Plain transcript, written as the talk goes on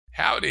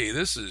Howdy,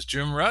 this is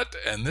Jim Rutt,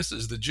 and this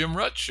is The Jim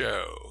Rutt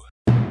Show.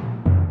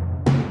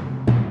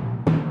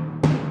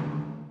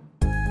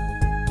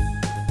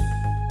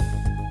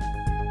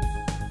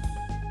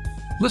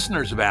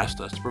 Listeners have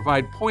asked us to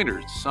provide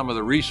pointers to some of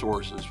the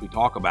resources we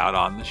talk about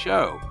on the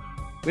show.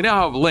 We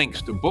now have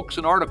links to books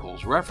and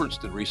articles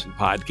referenced in recent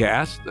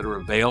podcasts that are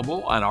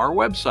available on our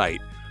website.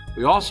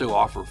 We also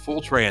offer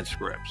full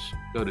transcripts.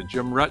 Go to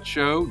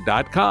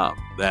jimruttshow.com.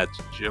 That's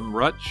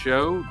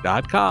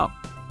jimruttshow.com.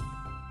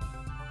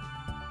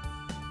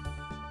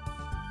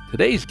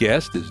 Today's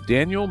guest is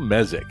Daniel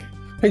Mezick.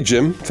 Hey,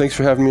 Jim. Thanks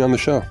for having me on the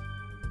show.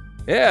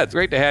 Yeah, it's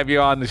great to have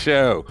you on the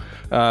show.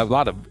 A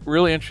lot of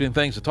really interesting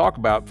things to talk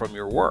about from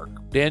your work.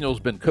 Daniel's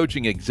been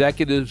coaching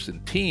executives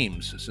and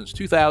teams since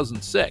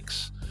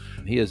 2006.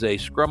 He is a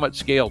Scrum at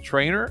Scale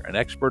trainer, an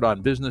expert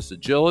on business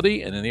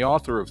agility, and the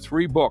author of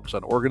 3 books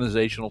on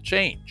organizational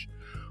change.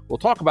 We'll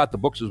talk about the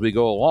books as we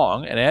go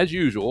along, and as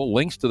usual,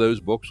 links to those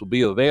books will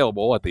be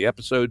available at the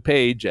episode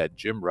page at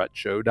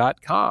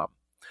jimruttshow.com.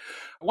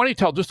 Why don't you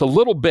tell just a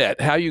little bit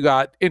how you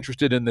got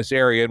interested in this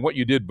area and what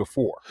you did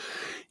before?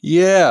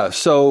 Yeah,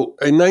 so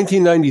in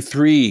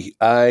 1993,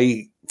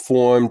 I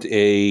formed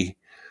a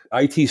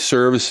IT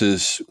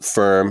services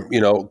firm,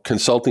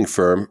 consulting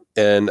firm,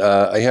 and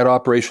I had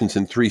operations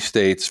in 3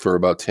 states for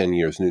about 10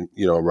 years,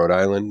 Rhode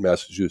Island,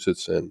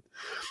 Massachusetts, and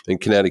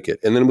Connecticut.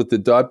 And then with the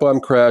dot-bomb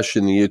crash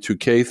and the year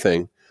 2K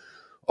thing,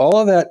 all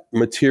of that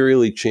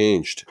materially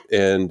changed.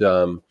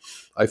 And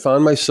I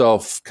found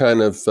myself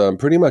kind of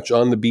pretty much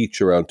on the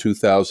beach around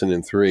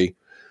 2003,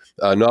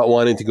 not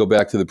wanting to go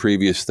back to the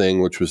previous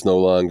thing, which was no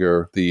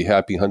longer the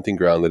happy hunting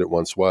ground that it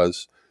once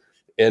was,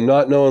 and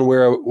not knowing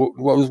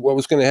what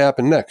was going to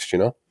happen next,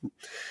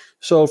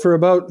 So for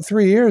about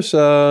 3 years,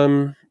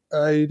 I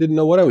didn't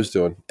know what I was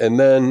doing. And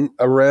then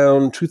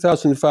around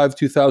 2005,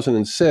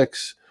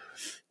 2006,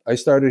 I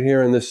started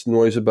hearing this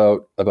noise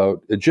about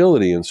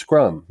agility and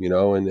scrum,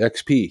 and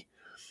XP,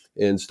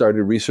 and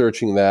started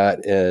researching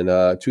that. And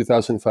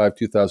 2005,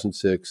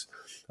 2006,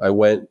 I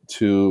went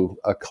to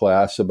a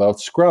class about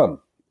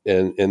scrum,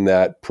 and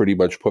that pretty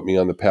much put me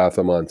on the path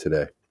I'm on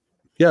today.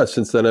 Yeah,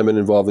 since then I've been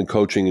involved in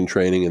coaching and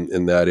training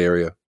in that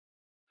area.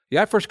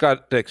 Yeah, I first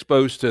got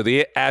exposed to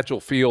the Agile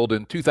field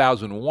in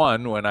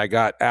 2001 when I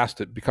got asked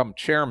to become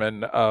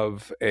chairman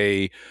of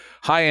a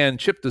high-end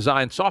chip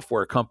design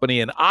software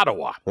company in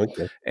Ottawa.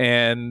 Okay.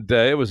 And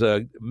it was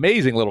an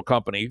amazing little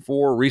company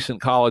for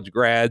recent college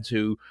grads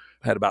who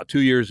had about 2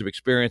 years of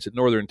experience at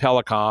Northern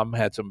Telecom,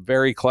 had some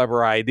very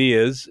clever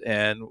ideas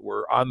and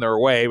were on their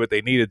way, but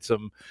they needed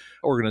some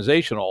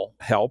organizational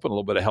help and a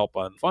little bit of help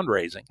on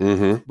fundraising.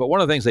 Mm-hmm. But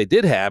one of the things they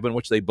did have, and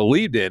which they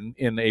believed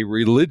in a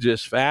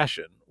religious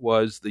fashion,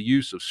 was the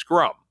use of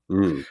Scrum.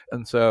 Mm.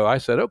 And so I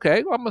said,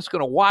 okay, well, I'm just going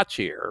to watch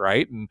here,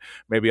 right? And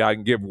maybe I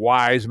can give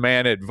wise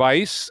man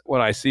advice when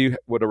I see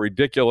what a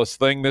ridiculous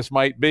thing this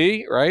might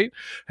be, right?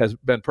 Has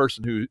been a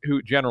person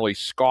who generally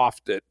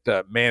scoffed at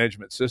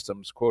management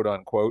systems, quote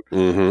unquote.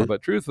 Mm-hmm.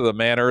 But truth of the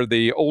matter,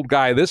 the old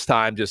guy this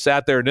time just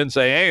sat there and didn't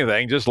say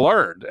anything, just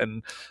learned.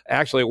 And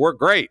actually it worked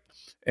great.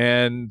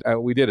 And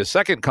we did a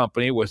second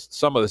company with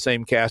some of the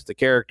same cast of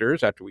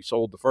characters after we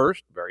sold the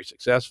first very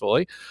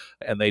successfully.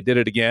 And they did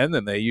it again,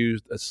 and they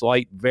used a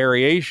slight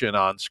variation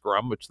on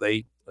Scrum, which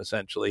they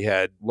essentially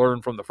had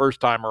learned from the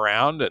first time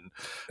around. And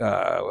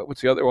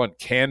what's the other one?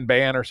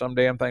 Kanban or some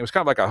damn thing. It was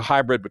kind of like a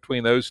hybrid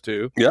between those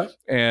two. Yeah.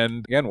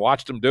 And again,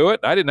 watched them do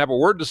it. I didn't have a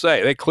word to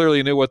say. They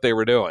clearly knew what they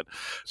were doing.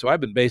 So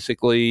I've been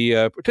basically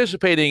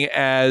participating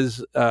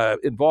as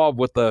involved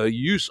with the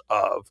use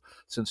of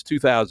since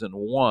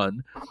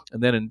 2001.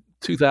 And then in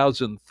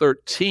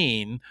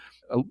 2013,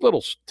 a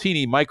little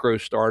teeny micro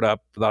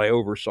startup that I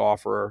oversaw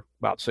for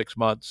about 6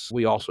 months,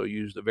 we also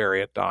used a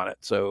variant on it.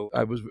 So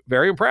I was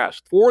very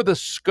impressed. For the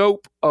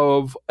scope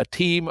of a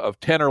team of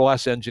 10 or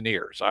less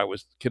engineers, I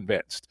was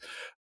convinced.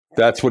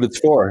 That's what it's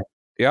for.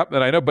 Yep,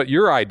 and I know, but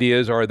your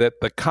ideas are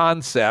that the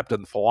concept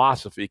and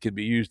philosophy can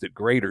be used at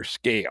greater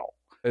scale.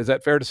 Is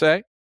that fair to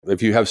say?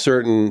 If you have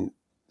certain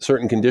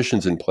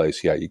conditions in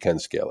place, yeah, you can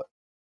scale it.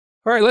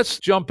 All right, let's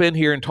jump in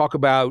here and talk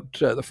about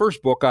the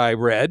first book I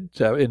read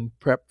in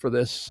prep for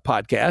this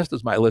podcast.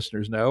 As my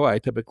listeners know, I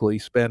typically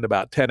spend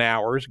about 10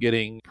 hours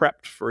getting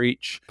prepped for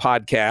each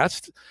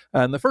podcast.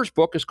 And the first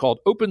book is called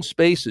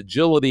Openspace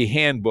Agility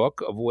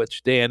Handbook, of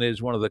which Dan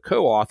is one of the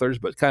co-authors,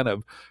 but kind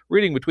of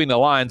reading between the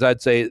lines,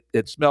 I'd say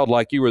it smelled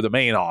like you were the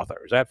main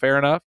author. Is that fair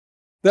enough?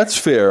 That's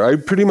fair. I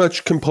pretty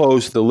much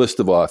composed the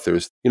list of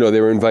authors. They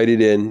were invited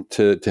in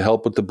to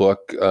help with the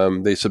book.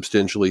 They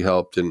substantially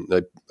helped, and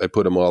I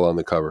put them all on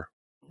the cover.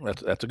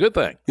 That's a good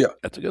thing. Yeah.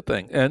 That's a good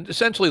thing. And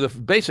essentially the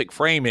basic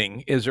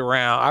framing is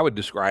around, I would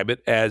describe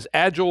it as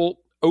agile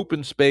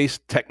open space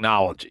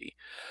technology.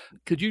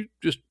 Could you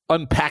just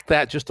unpack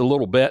that just a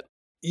little bit?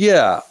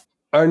 Yeah.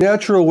 Our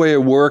natural way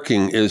of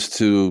working is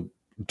to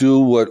do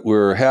what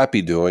we're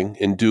happy doing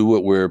and do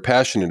what we're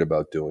passionate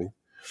about doing,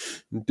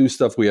 and do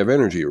stuff we have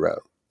energy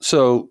around.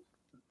 So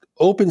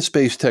open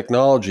space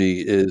technology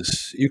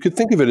is, you could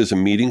think of it as a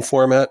meeting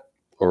format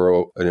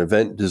or an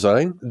event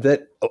design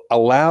that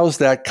allows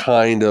that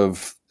kind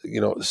of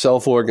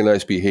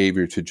self-organized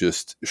behavior to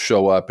just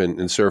show up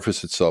and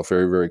surface itself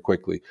very, very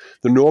quickly.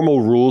 The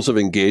normal rules of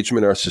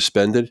engagement are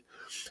suspended.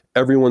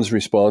 Everyone's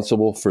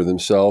responsible for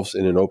themselves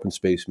in an open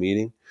space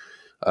meeting,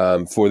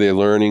 for their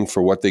learning,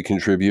 for what they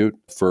contribute,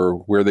 for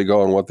where they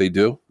go and what they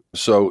do.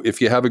 So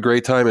if you have a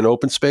great time in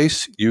open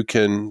space, you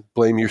can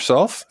blame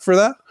yourself for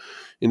that.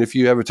 And if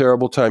you have a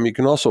terrible time, you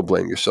can also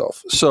blame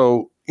yourself.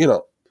 So,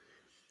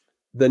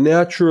 the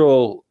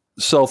natural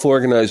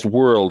self-organized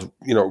world,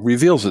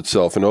 reveals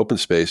itself in open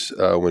space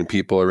when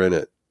people are in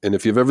it. And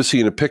if you've ever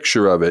seen a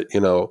picture of it,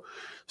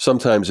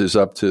 sometimes there's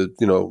up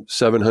to,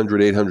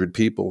 700, 800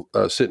 people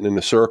sitting in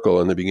a circle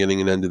in the beginning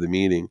and end of the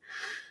meeting.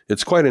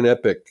 It's quite an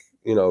epic,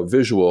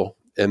 visual.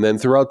 And then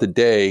throughout the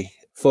day,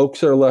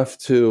 folks are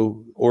left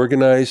to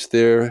organize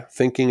their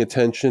thinking,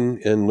 attention,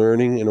 and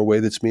learning in a way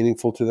that's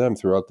meaningful to them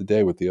throughout the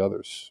day with the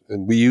others.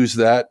 And we use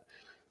that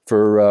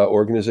for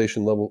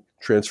organization level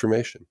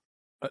transformation.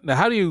 Now,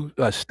 how do you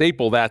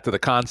staple that to the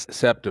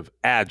concept of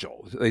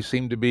Agile? They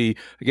seem to be,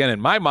 again,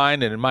 in my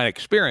mind and in my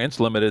experience,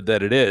 limited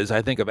that it is,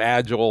 I think of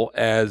Agile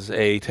as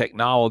a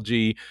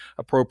technology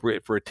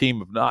appropriate for a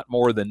team of not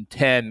more than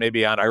 10,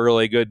 maybe on a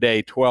really good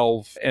day,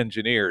 12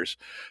 engineers.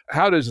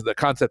 How does the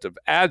concept of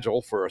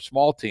Agile for a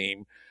small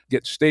team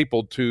get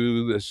stapled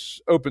to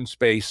this open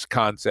space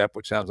concept,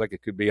 which sounds like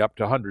it could be up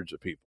to hundreds of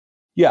people?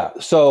 Yeah,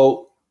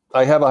 so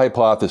I have a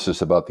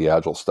hypothesis about the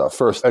Agile stuff.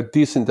 First, a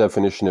decent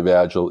definition of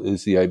Agile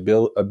is the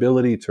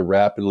ability to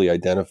rapidly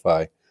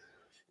identify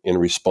and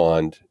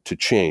respond to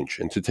change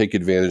and to take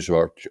advantage of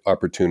our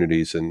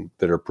opportunities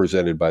that are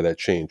presented by that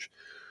change.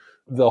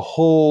 The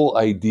whole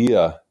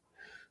idea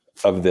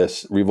of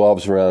this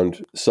revolves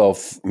around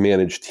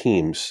self-managed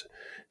teams.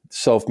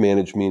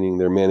 Self-managed meaning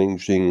they're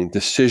managing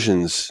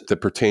decisions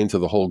that pertain to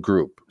the whole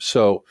group.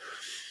 So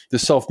the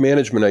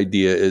self-management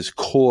idea is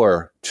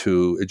core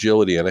to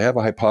agility. And I have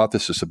a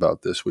hypothesis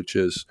about this, which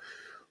is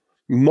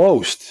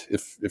most,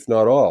 if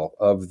not all,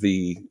 of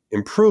the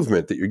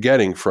improvement that you're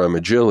getting from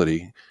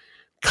agility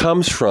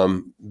comes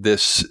from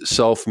this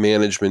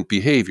self-management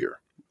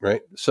behavior,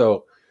 right?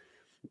 So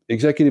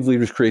executive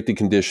leaders create the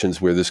conditions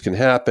where this can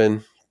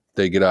happen.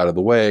 They get out of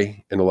the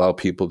way and allow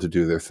people to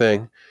do their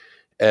thing.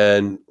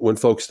 And when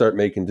folks start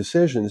making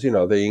decisions,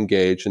 they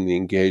engage, and the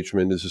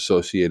engagement is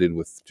associated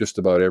with just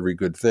about every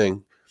good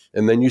thing.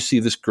 And then you see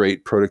this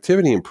great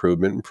productivity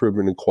improvement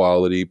in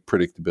quality,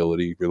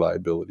 predictability,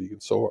 reliability,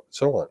 and so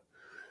on.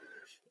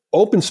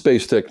 Open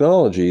space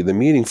technology, the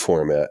meeting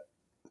format,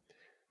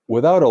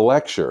 without a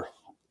lecture,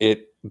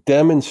 it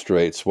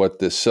demonstrates what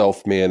this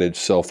self-managed,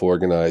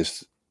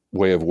 self-organized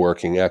way of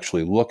working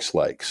actually looks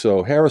like.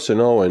 So Harrison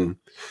Owen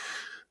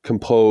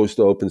composed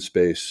Open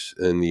Space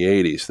in the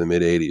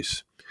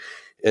mid-'80s.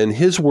 And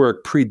his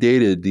work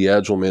predated the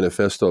Agile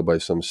Manifesto by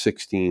some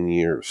 16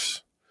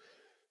 years.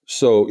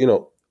 So,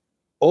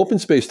 open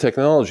space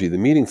technology, the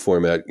meeting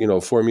format,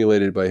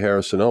 formulated by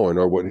Harrison Owen,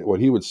 or what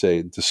he would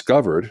say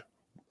discovered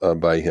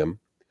by him,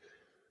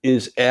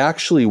 is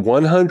actually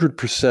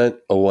 100%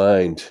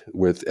 aligned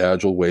with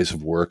Agile ways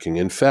of working.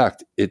 In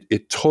fact,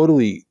 it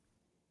totally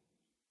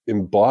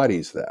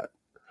embodies that.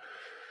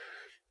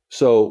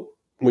 So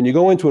when you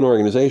go into an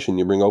organization,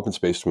 you bring open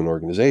space to an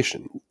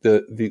organization.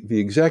 The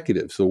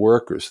executives, the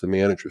workers, the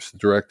managers, the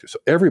directors,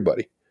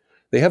 everybody,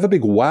 they have a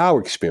big wow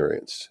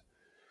experience.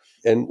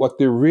 And what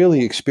they're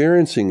really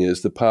experiencing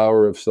is the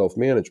power of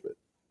self-management.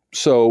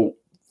 So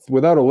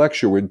without a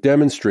lecture, we're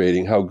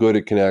demonstrating how good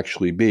it can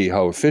actually be,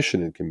 how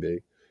efficient it can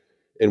be.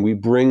 And we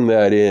bring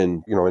that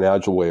in, an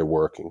Agile way of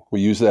working. We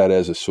use that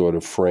as a sort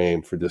of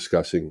frame for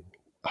discussing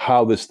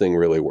how this thing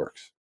really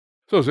works.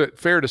 So is it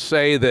fair to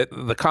say that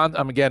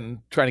I'm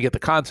again trying to get the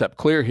concept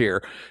clear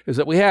here, is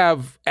that we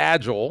have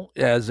Agile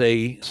as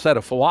a set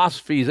of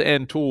philosophies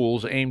and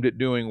tools aimed at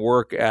doing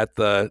work at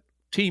the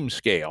team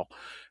scale.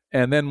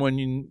 And then when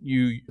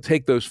you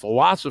take those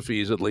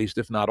philosophies, at least,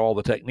 if not all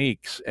the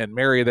techniques, and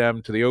marry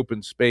them to the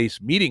open space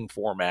meeting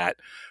format,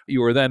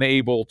 you are then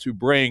able to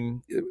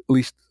bring at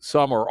least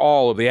some or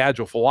all of the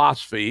Agile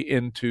philosophy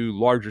into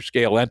larger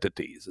scale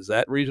entities. Is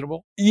that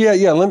reasonable?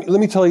 Yeah. Let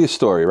me tell you a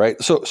story, right?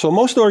 So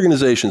most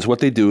organizations, what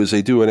they do is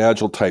they do an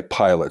Agile type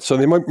pilot. So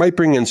they might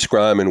bring in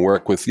Scrum and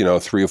work with, 3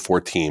 or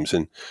 4 teams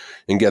and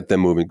get them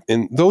moving.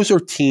 And those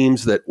are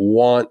teams that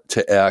want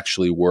to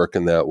actually work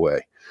in that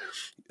way.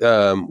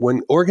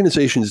 When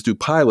organizations do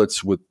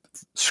pilots with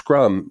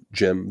Scrum,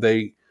 Jim,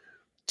 they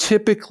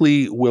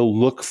typically will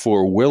look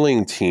for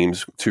willing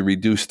teams to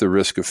reduce the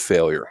risk of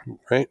failure,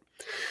 right?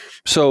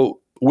 So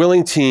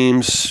willing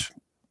teams,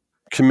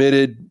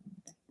 committed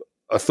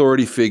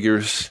authority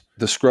figures,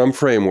 the Scrum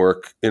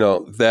framework,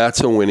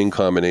 that's a winning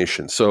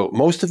combination. So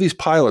most of these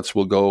pilots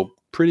will go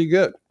pretty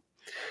good.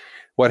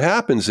 What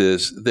happens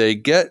is they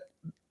get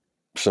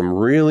some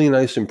really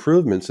nice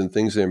improvements in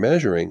things they're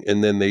measuring,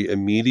 and then they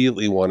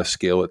immediately want to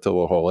scale it to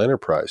the whole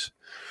enterprise.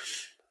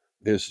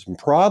 There's some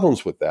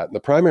problems with that. And the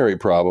primary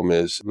problem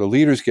is the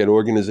leaders get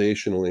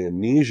organizational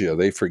amnesia.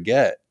 They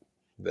forget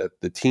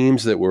that the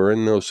teams that were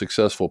in those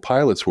successful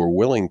pilots were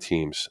willing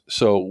teams.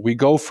 So we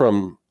go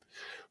from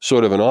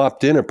sort of an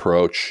opt-in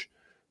approach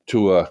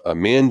to a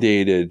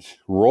mandated,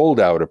 rolled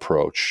out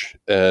approach.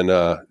 And,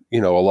 a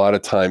lot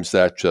of times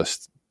that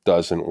just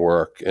doesn't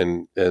work.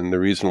 And the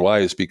reason why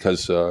is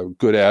because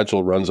good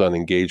Agile runs on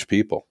engaged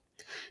people.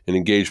 And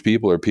engaged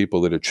people are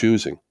people that are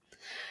choosing.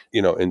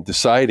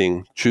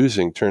 And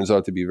choosing turns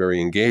out to be very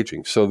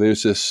engaging. So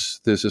there's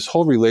this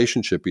whole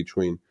relationship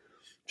between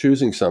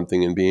choosing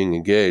something and being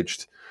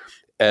engaged.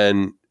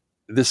 And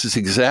this is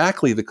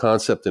exactly the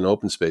concept in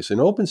Openspace. In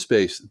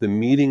Openspace, the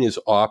meeting is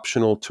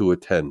optional to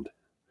attend.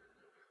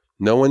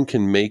 No one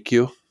can make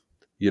you.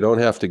 You don't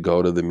have to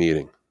go to the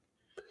meeting.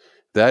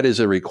 That is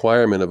a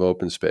requirement of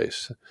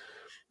Openspace.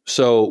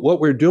 So what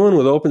we're doing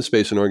with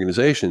Openspace in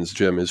organizations,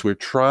 Jim, is we're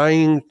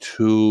trying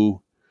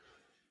to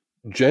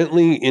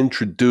gently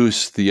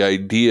introduce the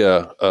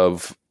idea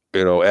of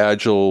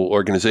agile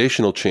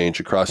organizational change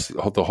across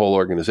the whole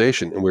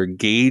organization, and we're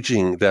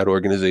gauging that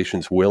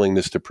organization's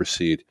willingness to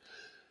proceed.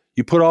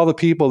 You put all the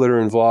people that are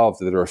involved,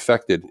 that are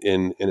affected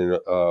in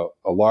a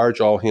large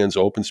all-hands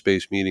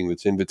Openspace meeting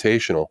that's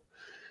invitational,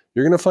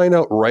 you're going to find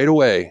out right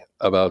away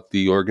about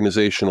the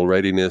organizational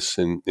readiness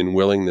and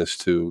willingness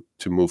to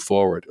move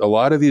forward. A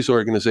lot of these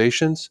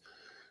organizations,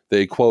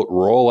 they, quote,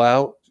 roll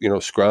out,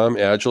 Scrum,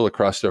 Agile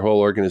across their whole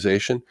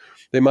organization.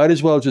 They might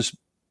as well just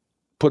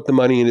put the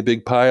money in a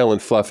big pile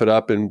and fluff it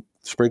up and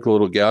sprinkle a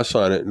little gas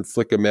on it and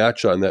flick a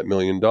match on that $1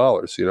 million.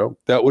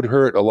 That would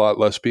hurt a lot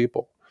less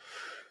people.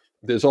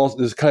 There's also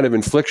this kind of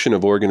infliction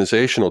of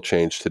organizational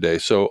change today.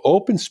 So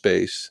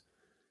Openspace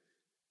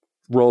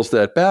rolls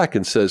that back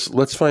and says,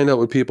 let's find out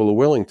what people are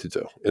willing to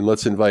do and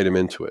let's invite them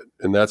into it.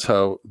 And that's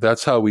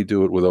how we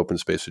do it with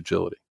Openspace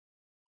agility.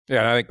 Yeah,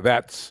 and I think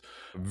that's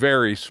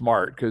very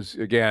smart because,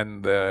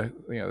 again, the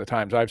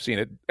times I've seen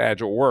it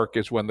Agile work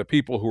is when the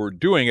people who are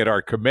doing it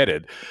are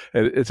committed.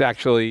 It's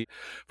actually,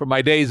 from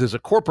my days as a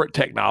corporate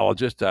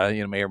technologist,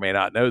 may or may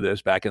not know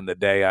this, back in the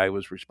day I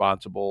was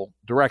responsible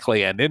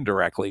directly and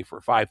indirectly for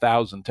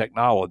 5,000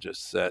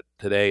 technologists that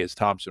today is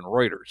Thomson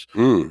Reuters.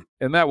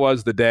 And that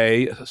was the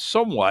day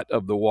somewhat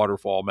of the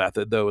waterfall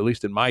method, though at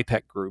least in my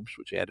tech groups,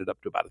 which added up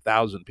to about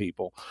 1,000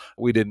 people,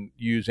 we didn't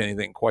use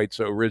anything quite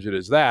so rigid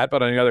as that.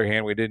 But on the other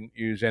hand, we didn't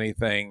use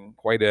anything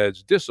quite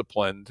as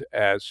disciplined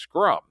as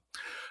Scrum.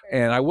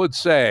 And I would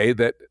say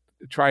that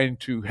trying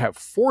to have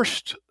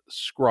forced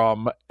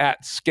Scrum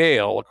at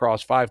scale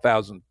across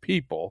 5,000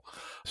 people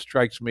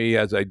strikes me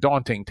as a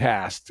daunting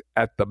task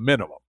at the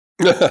minimum.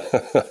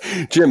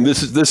 Jim,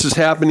 this is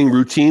happening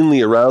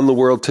routinely around the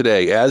world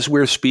today. As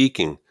we're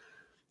speaking,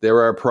 there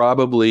are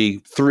probably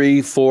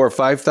 3,000, 4,000,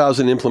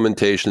 5,000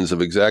 implementations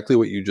of exactly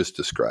what you just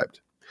described.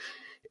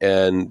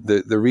 And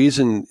the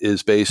reason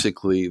is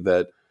basically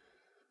that,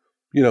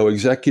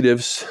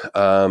 executives,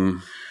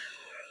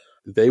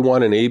 they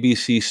want an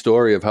ABC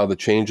story of how the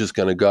change is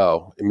going to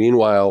go. And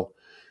meanwhile,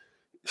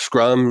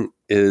 Scrum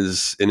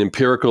is an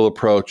empirical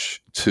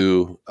approach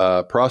to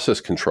process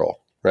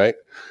control, right?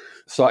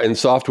 So, in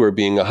software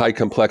being a high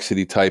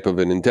complexity type of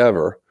an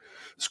endeavor,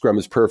 Scrum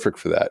is perfect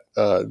for that.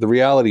 The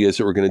reality is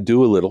that we're going to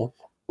do a little,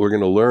 we're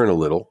going to learn a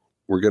little,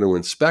 we're going to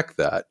inspect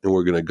that, and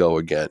we're going to go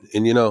again.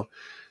 And,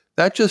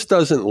 that just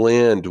doesn't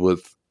land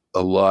with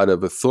a lot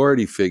of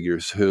authority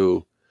figures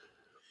who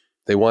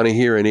they want to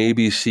hear an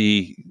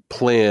ABC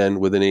plan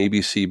with an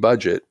ABC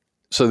budget.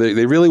 So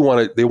they really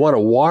want a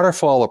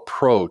waterfall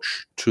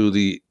approach to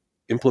the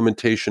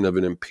implementation of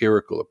an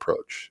empirical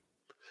approach.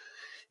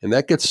 And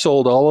that gets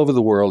sold all over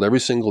the world every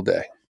single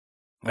day.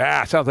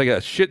 Sounds like a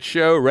shit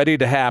show ready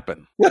to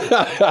happen.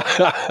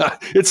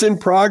 It's in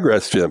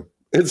progress, Jim.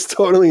 It's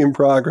totally in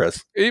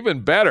progress.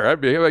 Even better.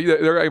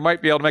 I might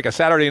be able to make a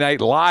Saturday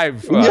Night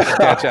Live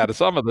sketch out of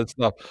some of this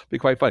stuff. It'd be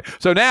quite funny.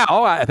 So now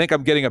I think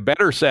I'm getting a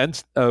better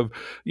sense of,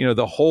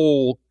 the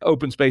whole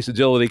Openspace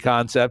agility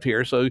concept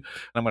here. So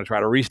I'm going to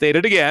try to restate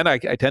it again. I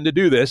tend to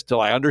do this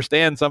till I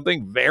understand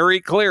something very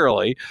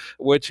clearly,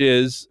 which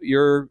is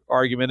your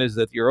argument is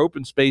that your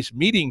Openspace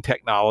meeting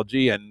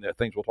technology and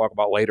things we'll talk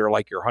about later,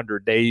 like your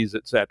 100 days,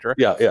 et cetera,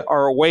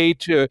 are a way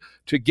to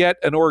get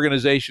an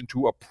organization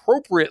to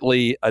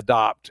appropriately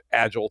adopt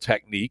Agile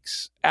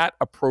techniques at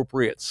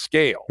appropriate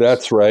scale.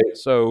 That's right.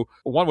 So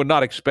one would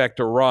not expect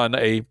to run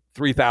a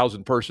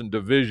 3,000 person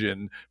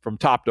division from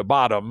top to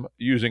bottom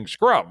using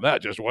Scrum.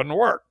 That just wouldn't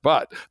work.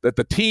 But that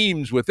the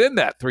teams within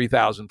that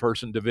 3,000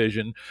 person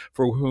division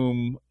for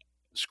whom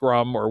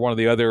Scrum or one of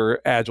the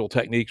other Agile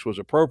techniques was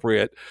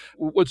appropriate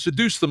would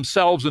seduce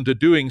themselves into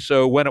doing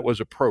so when it was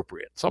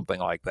appropriate, something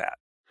like that.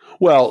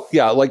 Well,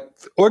 yeah, like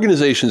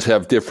organizations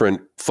have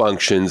different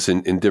functions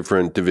in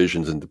different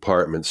divisions and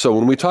departments. So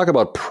when we talk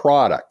about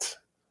product,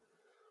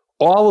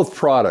 all of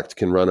product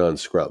can run on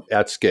Scrum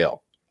at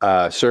scale.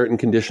 Certain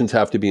conditions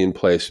have to be in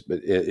place,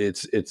 but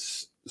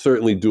it's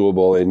certainly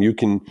doable. And you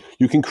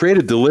can create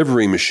a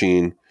delivery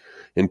machine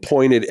and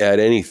point it at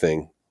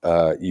anything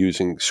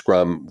using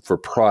Scrum for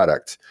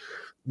product.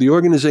 The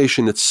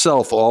organization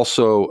itself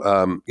also,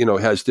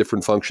 has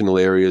different functional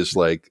areas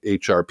like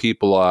HR,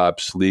 people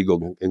ops,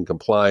 legal and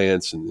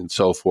compliance, and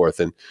so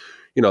forth. And,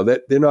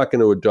 that they're not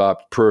going to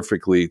adopt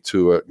perfectly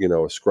to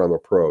a Scrum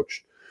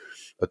approach.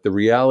 But the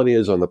reality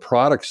is on the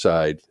product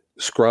side,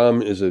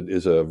 Scrum is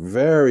a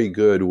very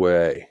good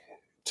way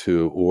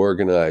to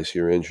organize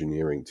your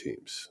engineering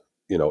teams,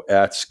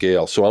 at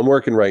scale. So I'm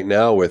working right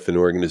now with an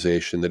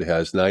organization that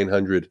has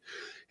 900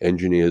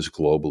 engineers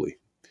globally.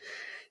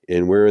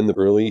 And we're in the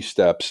early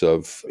steps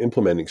of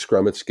implementing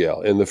Scrum at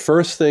scale. And the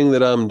first thing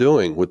that I'm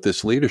doing with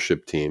this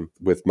leadership team,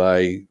 with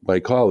my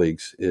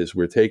colleagues, is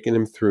we're taking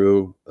them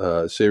through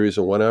a series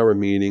of 1-hour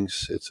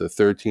meetings. It's a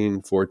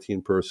 13,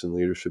 14-person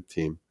leadership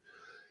team.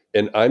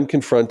 And I'm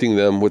confronting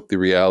them with the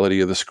reality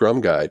of the Scrum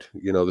Guide.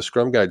 The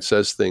Scrum Guide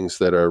says things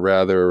that are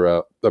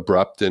rather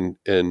abrupt and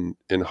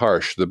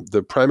harsh.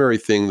 The primary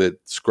thing that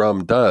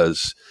Scrum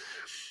does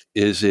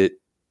is it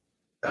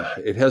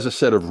has a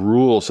set of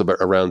rules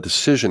around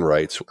decision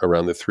rights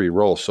around the 3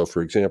 roles. So,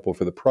 for example,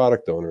 for the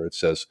product owner, it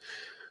says,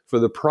 for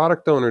the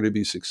product owner to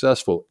be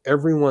successful,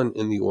 everyone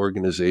in the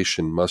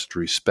organization must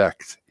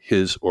respect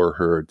his or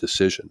her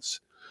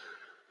decisions.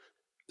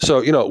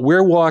 So,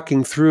 we're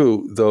walking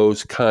through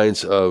those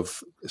kinds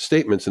of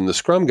statements in the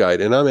Scrum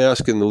Guide, and I'm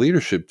asking the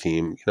leadership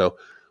team,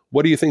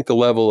 what do you think the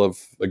level of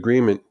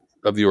agreement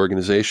of the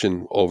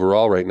organization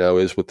overall right now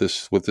is with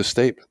this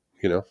statement?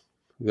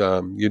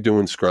 You're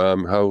doing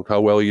Scrum.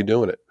 How well are you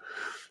doing it?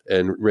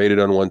 And rate it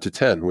on 1 to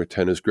 10, where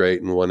 10 is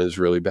great and 1 is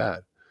really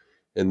bad.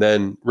 And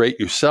then rate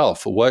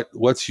yourself.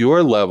 What's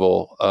your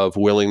level of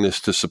willingness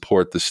to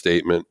support the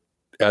statement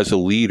as a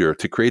leader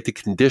to create the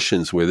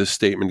conditions where this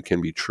statement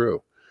can be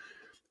true?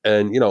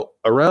 And,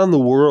 around the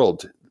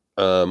world,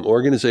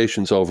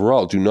 organizations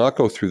overall do not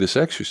go through this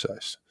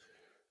exercise.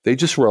 They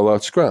just roll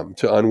out Scrum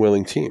to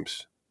unwilling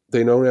teams.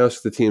 They don't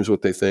ask the teams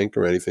what they think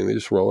or anything. They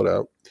just roll it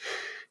out.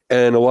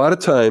 And a lot of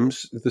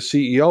times the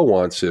CEO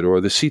wants it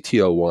or the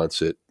CTO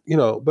wants it,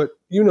 but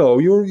you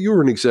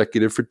were an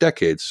executive for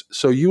decades.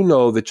 So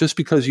that just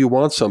because you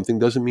want something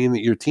doesn't mean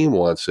that your team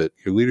wants it,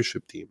 your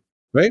leadership team.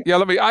 Right?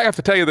 Yeah, I have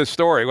to tell you this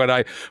story. When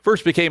I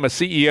first became a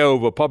CEO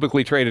of a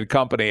publicly traded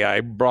company, I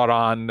brought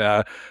on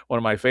one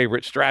of my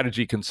favorite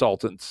strategy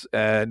consultants,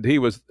 and he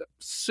was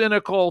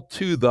cynical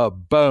to the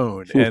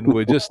bone and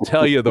would just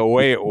tell you the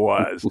way it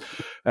was.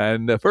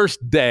 And the first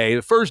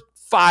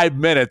 5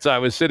 minutes I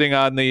was sitting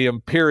on the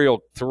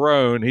imperial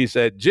throne, he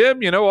said,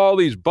 Jim, all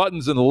these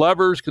buttons and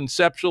levers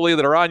conceptually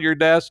that are on your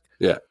desk?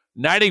 Yeah.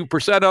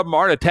 90% of them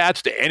aren't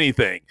attached to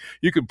anything.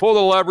 You can pull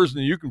the levers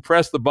and you can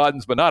press the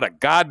buttons, but not a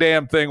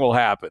goddamn thing will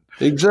happen.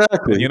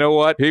 Exactly. And you know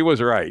what? He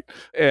was right.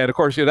 And of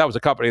course, that was a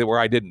company where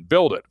I didn't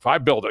build it. If I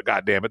built it,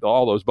 goddamn it,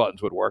 all those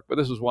buttons would work. But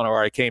this was one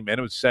where I came in.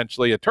 It was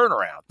essentially a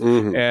turnaround.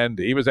 Mm-hmm. And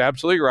he was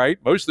absolutely right.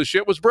 Most of the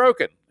shit was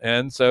broken.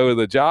 And so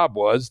the job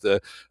was to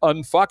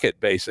unfuck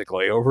it,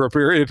 basically, over a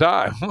period of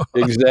time.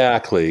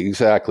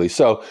 Exactly.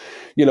 So,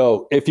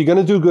 if you're going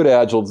to do good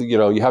Agile,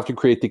 you have to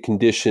create the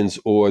conditions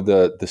or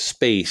the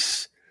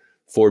space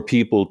for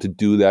people to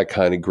do that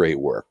kind of great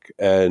work.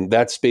 And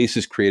that space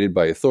is created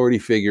by authority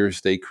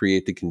figures. They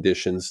create the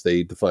conditions.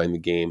 They define the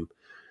game.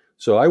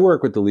 So I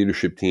work with the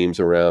leadership teams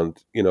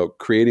around,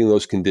 creating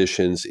those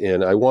conditions.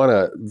 And I want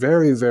a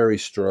very, very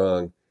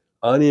strong,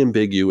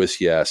 unambiguous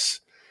yes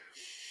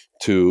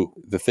to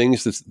the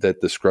things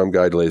that the Scrum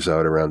Guide lays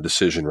out around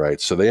decision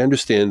rights. So they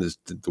understand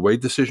the way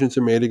decisions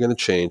are made are going to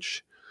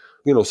change.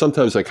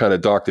 Sometimes I kind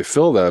of Dr.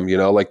 Phil them,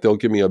 like they'll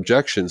give me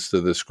objections to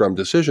the Scrum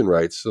decision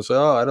rights. They'll say,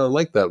 I don't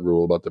like that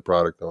rule about the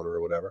product owner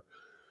or whatever.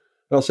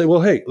 And I'll say,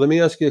 well, hey, let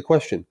me ask you a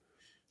question.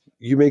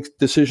 You make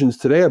decisions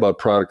today about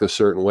product a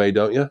certain way,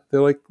 don't you?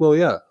 They're like, well,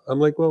 yeah. I'm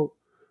like, well,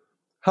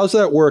 how's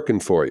that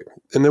working for you?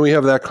 And then we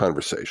have that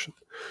conversation.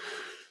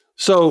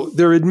 So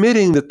they're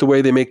admitting that the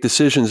way they make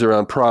decisions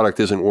around product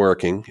isn't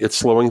working. It's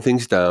slowing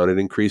things down. It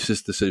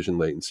increases decision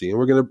latency. And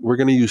we're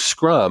gonna use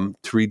Scrum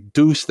to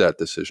reduce that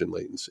decision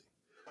latency.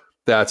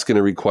 That's going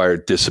to require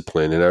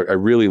discipline. And I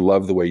really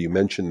love the way you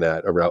mentioned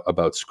that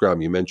about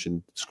Scrum. You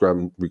mentioned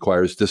Scrum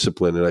requires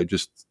discipline. And I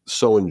just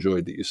so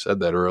enjoyed that you said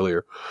that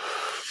earlier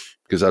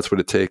because that's what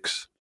it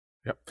takes.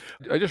 Yep.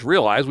 I just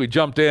realized we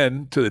jumped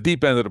in to the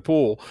deep end of the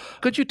pool.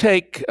 Could you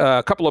take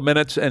a couple of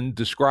minutes and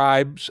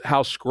describe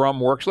how Scrum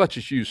works? Let's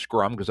just use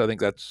Scrum because I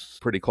think that's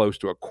pretty close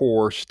to a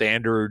core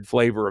standard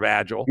flavor of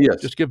Agile.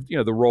 Yes. Just give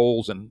the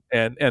roles and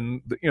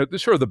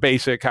sort of the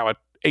basic how an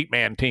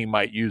 8-man team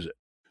might use it.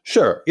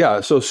 Sure.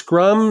 Yeah. So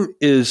Scrum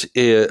is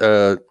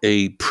a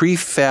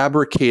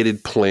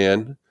prefabricated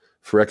plan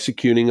for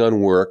executing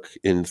on work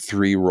in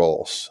 3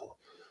 roles.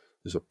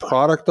 There's a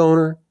product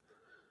owner,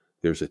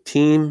 there's a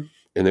team,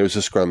 and there's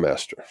a Scrum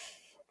Master.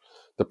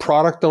 The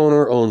product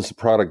owner owns the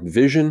product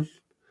vision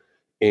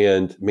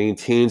and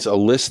maintains a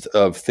list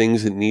of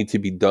things that need to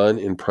be done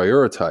and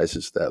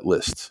prioritizes that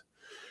list.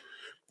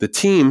 The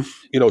team,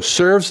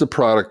 serves the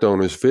product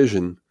owner's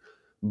vision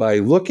by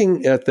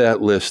looking at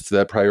that list,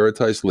 that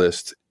prioritized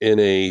list, in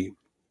a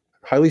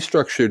highly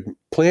structured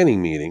planning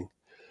meeting.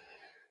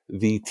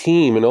 The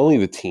team, and only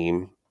the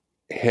team,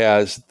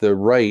 has the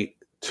right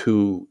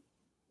to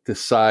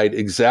decide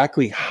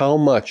exactly how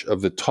much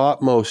of the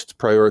topmost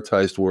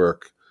prioritized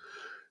work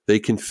they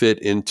can fit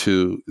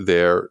into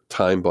their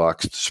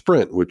time-boxed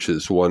sprint, which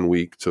is 1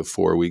 week to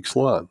 4 weeks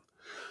long.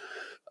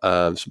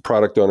 So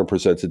product owner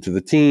presents it to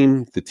the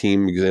team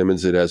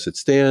examines it as it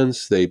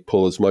stands, they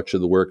pull as much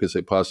of the work as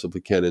they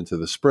possibly can into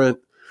the sprint,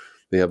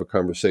 they have a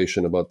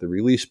conversation about the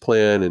release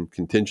plan and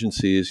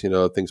contingencies,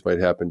 things might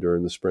happen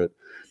during the sprint,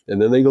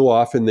 and then they go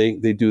off and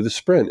they do the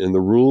sprint. And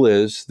the rule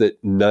is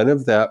that none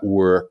of that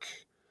work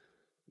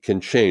can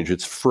change.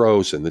 It's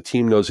frozen. The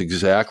team knows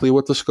exactly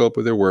what the scope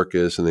of their work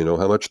is, and they know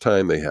how much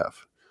time they have.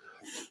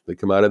 They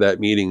come out of that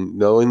meeting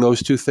knowing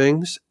those two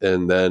things,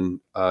 and then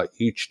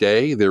each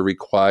day they're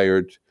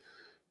required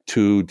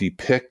to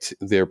depict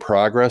their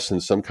progress in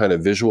some kind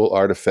of visual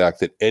artifact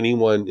that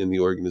anyone in the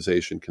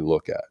organization can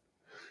look at.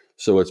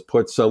 So it's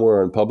put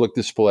somewhere on public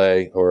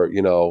display or,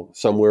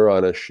 somewhere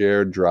on a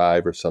shared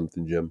drive or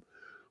something, Jim,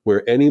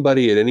 where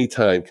anybody at any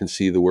time can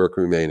see the work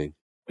remaining.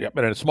 Yeah,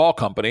 but in a small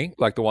company,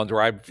 like the ones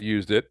where I've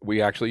used it,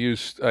 we actually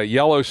use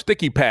yellow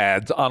sticky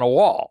pads on a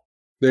wall.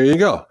 There you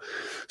go.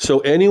 So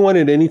anyone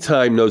at any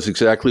time knows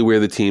exactly where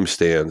the team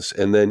stands.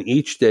 And then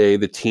each day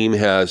the team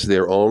has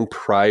their own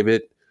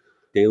private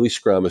daily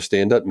scrum, a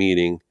stand-up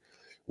meeting,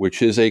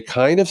 which is a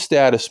kind of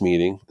status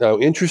meeting. Now,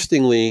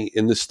 interestingly,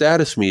 in the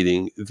status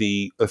meeting,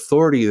 the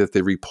authority that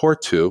they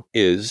report to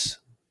is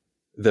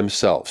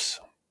themselves.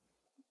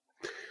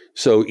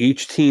 So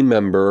each team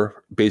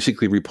member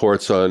basically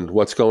reports on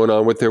what's going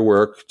on with their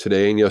work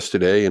today and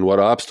yesterday and what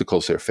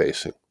obstacles they're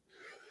facing.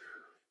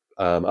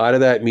 Out of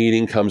that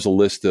meeting comes a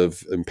list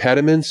of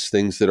impediments,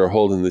 things that are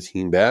holding the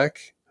team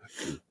back.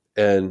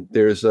 And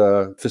there's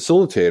a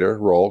facilitator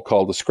role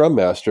called the Scrum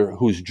Master,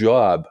 whose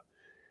job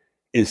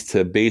is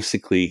to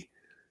basically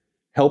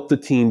help the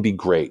team be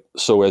great.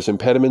 So as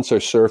impediments are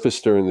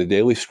surfaced during the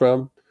daily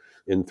Scrum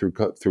and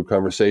through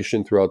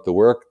conversation throughout the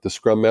work, the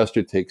Scrum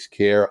Master takes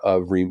care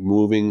of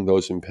removing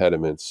those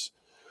impediments.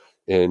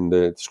 And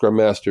the Scrum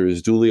Master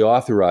is duly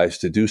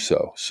authorized to do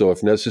so. So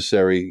if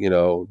necessary,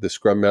 the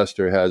Scrum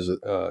Master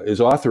is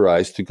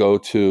authorized to go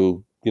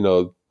to,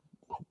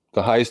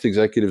 the highest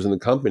executives in the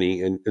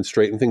company and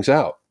straighten things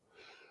out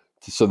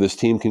so this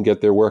team can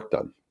get their work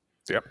done.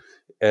 Yep.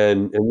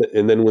 And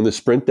then when the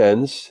sprint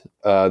ends,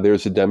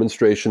 there's a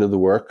demonstration of the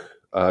work.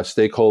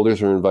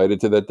 Stakeholders are invited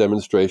to that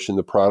demonstration.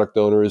 The product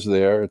owner is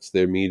there. It's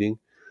their meeting.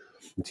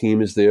 The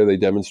team is there. They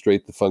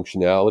demonstrate the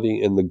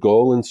functionality. And the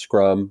goal in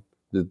Scrum,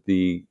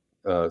 the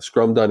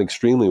Scrum done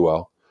extremely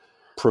well,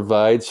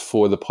 provides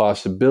for the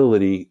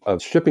possibility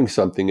of shipping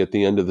something at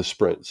the end of the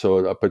sprint. So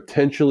a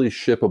potentially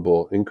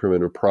shippable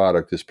increment of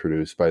product is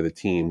produced by the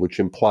team, which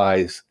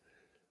implies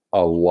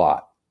a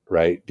lot,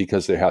 right?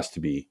 Because there has to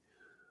be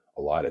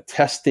a lot of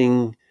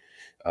testing.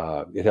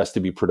 It has to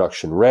be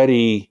production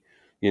ready.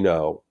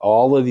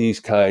 All of these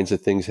kinds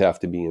of things have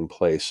to be in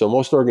place. So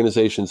most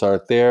organizations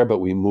aren't there, but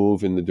we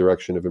move in the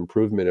direction of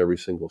improvement every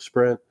single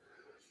sprint.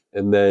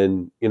 And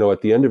then,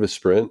 at the end of a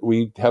sprint,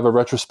 we have a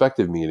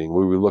retrospective meeting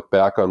where we look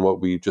back on what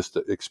we just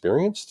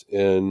experienced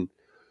and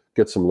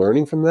get some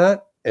learning from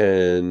that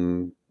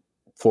and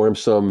form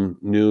some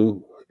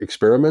new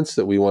experiments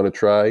that we want to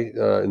try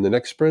in the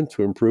next sprint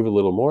to improve a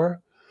little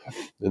more.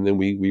 And then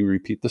we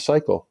repeat the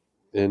cycle.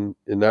 And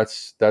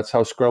that's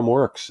how Scrum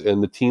works.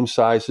 And the team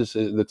size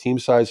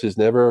is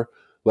never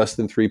less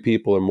than 3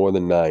 people or more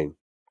than 9.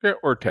 Yeah,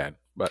 or 10.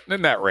 But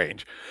in that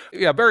range.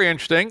 Yeah, very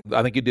interesting.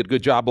 I think you did a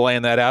good job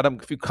laying that out. A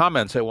few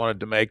comments I wanted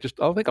to make.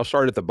 I think I'll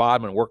start at the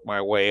bottom and work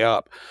my way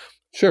up.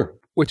 Sure.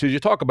 Which is you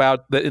talk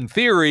about that in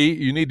theory,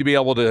 you need to be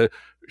able to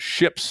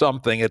ship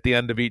something at the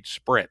end of each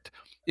sprint.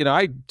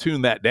 I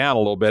tune that down a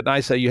little bit and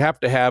I say you have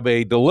to have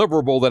a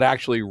deliverable that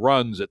actually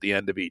runs at the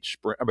end of each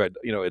sprint. A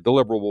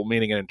deliverable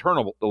meaning an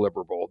internal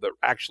deliverable that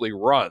actually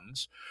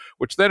runs,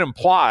 which then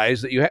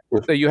implies that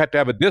you have to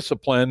have a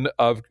discipline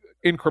of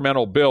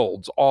incremental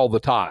builds all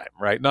the time,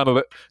 right? None of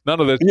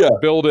this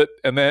build it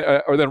and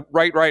then or then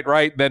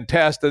write, then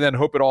test and then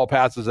hope it all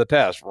passes a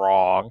test.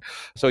 Wrong.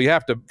 So you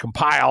have to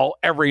compile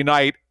every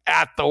night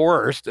at the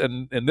worst.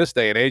 And in this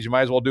day and age, you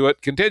might as well do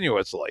it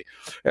continuously,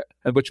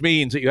 and which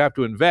means that you have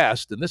to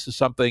invest. And this is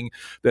something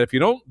that if you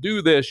don't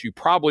do this, you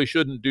probably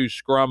shouldn't do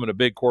Scrum in a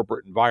big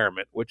corporate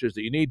environment, which is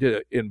that you need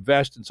to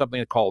invest in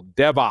something called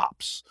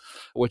DevOps,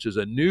 which is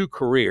a new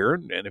career.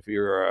 And if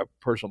you're a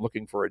person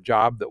looking for a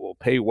job that will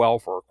pay well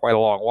for quite a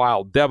long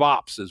while,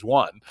 DevOps is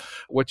one,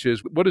 which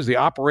is what is the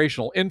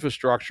operational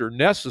infrastructure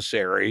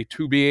necessary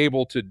to be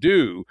able to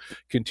do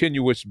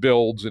continuous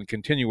builds and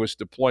continuous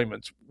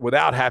deployments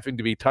without having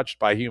to be touched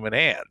by human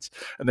hands.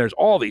 And there's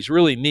all these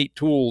really neat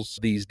tools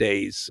these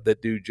days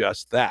that do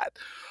just that.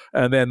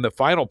 And then the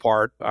final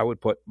part, I would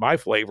put my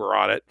flavor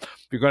on it.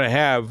 If you're going to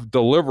have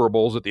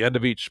deliverables at the end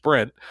of each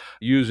sprint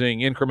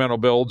using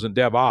incremental builds and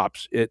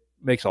DevOps, it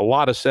makes a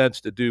lot of sense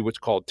to do what's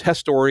called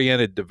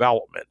test-oriented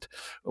development,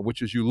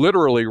 which is you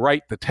literally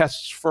write the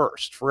tests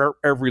first for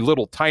every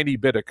little tiny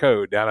bit of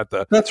code down at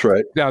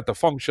the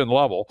function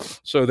level,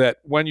 so that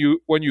when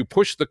you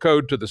push the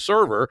code to the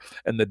server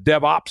and the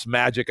DevOps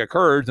magic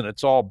occurs and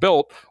it's all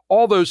built,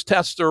 all those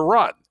tests are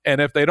run. And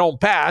if they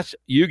don't pass,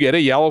 you get a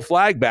yellow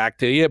flag back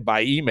to you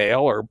by email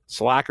or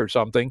Slack or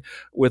something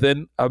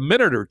within a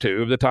minute or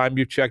two of the time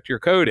you checked your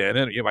code in.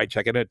 And you might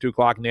check it at 2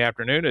 o'clock in the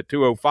afternoon. At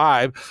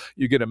 2:05,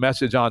 you get a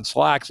message on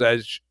Slack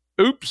says,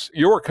 oops,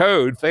 your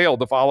code failed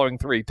the following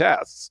 3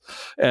 tests.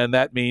 And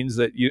that means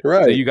that you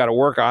got to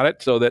work on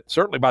it so that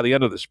certainly by the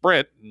end of the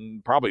sprint,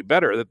 and probably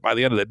better that by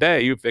the end of the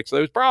day, you fix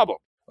those problems.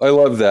 I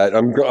love that.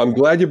 I'm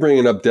glad you're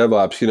bringing up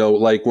DevOps.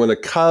 Like when a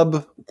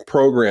cub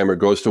programmer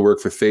goes to work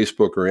for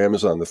Facebook or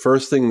Amazon, the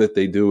first thing that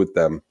they do with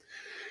them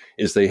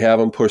is they have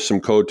them push some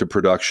code to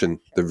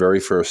production the very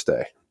first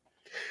day.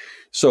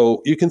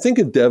 So you can think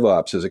of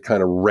DevOps as a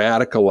kind of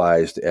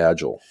radicalized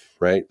Agile,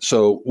 right?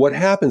 So what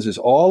happens is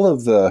all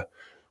of the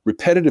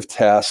repetitive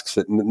tasks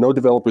that no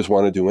developers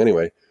want to do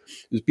anyway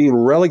is being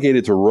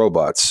relegated to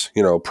robots,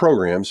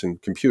 programs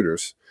and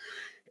computers.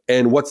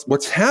 And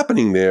what's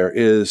happening there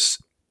is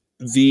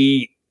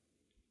the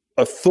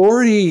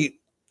authority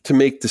to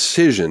make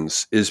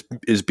decisions is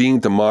being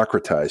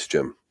democratized,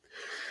 Jim.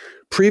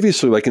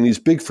 Previously, like in these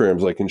big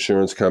firms like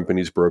insurance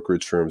companies,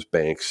 brokerage firms,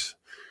 banks,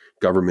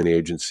 government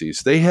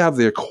agencies, they have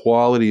their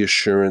quality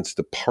assurance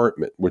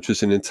department, which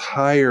is an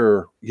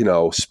entire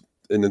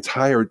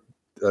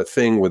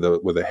thing with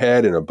a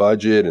head and a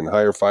budget and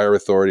hire fire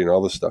authority and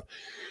all this stuff.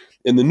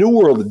 In the new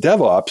world of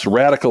DevOps,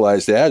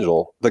 radicalized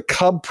Agile, the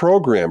cub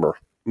programmer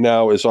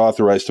now is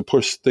authorized to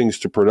push things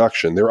to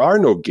production. There are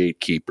no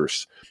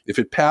gatekeepers. If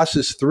it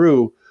passes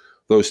through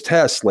those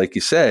tests, like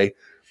you say,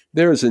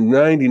 there is a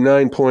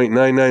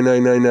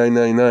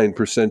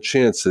 99.9999999%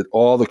 chance that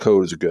all the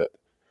code is good.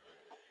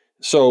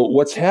 So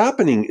what's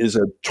happening is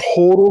a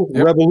total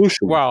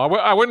revolution. Well,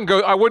 I wouldn't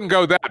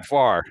go that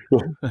far.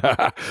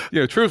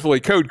 Truthfully,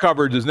 code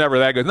coverage is never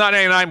that good. It's not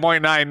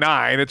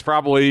 99.99. It's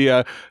probably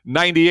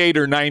 98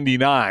 or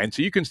 99.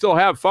 So you can still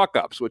have fuck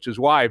ups, which is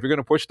why if you're going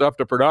to push stuff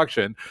to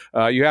production,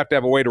 you have to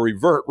have a way to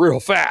revert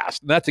real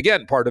fast. And that's,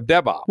 again, part of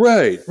DevOps.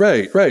 Right.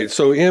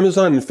 So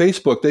Amazon and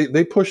Facebook,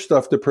 they push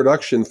stuff to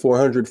production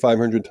 400,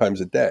 500 times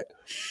a day.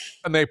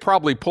 And they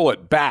probably pull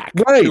it back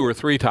 2 or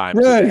 3 times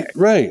a day.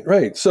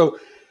 Right. So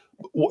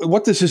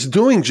what this is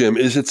doing, Jim,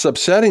 is it's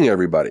upsetting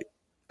everybody.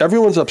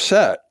 Everyone's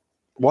upset.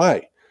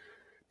 Why?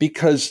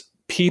 Because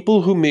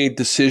people who made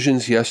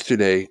decisions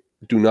yesterday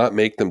do not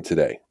make them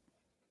today.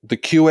 The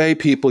QA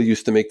people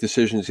used to make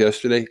decisions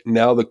yesterday.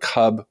 Now the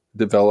cub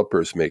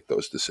developers make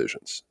those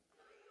decisions.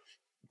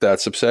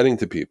 That's upsetting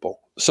to people.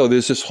 So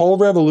there's this whole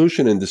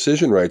revolution in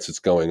decision rights that's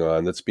going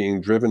on that's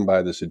being driven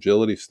by this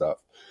agility stuff.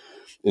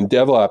 And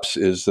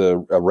DevOps is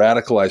a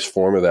radicalized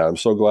form of that. I'm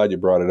so glad you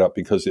brought it up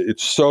because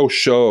it so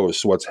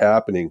shows what's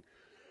happening.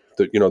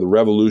 The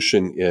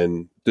revolution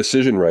in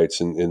decision rights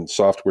in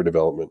software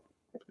development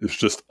is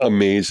just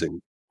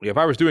amazing. If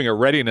I was doing a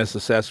readiness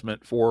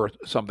assessment for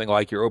something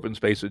like your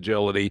Openspace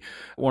agility,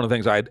 one of the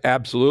things I'd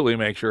absolutely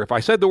make sure, if I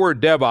said the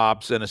word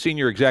DevOps and a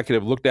senior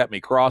executive looked at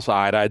me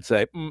cross-eyed, I'd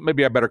say,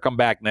 maybe I better come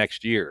back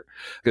next year,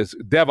 because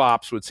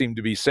DevOps would seem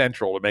to be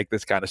central to make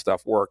this kind of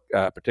stuff work,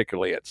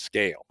 particularly at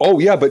scale. Oh,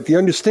 yeah, but do you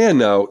understand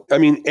now? I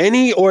mean,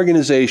 any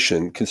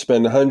organization can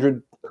spend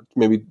 100,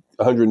 maybe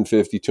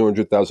 150,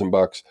 200,000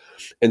 bucks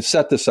and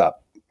set this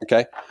up,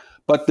 okay?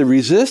 But the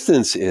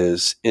resistance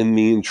is in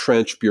the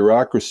entrenched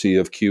bureaucracy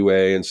of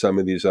QA and some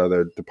of these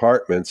other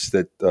departments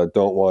that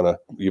don't want to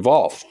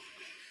evolve.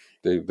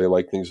 They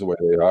like things the way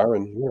they are,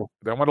 and they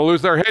don't want to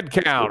lose their head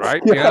count,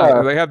 right?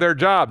 Yeah, they have their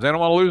jobs. They don't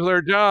want to lose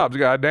their jobs.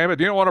 God damn it!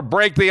 You don't want to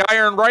break the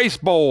iron rice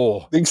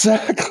bowl.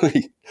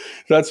 Exactly,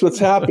 that's what's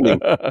happening.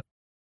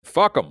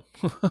 Fuck them.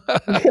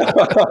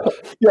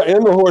 Yeah,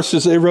 and the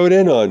horses they rode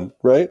in on,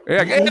 right?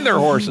 Yeah, and their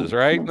horses,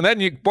 right? And then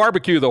you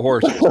barbecue the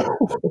horses.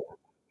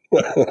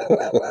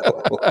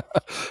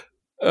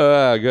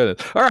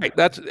 Goodness. All right,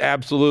 that's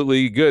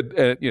absolutely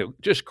good.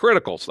 Just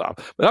critical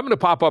stuff. But I'm going to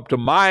pop up to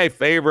my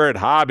favorite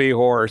hobby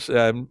horse.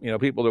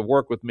 People that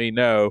work with me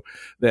know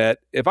that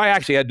if I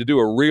actually had to do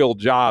a real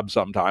job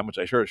sometime, which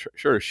I sure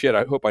as shit,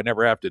 I hope I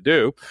never have to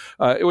do,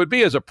 it would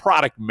be as a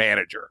product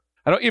manager.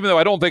 Even though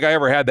I don't think I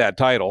ever had that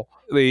title,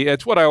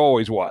 it's what I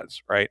always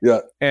was, right?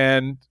 Yeah.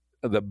 And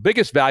the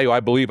biggest value I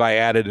believe I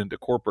added into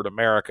corporate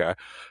America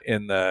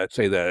in the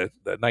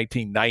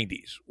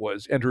 1990s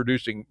was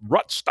introducing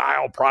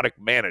rut-style product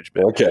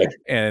management. Okay.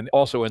 And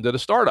also into the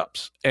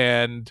startups.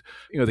 And,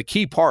 the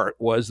key part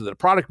was that a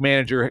product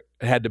manager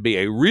had to be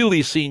a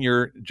really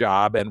senior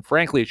job, and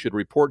frankly, it should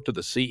report to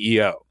the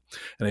CEO.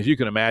 And as you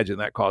can imagine,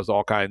 that caused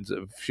all kinds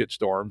of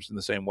shitstorms in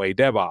the same way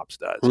DevOps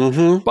does.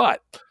 Mm-hmm.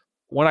 But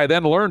when I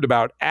then learned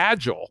about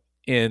Agile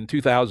in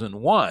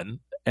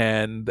 2001,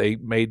 and they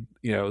made,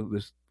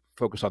 this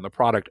focus on the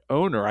product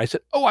owner, I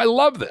said, I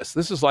love this.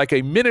 This is like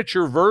a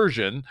miniature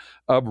version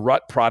of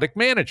rut product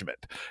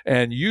management.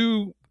 And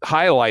you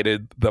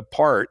highlighted the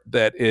part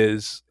that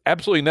is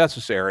absolutely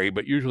necessary,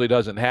 but usually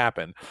doesn't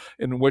happen,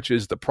 in which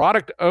is the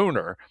product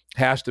owner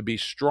has to be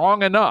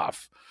strong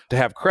enough to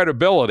have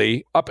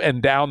credibility up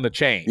and down the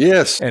chain.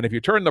 Yes. And if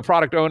you turn the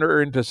product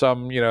owner into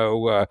some,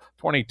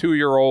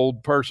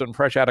 22-year-old person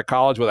fresh out of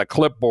college with a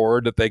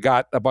clipboard that they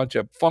got a bunch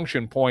of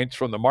function points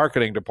from the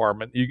marketing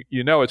department,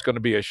 you know it's going to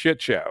be a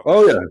shit show.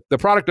 Oh, yeah. The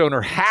product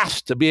owner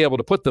has to be able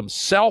to put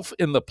themselves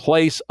in the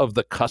place of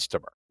the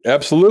customer.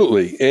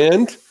 Absolutely.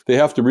 And they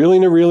have to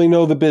really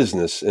know the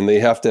business, and they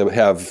have to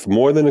have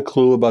more than a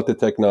clue about the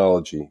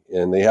technology,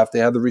 and they have to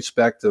have the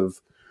respect of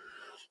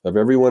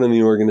everyone in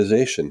the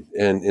organization.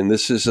 And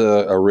this is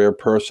a rare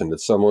person.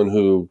 It's someone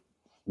who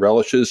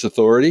relishes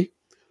authority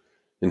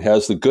and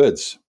has the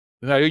goods.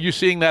 Now, are you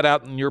seeing that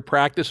out in your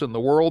practice in the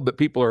world, that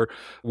people are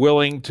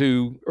willing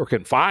to, or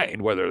can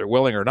find, whether they're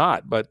willing or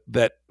not, but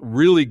that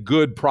really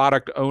good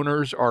product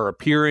owners are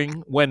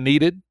appearing when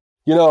needed?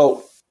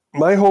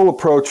 My whole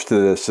approach to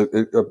this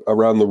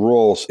around the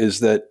roles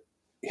is that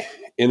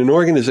in an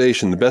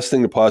organization, the best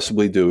thing to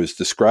possibly do is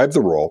describe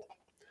the role,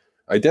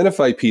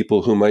 identify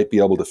people who might be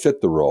able to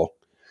fit the role,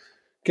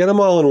 get them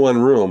all in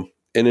one room,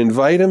 and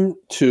invite them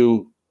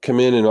to come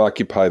in and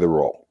occupy the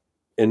role.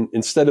 And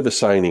instead of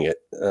assigning it,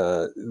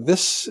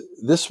 this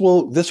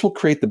will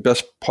create the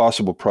best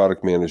possible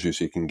product managers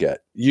you can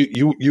get.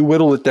 You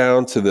whittle it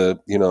down to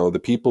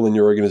the people in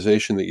your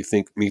organization that you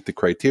think meet the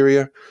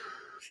criteria.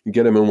 You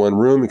get them in one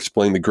room,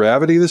 explain the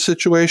gravity of the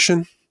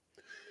situation,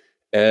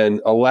 and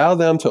allow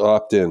them to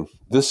opt in.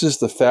 This is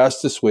the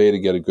fastest way to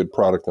get a good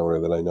product owner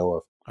that I know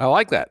of. I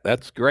like that.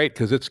 That's great,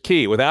 because it's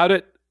key. Without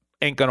it,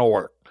 ain't going to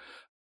work.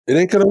 It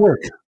ain't going to work.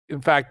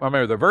 In fact, I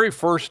remember the very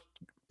first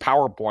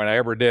PowerPoint I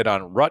ever did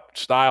on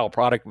RUT-style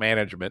product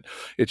management.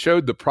 It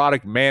showed the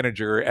product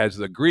manager as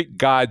the Greek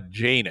god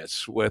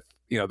Janus with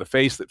the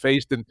face that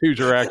faced in two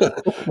directions.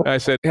 And I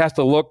said, it has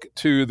to look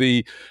to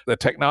the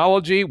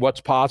technology,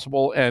 what's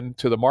possible, and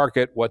to the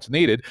market, what's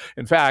needed.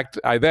 In fact,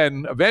 I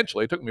then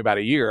eventually, it took me about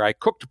a year, I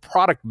cooked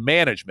product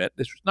management.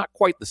 This was not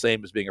quite the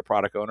same as being a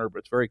product owner, but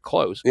it's very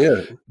close.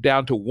 Yeah.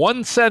 Down to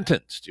one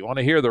sentence. Do you want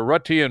to hear the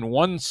Ruttian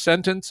one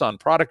sentence on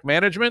product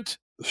management?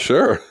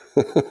 Sure.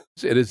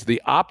 It is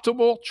the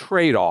optimal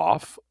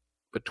trade-off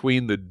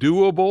between the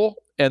doable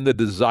and the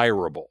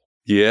desirable.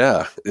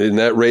 Yeah, and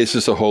that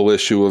raises a whole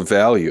issue of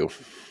value,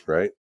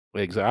 right?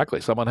 Exactly.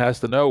 Someone has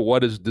to know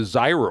what is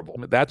desirable.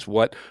 That's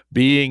what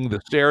being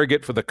the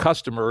surrogate for the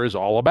customer is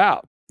all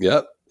about.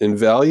 Yep. And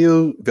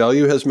value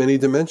has many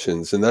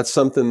dimensions, and that's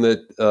something that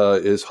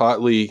is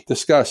hotly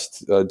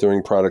discussed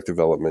during product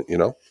development,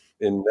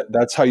 and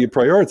that's how you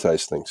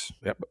prioritize things.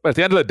 Yep. But at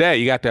the end of the day,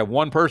 you got to have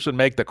one person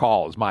make the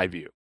call, is my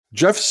view.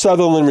 Jeff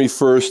Sutherland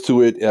refers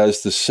to it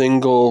as the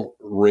single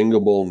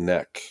ringable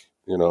neck.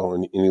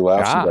 And he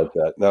laughs about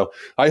that. Now,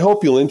 I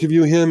hope you'll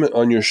interview him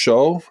on your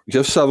show.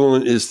 Jeff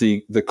Sutherland is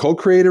the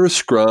co-creator of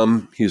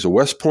Scrum. He's a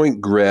West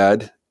Point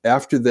grad.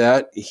 After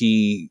that,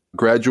 he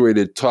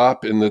graduated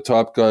top in the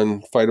Top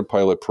Gun fighter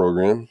pilot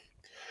program.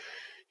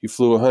 He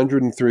flew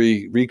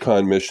 103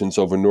 recon missions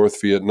over North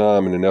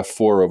Vietnam in an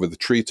F-4 over the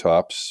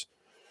treetops.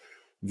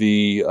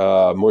 The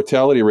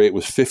mortality rate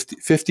was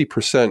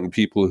 50% in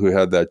people who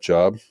had that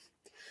job.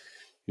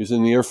 He was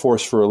in the Air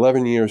Force for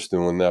 11 years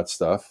doing that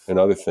stuff and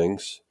other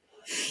things.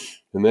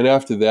 And then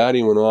after that,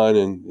 he went on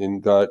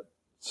and got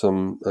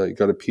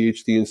got a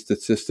PhD in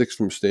statistics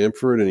from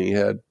Stanford, and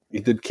he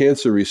did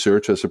cancer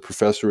research as a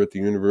professor at the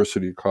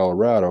University of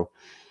Colorado,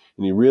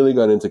 and he really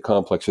got into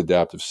complex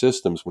adaptive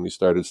systems when he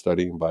started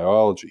studying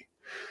biology.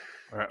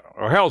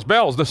 Or hell's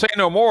bells, to say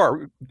no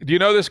more. Do you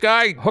know this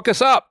guy? Hook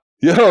us up.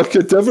 Yeah, I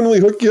could definitely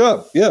hook you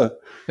up. Yeah.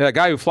 A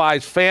guy who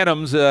flies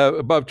phantoms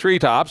above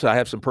treetops. I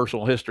have some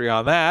personal history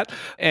on that,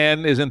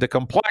 and is into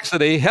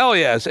complexity. Hell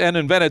yes. And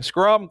invented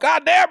Scrum.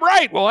 Goddamn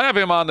right. We'll have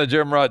him on the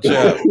Jim Rutt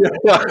Show.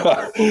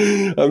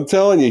 I'm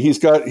telling you, he's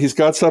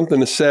got something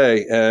to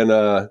say.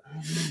 And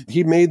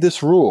he made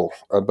this rule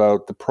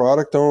about the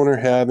product owner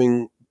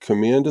having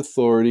command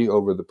authority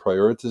over the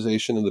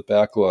prioritization of the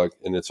backlog.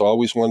 And it's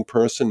always one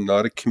person,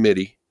 not a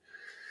committee.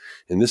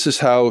 And this is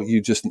how you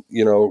just,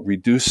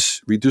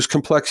 reduce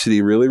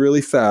complexity really,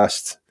 really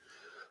fast.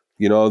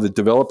 The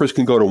developers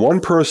can go to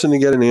one person to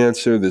get an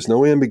answer. There's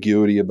no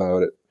ambiguity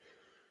about it.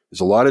 There's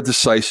a lot of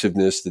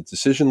decisiveness. The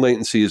decision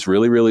latency is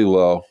really, really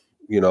low.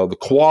 The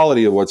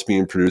quality of what's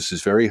being produced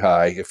is very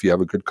high if you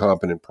have a good,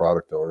 competent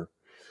product owner.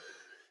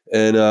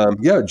 And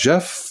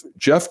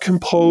Jeff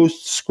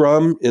composed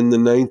Scrum in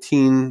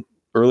the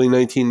early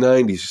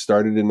 1990s. He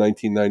started in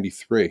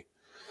 1993.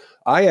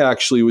 I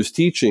actually was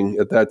teaching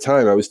at that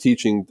time. I was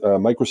teaching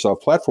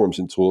Microsoft platforms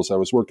and tools. I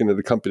was working at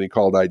a company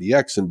called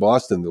IDX in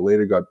Boston that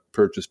later got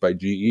purchased by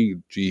GE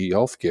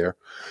Healthcare.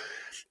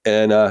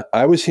 And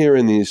I was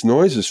hearing these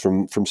noises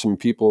from some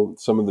people,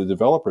 some of the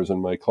developers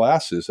in my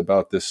classes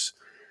about this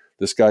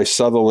guy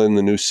Sutherland,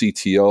 the new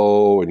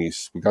CTO, and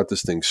we got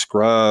this thing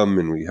Scrum,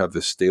 and we have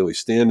this daily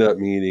stand-up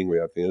meeting. We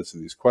have to answer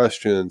these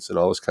questions and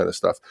all this kind of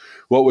stuff.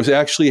 What was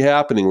actually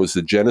happening was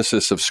the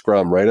genesis of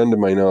Scrum right under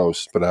my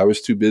nose, but I was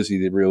too busy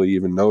to really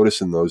even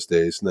notice in those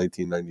days,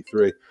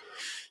 1993.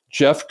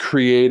 Jeff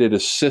created a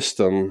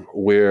system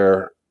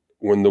where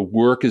when the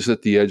work is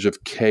at the edge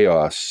of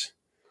chaos,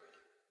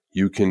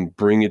 you can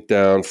bring it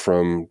down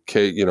from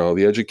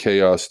the edge of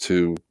chaos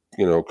to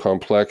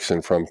complex,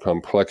 and from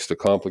complex to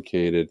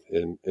complicated,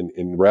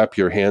 and wrap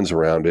your hands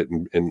around it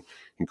and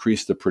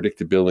increase the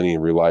predictability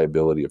and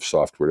reliability of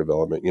software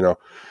development.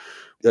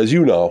 As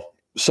you know,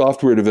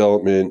 software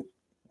development,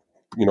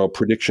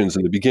 predictions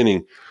in the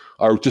beginning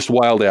are just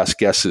wild ass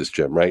guesses,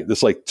 Jim, right?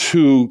 There's like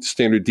 2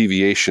 standard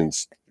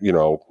deviations,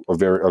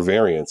 of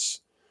variance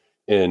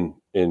in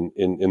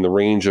the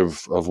range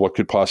of what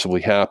could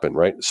possibly happen,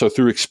 right? So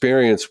through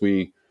experience,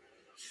 we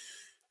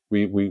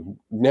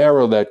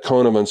narrow that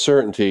cone of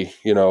uncertainty,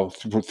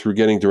 through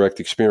getting direct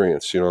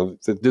experience.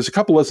 There's a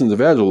couple lessons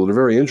of Agile that are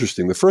very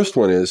interesting. The first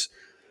one is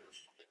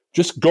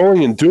just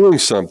going and doing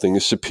something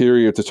is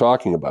superior to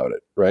talking about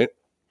it, right?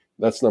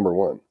 That's number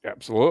one.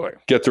 Absolutely.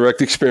 Get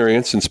direct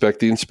experience,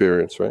 inspect the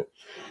experience, right?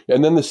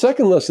 And then the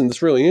second lesson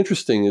that's really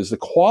interesting is the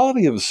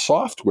quality of the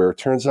software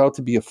turns out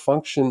to be a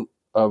function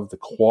of the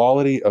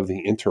quality of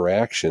the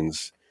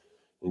interactions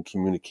and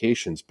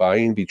communications by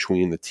and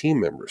between the team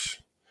members.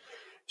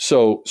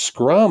 So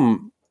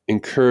Scrum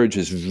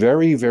encourages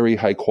very, very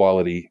high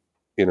quality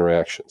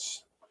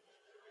interactions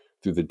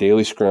through the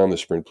daily Scrum, the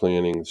sprint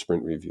planning, the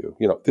sprint review.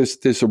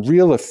 There's a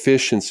real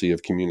efficiency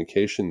of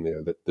communication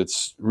there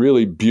that's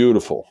really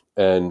beautiful,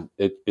 and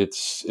it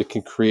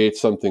can create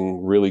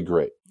something really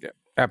great. Yeah,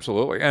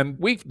 absolutely. And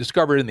we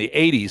discovered in the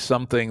 80s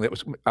something that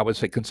was, I would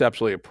say,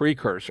 conceptually a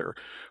precursor,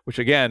 which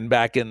again,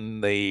 back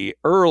in the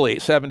early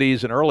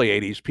 70s and early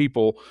 80s,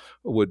 people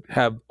would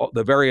have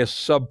the various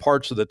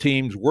subparts of the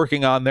teams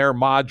working on their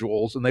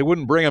modules, and they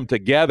wouldn't bring them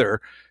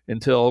together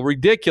until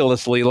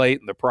ridiculously late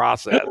in the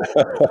process.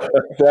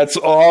 That's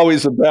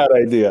always a bad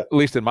idea. At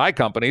least in my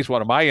companies,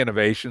 one of my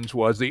innovations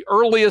was the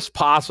earliest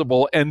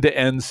possible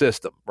end-to-end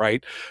system,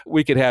 right?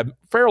 We could have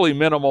fairly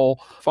minimal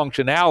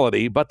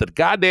functionality, but the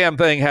goddamn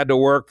thing had to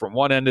work from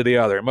one end to the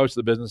other. And most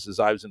of the businesses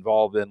I was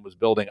involved in was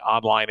building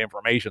online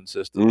information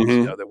systems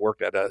that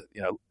worked at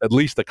at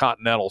least the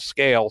continental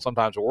scale,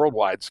 sometimes a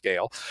worldwide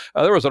scale.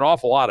 There was an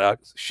awful lot of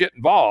shit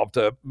involved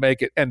to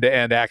make it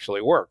end-to-end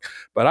actually work.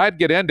 But I'd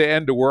get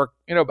end-to-end to work,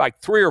 like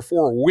 3 or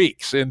 4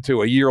 weeks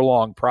into a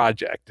year-long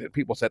project. And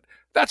people said,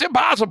 that's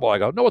impossible. I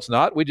go, no, it's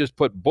not. We just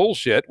put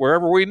bullshit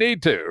wherever we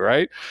need to,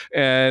 right?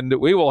 And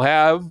we will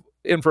have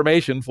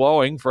information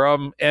flowing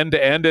from end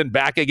to end and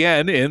back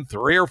again in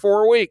 3 or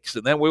 4 weeks.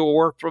 And then we will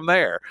work from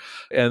there.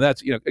 And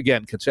that's,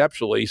 again,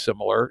 conceptually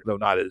similar, though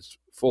not as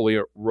fully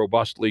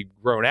robustly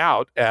grown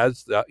out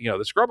as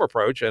the Scrum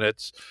approach and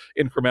its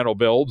incremental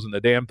builds, and the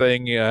damn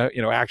thing,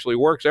 actually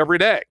works every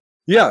day.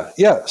 Yeah.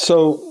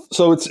 So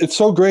it's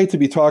so great to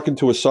be talking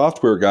to a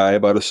software guy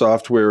about a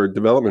software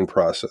development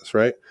process,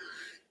 right?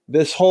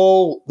 This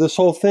whole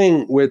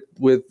thing with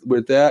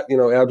that,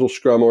 Agile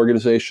Scrum,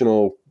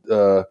 organizational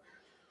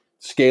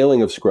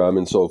scaling of Scrum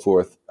and so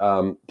forth,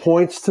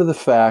 points to the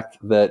fact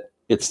that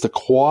it's the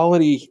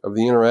quality of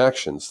the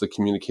interactions, the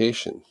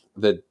communication,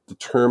 that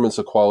determines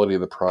the quality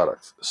of the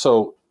product.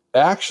 So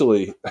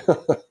actually,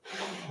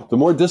 the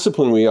more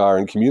disciplined we are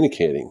in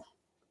communicating,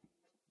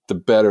 the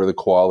better the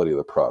quality of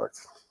the product.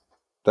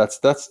 That's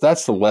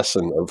the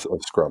lesson of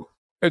Scrum.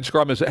 And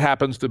Scrum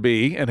happens to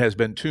be, and has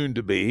been tuned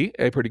to be,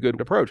 a pretty good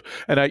approach.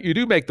 And you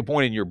do make the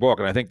point in your book,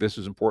 and I think this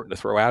is important to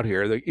throw out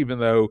here, that even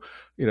though,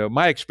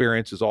 my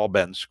experience has all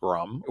been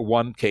Scrum,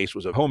 one case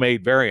was a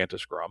homemade variant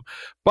of Scrum,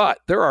 but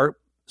there are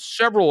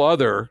several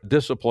other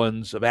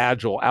disciplines of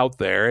Agile out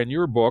there, and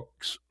your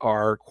books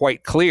are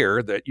quite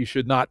clear that you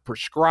should not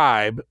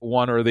prescribe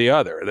one or the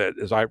other. That,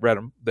 as I read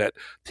them, that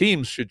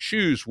teams should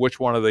choose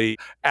which one of the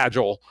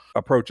Agile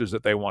approaches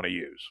that they want to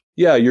use.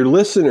 Yeah, your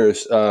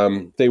listeners,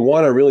 they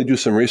want to really do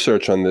some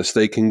research on this.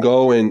 They can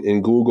go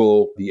and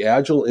Google the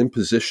Agile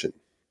Imposition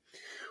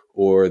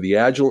or the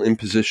Agile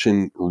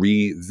Imposition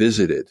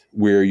Revisited,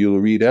 where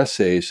you'll read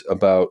essays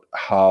about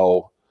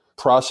how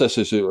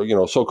processes,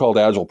 so-called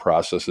Agile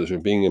processes, are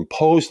being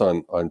imposed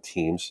on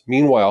teams.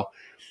 Meanwhile,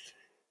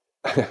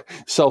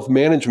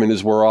 self-management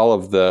is where all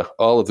of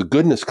the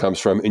goodness comes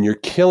from, and you're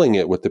killing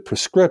it with the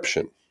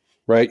prescription,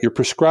 right? You're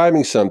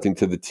prescribing something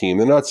to the team.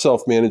 They're not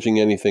self-managing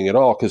anything at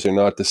all because they're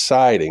not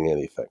deciding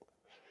anything.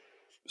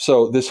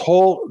 So this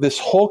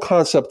whole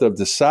concept of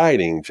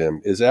deciding,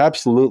 Jim, is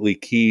absolutely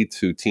key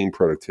to team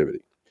productivity.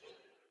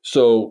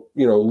 So,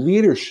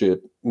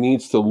 leadership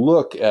needs to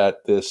look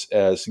at this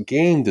as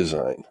game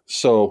design.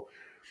 So,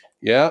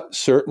 yeah,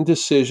 certain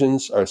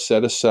decisions are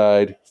set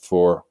aside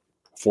for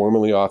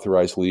formally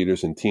authorized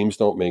leaders, and teams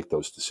don't make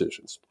those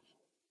decisions.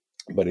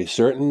 But a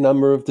certain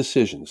number of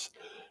decisions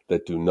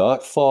that do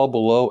not fall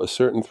below a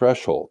certain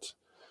threshold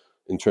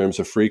in terms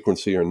of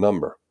frequency or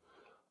number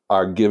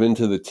are given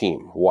to the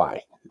team.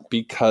 Why?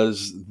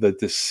 Because the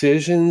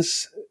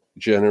decisions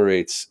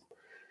generates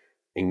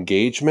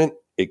engagement.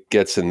 It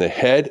gets in the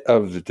head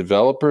of the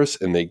developers,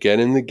 and they get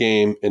in the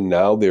game, and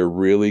now they're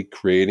really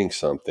creating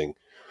something.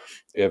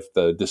 If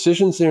the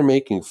decisions they're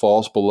making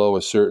falls below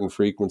a certain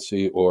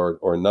frequency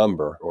or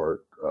number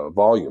or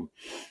volume,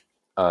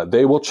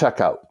 they will check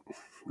out.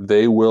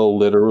 they will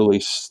literally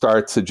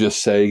start to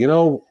just say,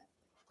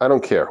 I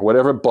don't care,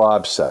 whatever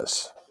Bob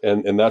says.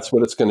 And that's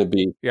what it's going to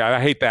be. Yeah, I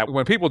hate that.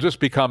 When people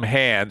just become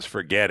hands,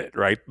 forget it,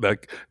 right?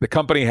 The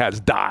company has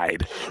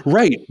died.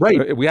 Right.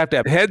 We have to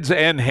have heads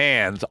and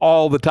hands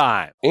all the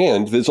time.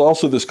 And there's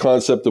also this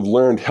concept of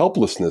learned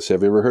helplessness.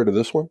 Have you ever heard of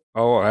this one?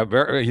 Oh, I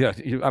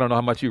don't know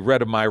how much you've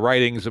read of my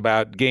writings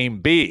about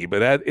Game B, but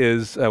that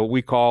is what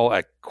we call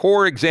a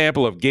core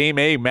example of Game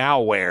A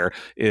malware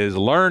is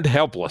learned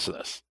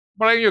helplessness.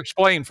 Why don't you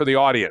explain for the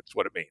audience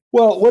what it means?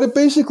 Well, what it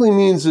basically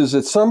means is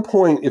at some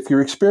point, if you're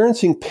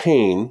experiencing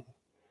pain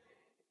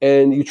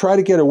and you try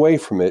to get away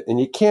from it and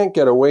you can't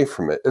get away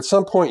from it, at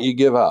some point you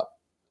give up.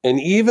 And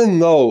even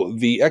though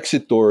the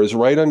exit door is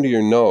right under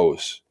your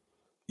nose,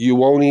 you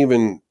won't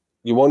even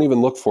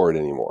look for it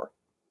anymore.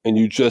 And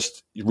you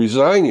just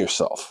resign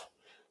yourself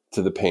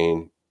to the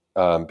pain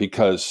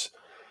because,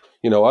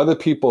 other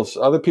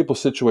people's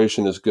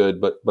situation is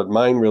good, but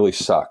mine really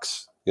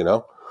sucks,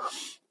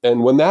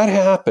 And when that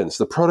happens,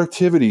 the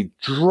productivity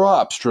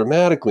drops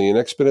dramatically in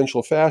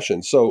exponential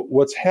fashion. So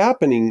what's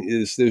happening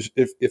is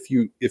if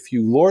you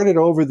lord it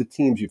over the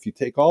teams, if you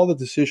take all the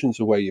decisions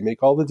away, you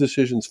make all the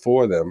decisions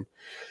for them,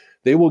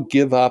 they will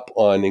give up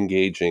on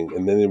engaging,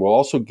 and then they will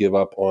also give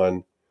up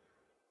on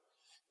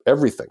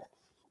everything,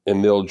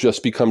 and they'll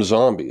just become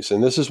zombies.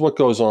 And this is what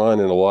goes on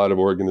in a lot of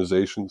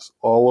organizations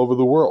all over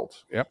the world.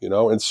 Yep.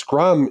 And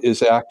Scrum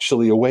is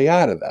actually a way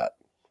out of that,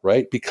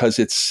 right? Because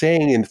it's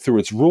saying through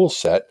its rule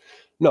set,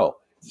 no,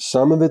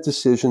 some of the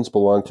decisions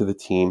belong to the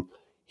team.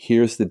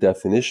 Here's the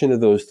definition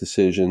of those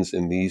decisions,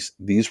 and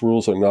these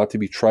rules are not to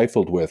be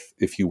trifled with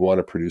if you want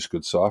to produce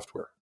good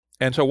software.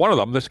 And so one of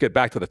them, let's get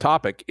back to the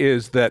topic,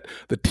 is that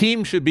the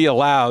team should be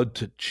allowed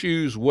to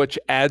choose which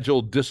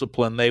Agile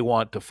discipline they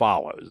want to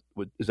follow.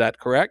 Is that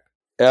correct?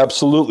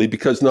 Absolutely,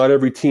 because not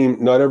every team,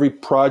 not every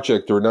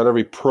project, or not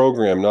every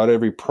program, not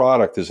every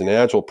product is an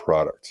Agile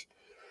product.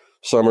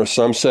 Some are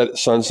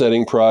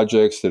sunsetting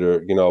projects that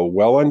are,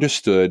 well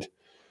understood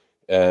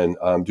and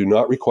do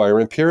not require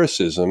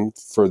empiricism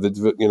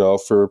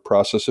for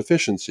process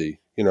efficiency.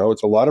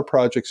 It's a lot of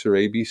projects are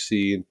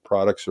ABC and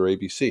products are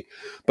ABC.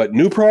 But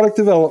new product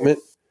development,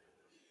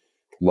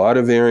 a lot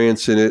of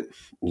variance in it,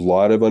 a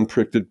lot of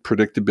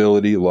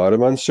predictability, a lot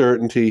of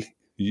uncertainty.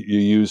 You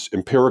use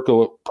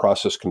empirical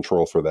process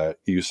control for that.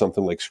 You use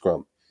something like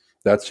Scrum.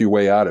 That's your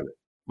way out of it.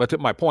 But to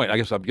my point, I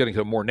guess I'm getting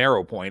to a more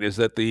narrow point, is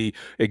that the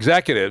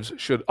executives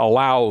should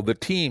allow the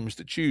teams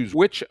to choose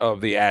which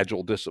of the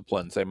Agile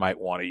disciplines they might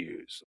want to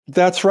use.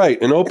 That's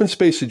right. In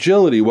Openspace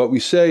Agility, what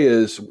we say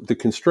is the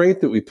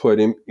constraint that we put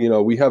in,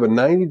 we have a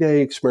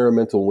 90-day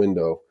experimental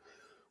window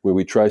where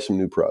we try some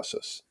new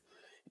process.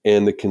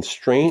 And the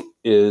constraint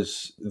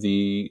is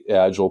the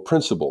Agile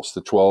principles, the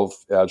 12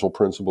 Agile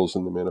principles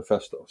in the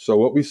manifesto. So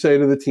what we say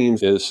to the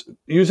teams is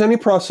use any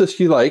process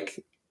you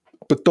like,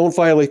 but don't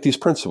violate these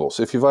principles.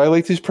 If you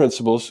violate these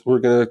principles, we're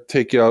going to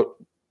take you out.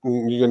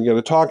 You're going to get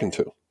a talking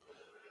to.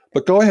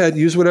 But go ahead,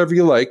 use whatever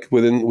you like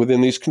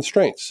within these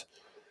constraints.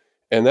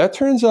 And that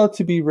turns out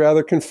to be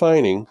rather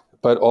confining,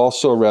 but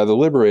also rather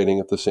liberating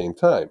at the same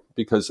time,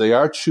 because they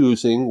are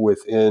choosing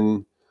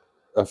within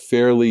a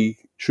fairly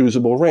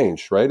choosable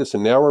range, right? It's a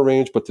narrow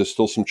range, but there's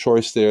still some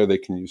choice there. They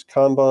can use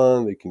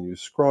Kanban, they can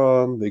use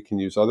Scrum, they can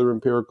use other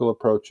empirical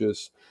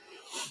approaches.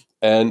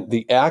 And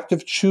the act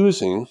of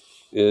choosing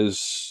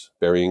is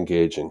very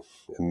engaging.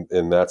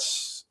 And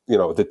that's,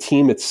 the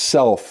team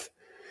itself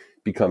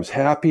becomes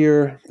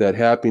happier. That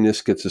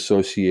happiness gets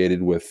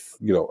associated with,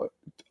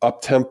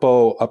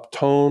 up-tempo,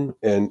 up-tone,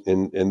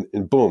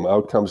 and boom,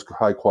 out comes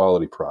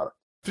high-quality product.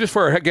 Just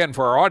for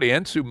our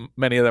audience, who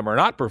many of them are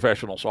not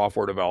professional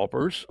software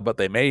developers, but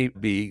they may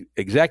be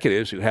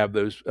executives who have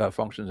those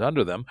functions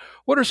under them,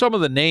 what are some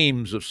of the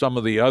names of some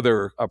of the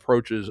other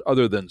approaches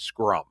other than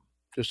Scrum?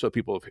 Just so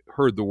people have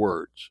heard the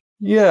words.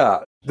 Yeah.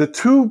 The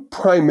two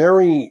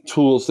primary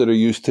tools that are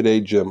used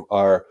today, Jim,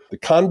 are the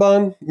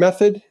Kanban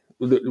method,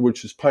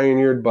 which is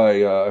pioneered by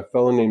a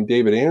fellow named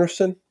David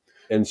Anderson,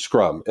 and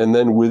Scrum. And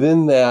then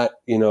within that,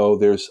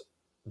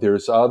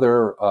 there's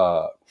other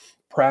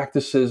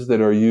practices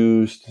that are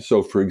used.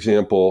 So, for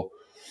example,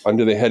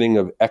 under the heading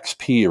of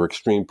XP or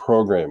extreme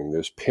programming,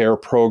 there's pair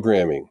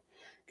programming,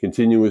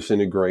 continuous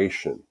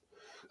integration.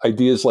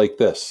 Ideas like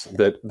this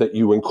that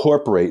you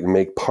incorporate and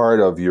make part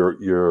of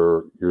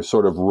your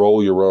sort of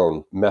roll your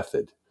own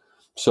method.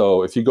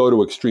 So if you go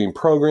to extreme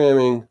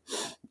programming,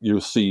 you'll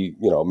see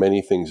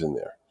many things in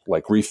there,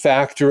 like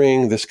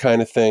refactoring, this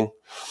kind of thing.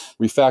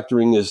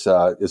 Refactoring is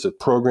a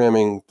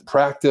programming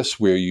practice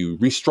where you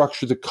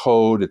restructure the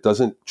code. It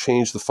doesn't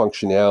change the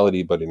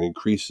functionality, but it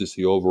increases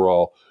the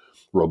overall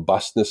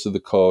robustness of the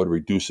code,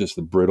 reduces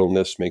the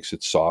brittleness, makes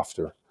it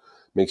softer,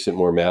 makes it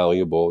more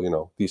malleable.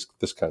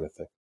 This kind of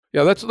thing.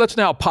 Yeah, let's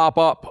now pop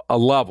up a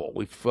level.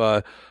 We've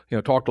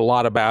talked a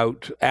lot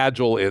about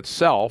Agile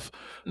itself.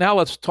 Now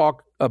let's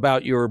talk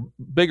about your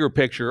bigger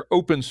picture,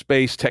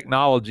 Openspace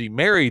technology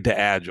married to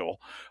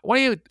Agile. Why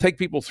don't you take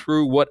people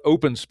through what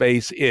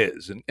Openspace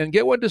is and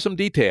get into some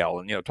detail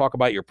and talk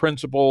about your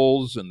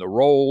principles and the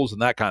roles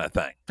and that kind of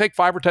thing. Take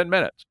 5 or 10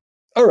 minutes.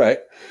 All right.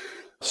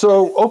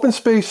 So open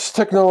space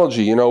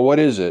technology, what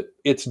is it?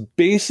 It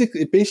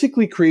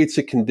basically creates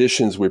the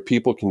conditions where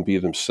people can be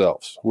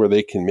themselves, where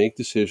they can make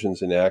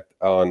decisions and act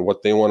on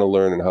what they want to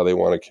learn and how they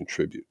want to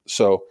contribute.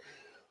 So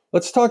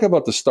let's talk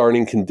about the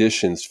starting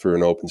conditions for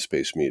an open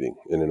space meeting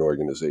in an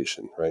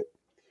organization, right?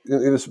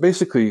 It's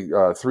basically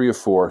 3 or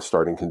 4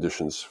 starting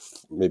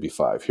conditions, maybe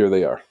 5. Here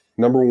they are.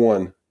 Number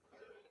 1,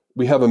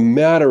 we have a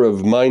matter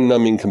of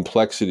mind-numbing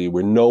complexity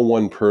where no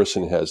one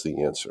person has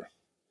the answer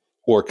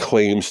or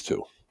claims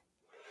to,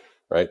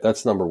 right?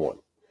 That's number 1.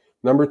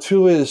 Number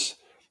 2 is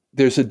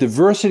there's a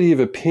diversity of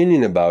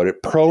opinion about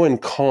it, pro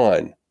and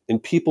con,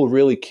 and people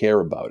really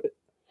care about it.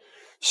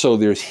 So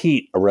there's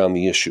heat around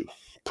the issue,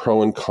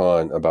 pro and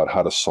con about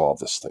how to solve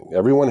this thing.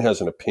 Everyone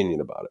has an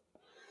opinion about it.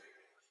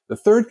 The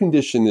third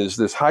condition is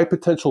there's high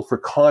potential for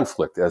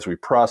conflict as we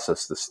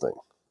process this thing.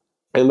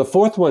 And the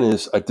fourth one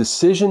is a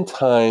decision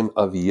time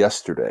of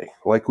yesterday,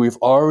 like we've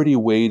already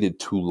waited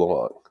too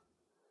long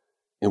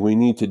and we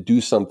need to do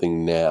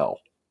something now,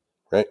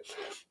 right?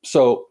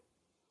 So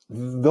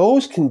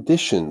those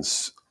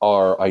conditions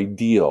are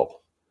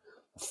ideal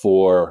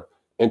for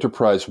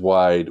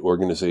enterprise-wide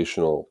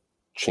organizational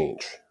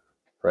change,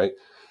 right?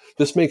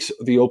 This makes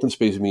the open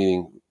space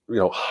meeting,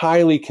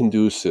 highly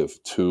conducive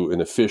to an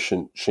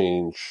efficient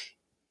change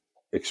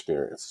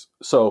experience.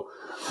 So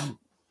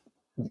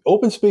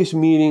open space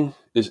meeting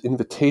is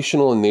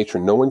invitational in nature.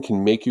 No one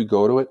can make you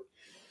go to it.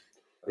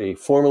 A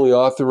formally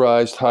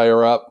authorized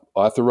higher up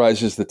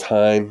authorizes the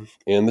time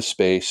and the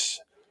space,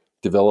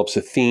 develops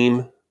a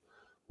theme,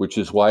 which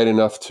is wide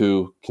enough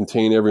to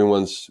contain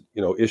everyone's,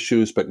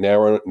 issues, but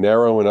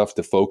narrow enough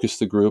to focus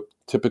the group.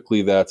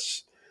 Typically,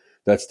 that's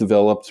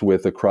developed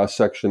with a cross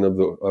section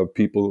of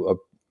people, of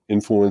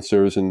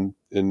influencers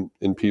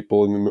and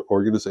people in the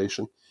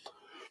organization.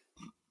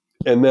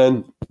 And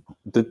then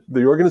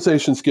the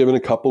organization's given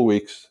a couple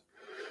weeks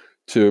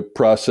to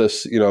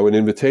process, an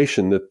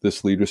invitation that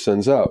this leader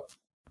sends out.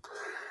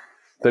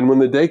 Then when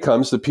the day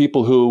comes, the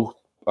people who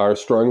are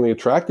strongly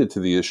attracted to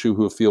the issue,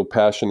 who feel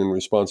passion and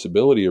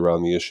responsibility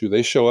around the issue,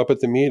 they show up at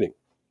the meeting.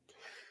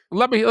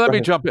 Let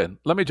me jump in.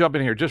 Let me jump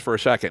in here just for a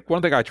second.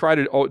 One thing I try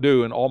to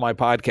do in all my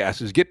podcasts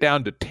is get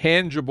down to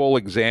tangible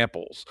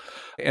examples.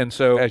 And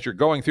so as you're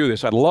going through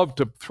this, I'd love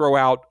to throw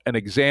out an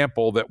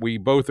example that we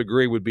both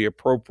agree would be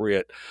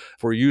appropriate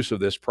for use of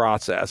this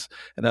process.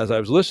 And as I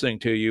was listening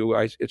to you,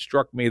 it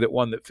struck me that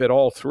one that fit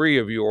all 3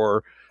 of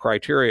your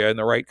criteria in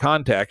the right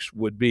context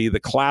would be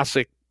the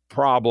classic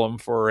problem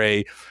for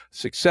a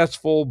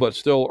successful but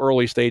still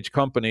early stage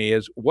company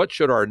is, what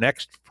should our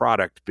next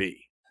product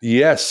be?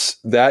 Yes,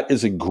 that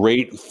is a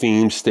great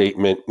theme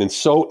statement, and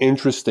so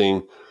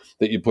interesting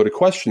that you put a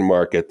question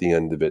mark at the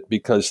end of it,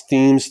 because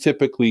themes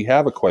typically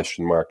have a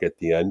question mark at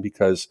the end,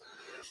 because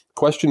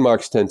question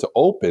marks tend to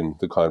open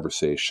the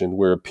conversation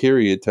where a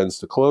period tends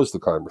to close the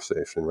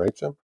conversation, right,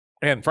 Jim?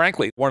 And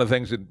frankly, one of the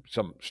things in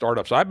some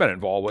startups I've been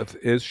involved with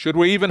is, should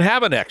we even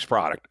have a next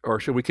product, or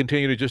should we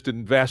continue to just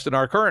invest in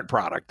our current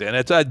product? And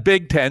it's a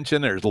big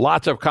tension. There's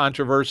lots of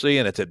controversy,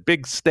 and it's at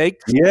big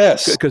stakes.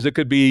 Yes. Because it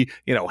could be,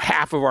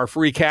 half of our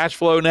free cash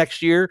flow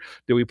next year.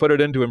 Do we put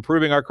it into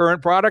improving our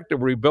current product, or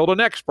do we build a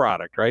next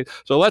product, right?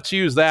 So let's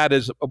use that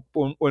as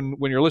when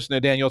you're listening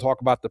to Daniel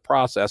talk about the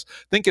process,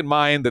 think in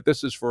mind that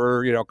this is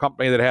for, a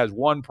company that has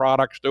one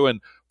product doing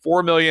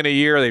 $4 million a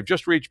year. They've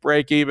just reached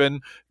break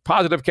even,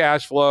 positive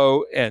cash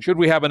flow. And should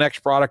we have a next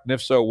product? And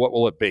if so, what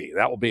will it be?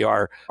 That will be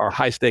our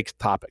high stakes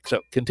topic.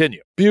 So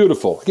continue.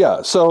 Beautiful.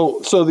 Yeah.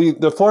 So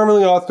the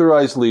formally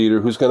authorized leader,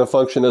 who's going to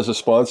function as a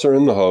sponsor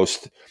and the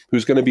host,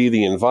 who's going to be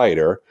the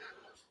inviter,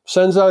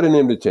 sends out an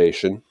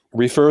invitation,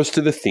 refers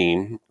to the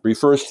theme,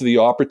 refers to the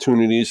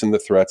opportunities and the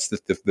threats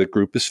that the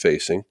group is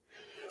facing,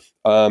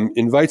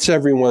 invites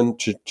everyone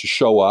to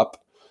show up,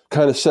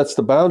 kind of sets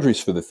the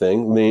boundaries for the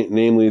thing,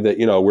 namely that,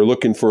 we're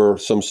looking for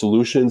some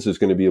solutions. There's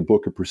going to be a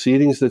book of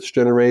proceedings that's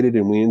generated,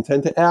 and we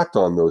intend to act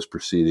on those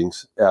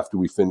proceedings after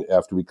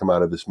we come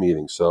out of this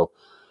meeting. So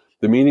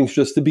the meeting's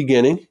just the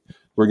beginning.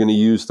 We're going to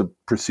use the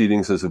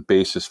proceedings as a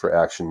basis for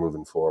action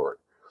moving forward.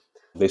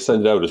 They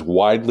send it out as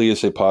widely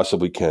as they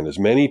possibly can. As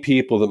many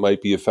people that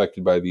might be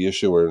affected by the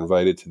issue are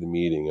invited to the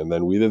meeting, and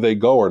then whether they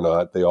go or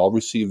not, they all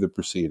receive the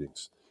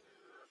proceedings.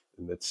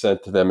 And it's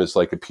sent to them as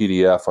like a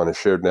PDF on a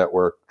shared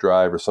network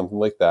drive or something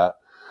like that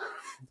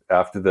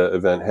after the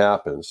event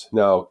happens.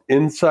 Now,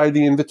 inside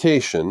the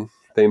invitation,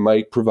 they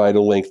might provide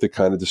a link that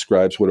kind of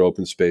describes what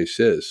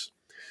Openspace is.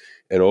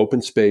 And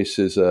Openspace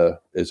is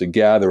a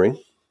gathering.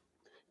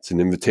 It's an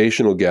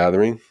invitational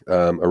gathering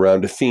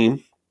around a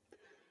theme.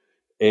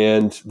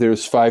 And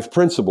there's 5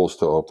 principles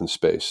to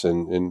Openspace,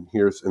 and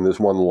there's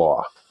one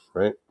law,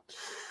 right?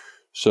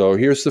 So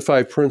here's the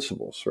 5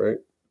 principles, right?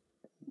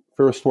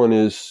 First one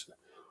is,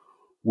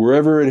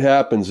 wherever it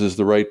happens is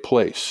the right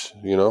place.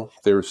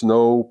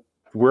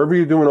 Wherever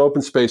you're doing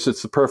open space,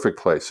 it's the perfect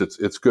place.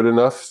 It's good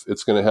enough.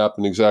 It's going to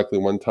happen exactly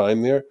one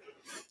time there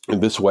in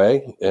this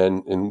way.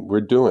 And we're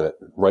doing it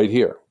right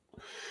here.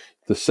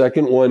 The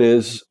second one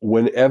is,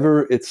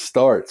 whenever it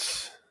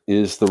starts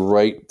is the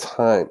right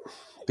time.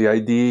 The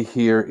idea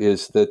here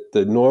is that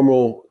the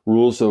normal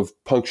rules of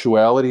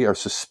punctuality are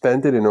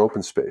suspended in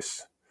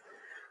Openspace.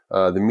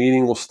 The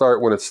meeting will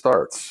start when it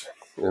starts,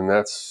 and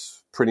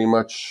that's pretty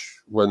much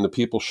when the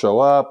people show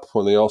up,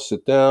 when they all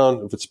sit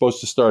down. If it's supposed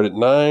to start at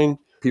 9,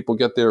 people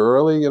get there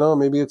early,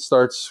 maybe it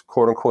starts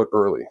quote unquote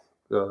early.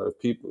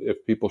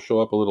 If people show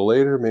up a little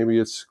later, maybe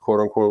it's quote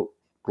unquote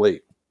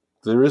late.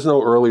 There is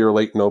no early or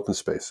late in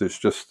Openspace. It's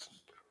just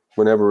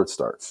whenever it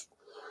starts.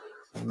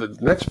 The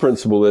next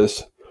principle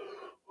is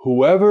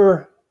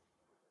whoever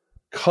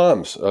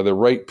comes are the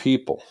right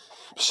people.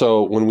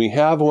 So when we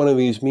have one of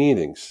these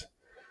meetings,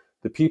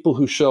 the people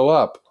who show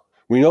up,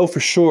 we know for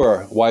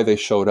sure why they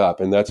showed up,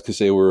 and that's because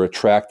they were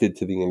attracted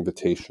to the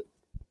invitation,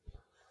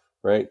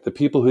 right? The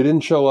people who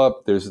didn't show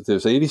up,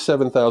 there's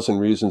 87,000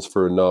 reasons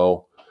for a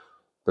no,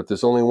 but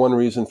there's only one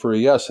reason for a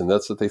yes, and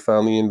that's that they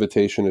found the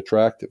invitation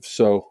attractive.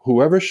 So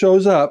whoever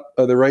shows up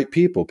are the right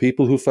people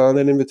who found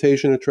that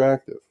invitation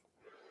attractive.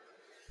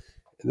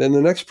 And then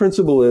the next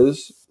principle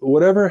is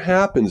whatever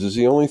happens is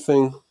the only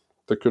thing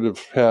that could have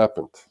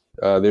happened.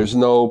 There's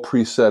no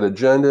preset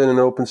agenda in an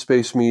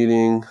Openspace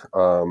meeting.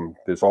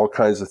 There's all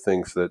kinds of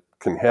things that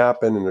can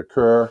happen and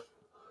occur.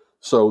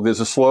 So there's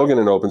a slogan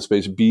in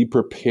Openspace, be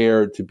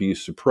prepared to be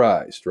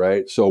surprised,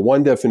 right? So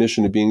one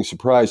definition of being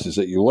surprised is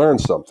that you learn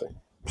something.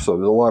 So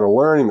there's a lot of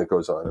learning that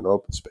goes on in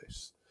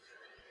Openspace.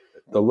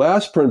 The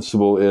last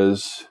principle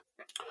is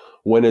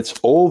when it's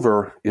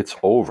over, it's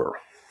over.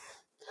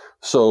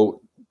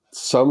 So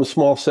some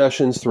small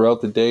sessions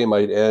throughout the day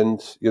might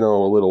end, a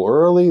little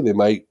early. They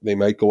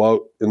might go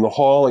out in the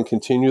hall and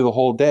continue the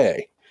whole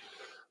day.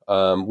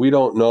 We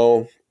don't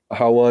know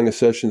how long a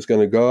session is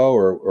going to go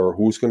or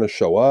who's going to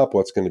show up,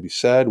 what's going to be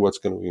said, what's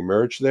going to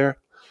emerge there.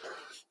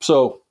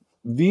 So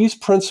these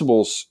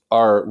principles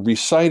are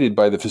recited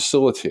by the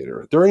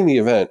facilitator. During the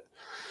event,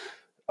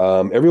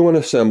 everyone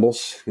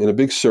assembles in a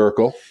big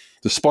circle.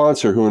 The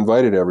sponsor who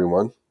invited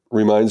everyone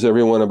reminds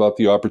everyone about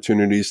the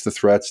opportunities, the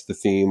threats, the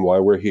theme, why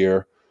we're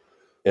here,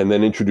 and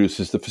then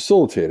introduces the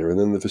facilitator. And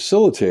then the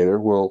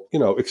facilitator will,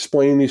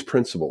 explain these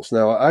principles.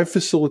 Now, I've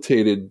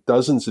facilitated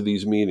dozens of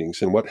these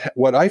meetings, and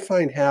what I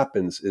find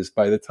happens is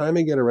by the time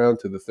I get around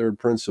to the third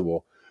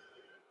principle,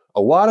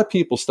 a lot of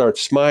people start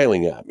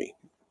smiling at me.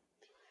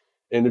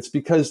 And it's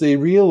because they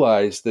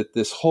realize that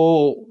this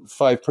whole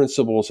 5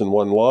 principles in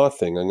 1 law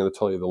thing, I'm going to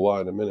tell you the law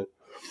in a minute,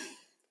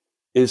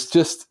 is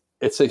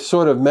it's a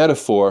sort of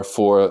metaphor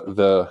for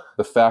the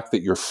fact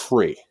that you're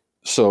free.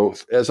 So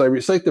as I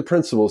recite the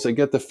principles, I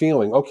get the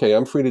feeling, okay,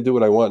 I'm free to do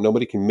what I want.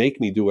 Nobody can make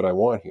me do what I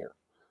want here.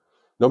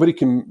 Nobody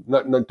can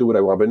not do what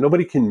I want, but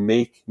nobody can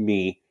make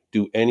me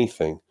do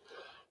anything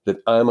that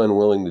I'm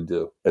unwilling to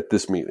do at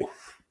this meeting.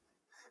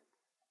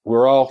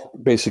 We're all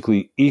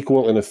basically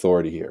equal in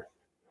authority here.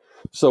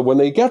 So when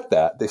they get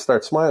that, they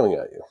start smiling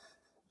at you.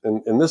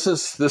 And this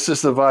is the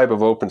vibe of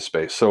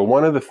Openspace. So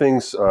one of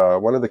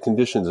the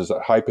conditions is a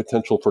high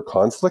potential for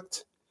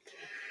conflict.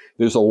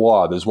 There's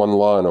one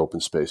law in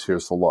Openspace.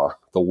 Here's the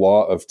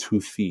law of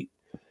 2 feet.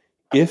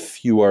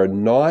 If you are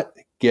not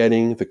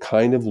getting the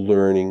kind of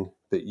learning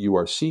that you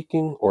are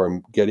seeking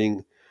or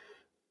getting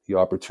the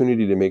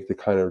opportunity to make the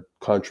kind of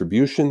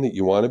contribution that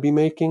you want to be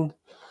making,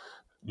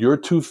 your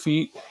 2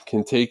 feet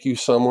can take you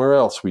somewhere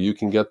else where you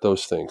can get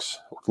those things.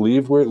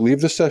 Leave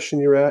the session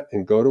you're at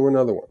and go to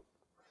another one.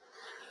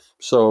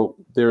 So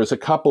there's a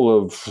couple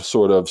of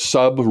sort of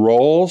sub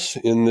roles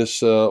in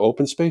this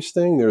Openspace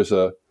thing. There's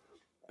a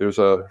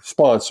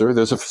sponsor,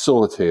 there's a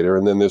facilitator,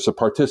 and then there's the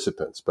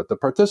participants. But the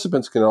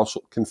participants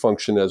can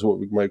function as what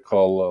we might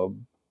call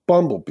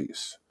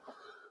bumblebees.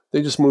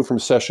 They just move from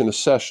session to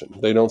session.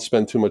 They don't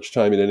spend too much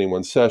time in any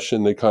one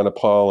session. They kind of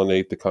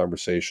pollinate the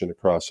conversation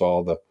across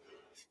all the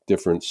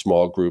different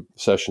small group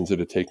sessions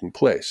that are taking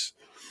place.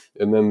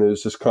 And then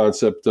there's this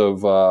concept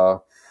of,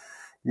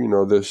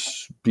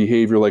 this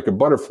behavior like a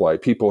butterfly.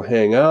 People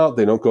hang out.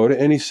 They don't go to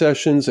any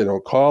sessions. They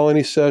don't call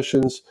any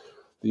sessions.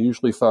 They're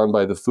usually found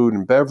by the food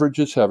and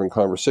beverages, having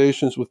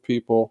conversations with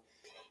people,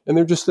 and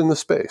they're just in the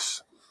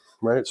space,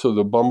 right? So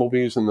the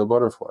bumblebees and the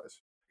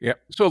butterflies. Yeah.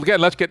 So again,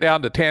 let's get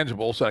down to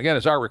tangibles. So again,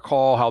 as I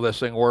recall how this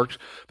thing works,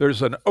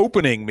 there's an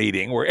opening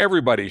meeting where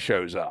everybody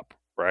shows up,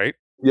 right?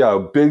 Yeah, a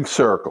big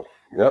circle.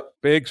 Yep.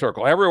 Big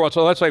circle. Everyone.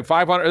 So let's say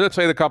 500, let's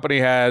say the company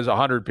has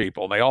 100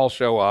 people and they all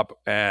show up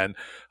and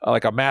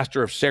like a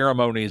master of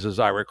ceremonies, as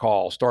I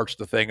recall, starts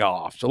the thing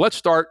off. So let's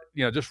start,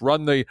 just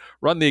run the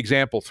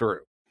example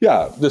through.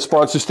 Yeah. The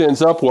sponsor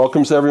stands up,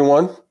 welcomes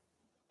everyone,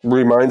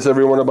 reminds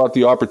everyone about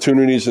the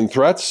opportunities and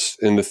threats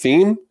and the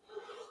theme,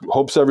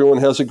 hopes everyone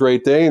has a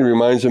great day, and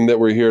reminds them that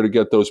we're here to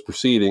get those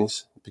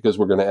proceedings because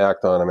we're going to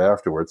act on them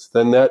afterwards.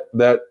 Then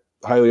that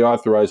highly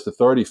authorized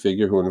authority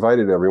figure who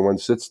invited everyone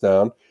sits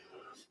down,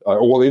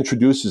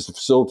 introduces the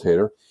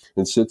facilitator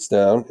and sits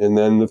down, and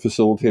then the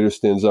facilitator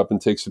stands up and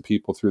takes the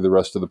people through the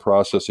rest of the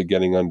process of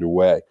getting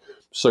underway.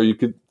 So you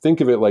could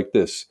think of it like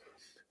this.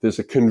 There's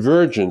a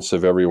convergence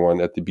of everyone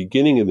at the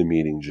beginning of the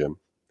meeting, Jim.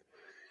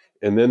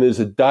 And then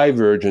there's a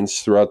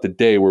divergence throughout the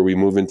day where we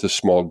move into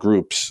small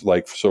groups.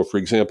 For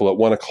example, at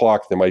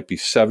 1:00, there might be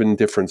 7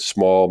 different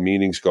small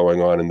meetings going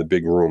on in the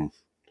big room.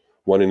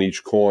 one in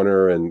each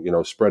corner,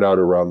 and spread out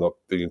around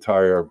the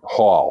entire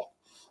hall.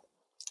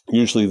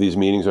 Usually these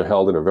meetings are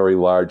held in a very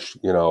large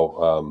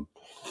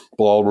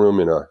ballroom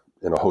in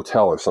a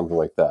hotel or something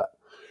like that.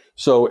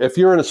 So if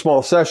you're in a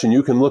small session,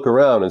 you can look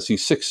around and see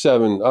 6,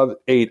 7,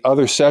 8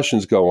 other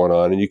sessions going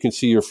on, and you can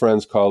see your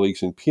friends,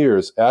 colleagues, and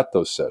peers at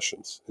those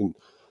sessions. And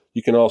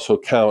you can also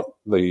count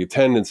the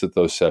attendance at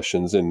those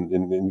sessions, and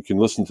you can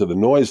listen to the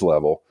noise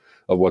level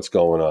of what's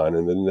going on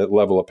and then that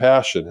level of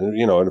passion. And,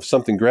 and if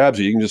something grabs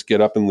you, you can just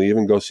get up and leave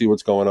and go see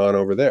what's going on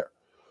over there.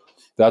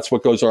 That's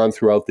what goes on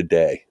throughout the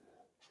day.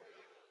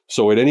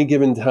 So at any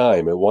given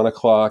time, at 1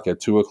 o'clock, at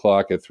 2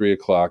 o'clock, at 3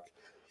 o'clock,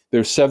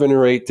 there's 7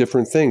 or 8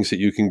 different things that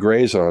you can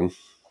graze on,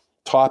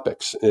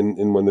 topics.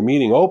 And when the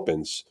meeting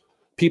opens,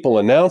 people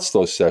announce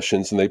those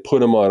sessions and they put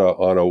them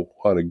on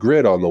a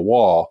grid on the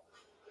wall.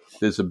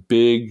 There's a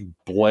big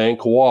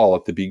blank wall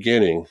at the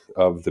beginning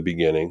of the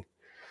beginning.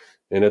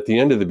 And at the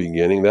end of the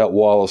beginning, that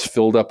wall is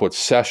filled up with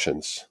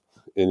sessions.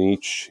 And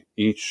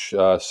each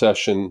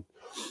session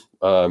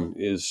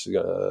is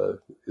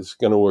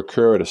going to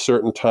occur at a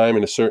certain time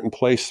in a certain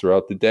place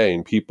throughout the day.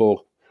 And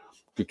people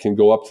can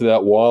go up to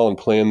that wall and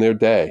plan their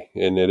day.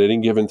 And at any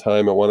given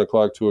time at 1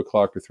 o'clock, 2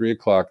 o'clock, or 3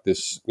 o'clock,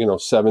 there's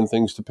 7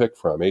 things to pick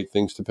from, 8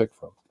 things to pick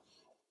from.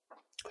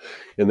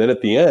 And then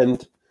at the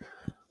end,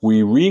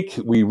 we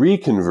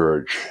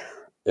reconverge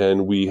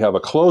and we have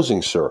a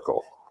closing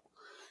circle.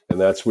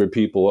 And that's where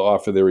people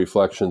offer their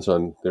reflections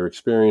on their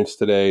experience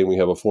today. And we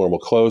have a formal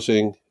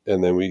closing,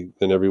 and then we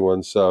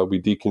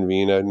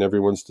deconvene and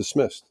everyone's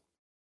dismissed.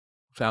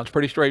 Sounds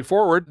pretty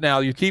straightforward.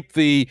 Now, you keep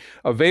the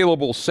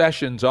available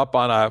sessions up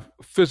on a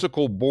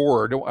physical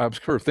board. I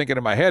was sort of thinking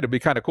in my head, it'd be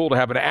kind of cool to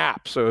have an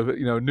app. So,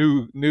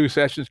 new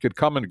sessions could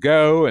come and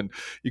go, and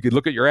you could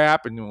look at your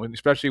app, and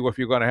especially if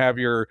you're going to have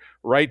your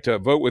right to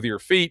vote with your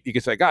feet, you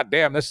could say, God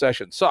damn, this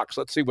session sucks.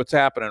 Let's see what's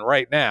happening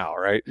right now,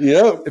 right?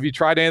 Yeah. Have you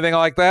tried anything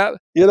like that?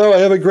 I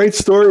have a great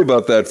story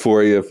about that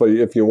for you.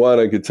 If you want,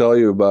 I could tell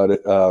you about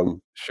it.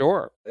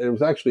 Sure. It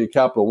was actually a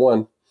Capital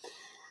One.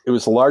 It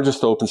was the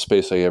largest open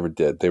space I ever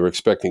did. They were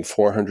expecting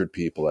 400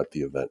 people at the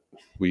event.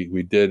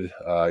 We did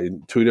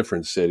in 2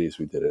 different cities.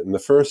 We did it. In the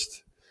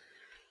first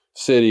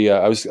city,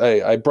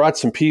 I brought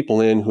some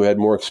people in who had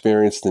more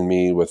experience than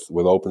me with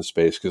open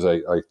space because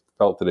I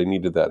felt that I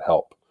needed that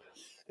help.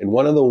 And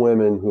one of the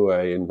women who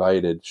I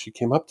invited, she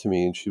came up to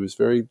me and she was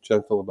very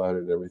gentle about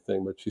it and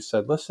everything. But she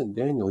said, "Listen,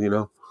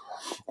 Daniel,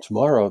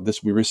 tomorrow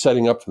we were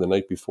setting up for the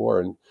night before,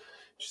 and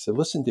she said,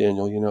 listen,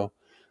 Daniel,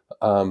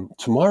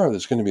 tomorrow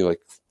there's going to be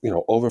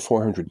over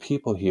 400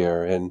 people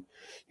here, and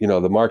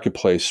the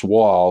marketplace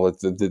wall,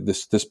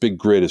 this big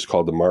grid is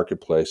called the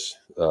marketplace.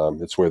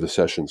 It's where the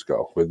sessions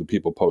go, where the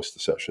people post the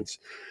sessions.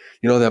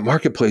 That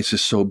marketplace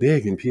is so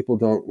big, and people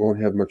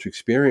won't have much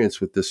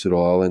experience with this at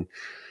all, and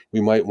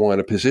we might want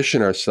to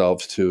position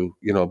ourselves to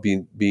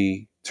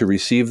be to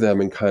receive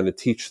them and kind of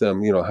teach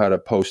them how to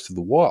post to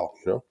the wall.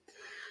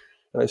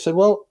 And I said,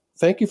 well,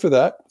 thank you for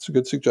that. It's a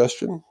good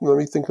suggestion. Let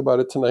me think about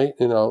it tonight,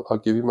 and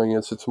I'll give you my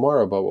answer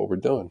tomorrow about what we're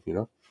doing,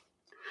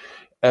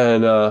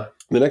 And the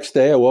next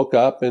day I woke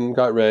up and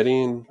got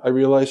ready, and I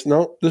realized,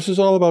 no, this is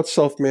all about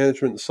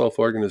self-management and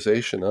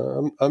self-organization.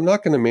 I'm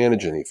not going to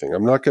manage anything.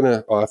 I'm not going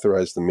to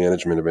authorize the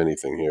management of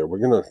anything here. We're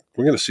going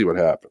to see what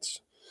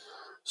happens.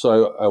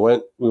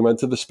 So we went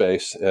to the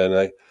space,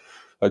 and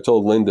I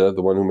told Linda,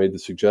 the one who made the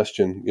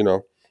suggestion,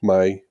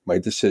 my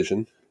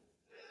decision.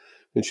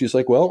 And she's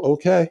like, well,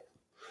 okay.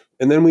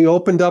 And then we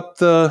opened up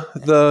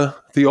the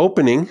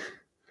opening,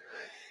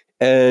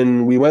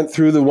 and we went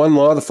through the 1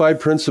 law, the 5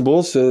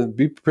 principles,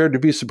 be prepared to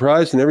be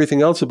surprised, and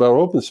everything else about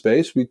open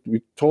space. We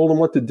told them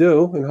what to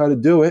do and how to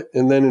do it,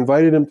 and then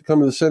invited them to come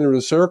to the center of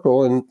the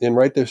circle and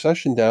write their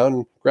session down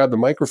and grab the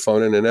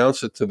microphone and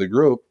announce it to the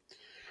group.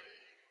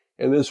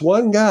 And this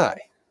one guy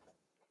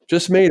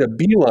just made a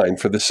beeline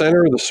for the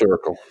center of the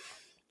circle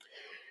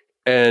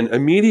and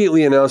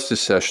immediately announced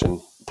his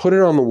session, put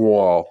it on the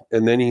wall,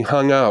 and then he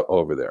hung out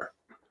over there.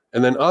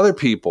 And then other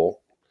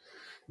people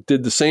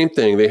did the same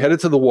thing. They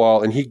headed to the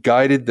wall, and he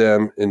guided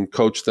them and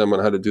coached them on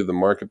how to do the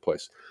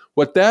marketplace.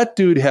 What that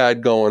dude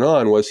had going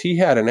on was he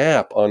had an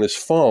app on his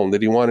phone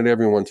that he wanted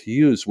everyone to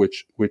use,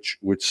 which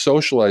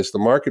socialized the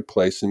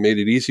marketplace and made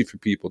it easy for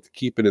people to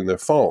keep it in their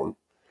phone.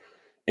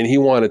 And he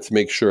wanted to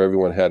make sure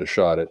everyone had a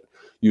shot at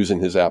using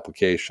his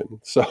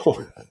application.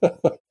 So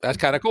that's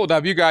kind of cool.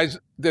 Now,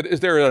 is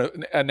there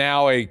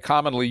now a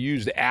commonly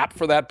used app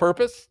for that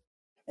purpose?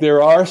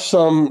 There are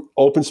some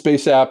open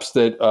space apps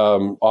that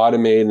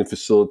automate and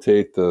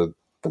facilitate the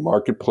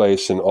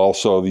marketplace and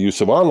also the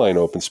use of online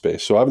open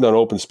space. So I've done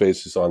open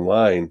spaces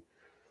online,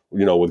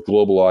 with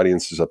global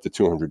audiences up to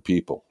 200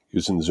 people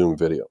using Zoom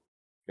video.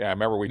 Yeah, I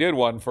remember we did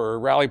one for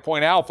Rally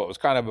Point Alpha. It was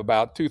kind of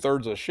about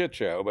 2/3 a shit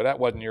show, but that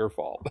wasn't your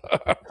fault.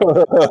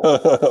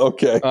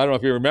 Okay. I don't know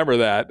if you remember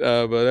that.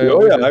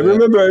 I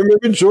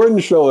remember Jordan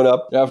showing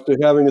up after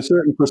having a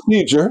certain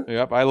procedure.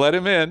 Yep, I let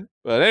him in.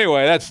 But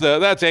anyway,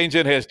 that's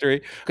ancient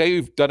history. Okay,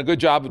 you've done a good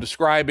job of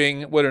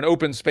describing what an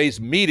open space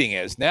meeting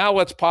is. Now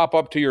let's pop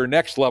up to your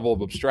next level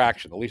of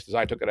abstraction, at least as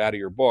I took it out of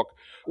your book,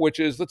 which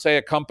is, let's say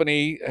a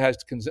company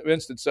has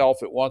convinced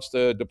itself it wants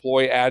to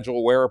deploy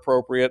Agile where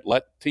appropriate,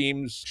 let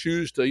teams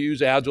choose to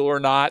use Agile or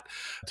not,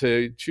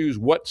 to choose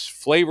what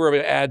flavor of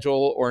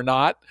Agile or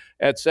not,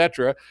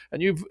 etc.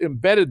 And you've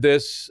embedded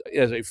this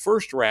as a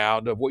first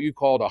round of what you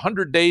called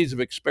 100 days of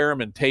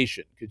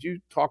experimentation. Could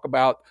you talk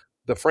about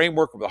the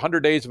framework of the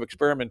 100 days of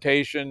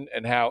experimentation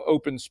and how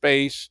open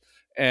space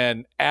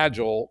and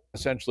Agile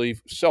essentially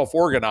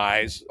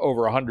self-organize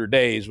over 100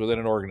 days within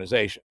an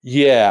organization?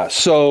 Yeah.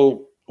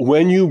 So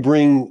when you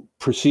bring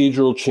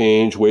procedural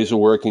change, ways of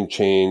working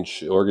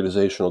change,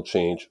 organizational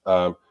change,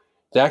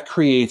 that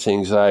creates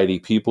anxiety.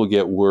 People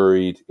get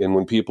worried. And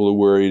when people are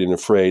worried and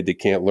afraid, they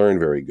can't learn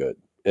very good.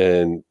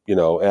 And,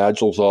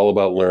 Agile's all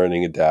about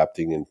learning,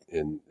 adapting,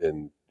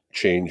 and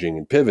changing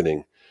and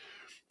pivoting.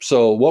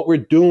 So what we're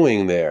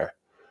doing there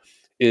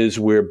is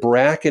we're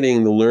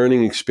bracketing the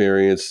learning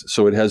experience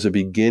so it has a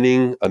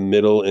beginning, a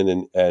middle, and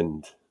an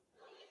end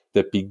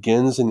that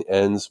begins and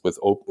ends with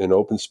an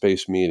open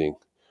space meeting.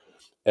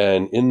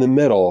 And in the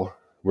middle,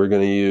 we're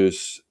going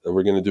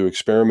to do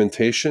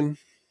experimentation,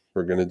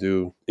 we're going to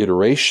do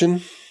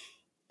iteration,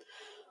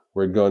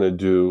 we're going to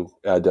do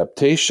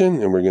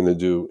adaptation, and we're going to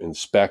do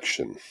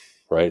inspection,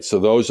 right? So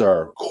those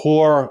are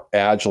core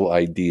Agile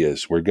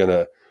ideas. We're going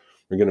to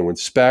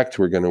inspect,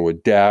 we're going to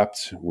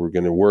adapt, we're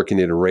going to work in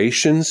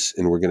iterations,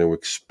 and we're going to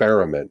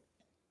experiment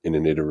in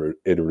an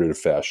iterative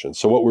fashion.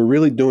 So what we're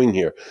really doing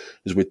here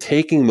is we're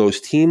taking those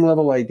team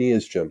level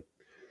ideas, Jim,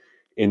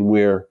 and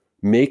we're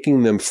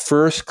making them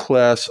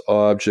first-class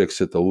objects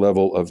at the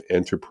level of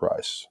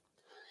enterprise.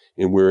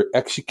 And we're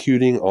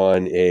executing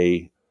on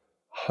a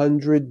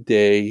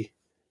 100-day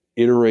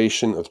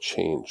iteration of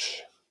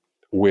change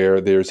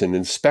where there's an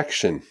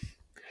inspection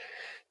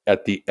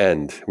at the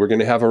end. We're going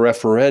to have a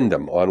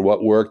referendum on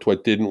what worked,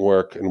 what didn't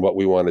work, and what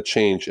we want to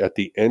change at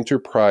the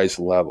enterprise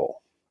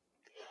level.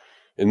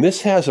 And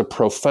this has a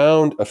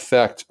profound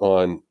effect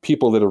on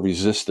people that are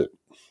resistant,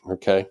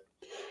 okay?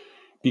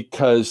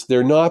 Because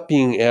they're not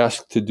being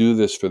asked to do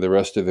this for the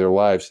rest of their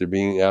lives. They're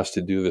being asked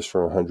to do this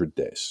for 100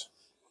 days.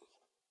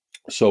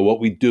 So what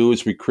we do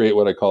is we create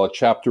what I call a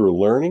chapter of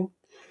learning,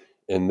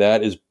 and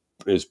that is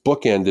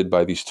bookended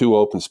by these two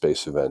open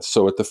space events.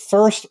 So at the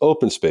first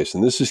open space,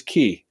 and this is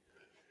key,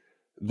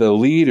 the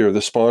leader,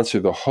 the sponsor,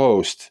 the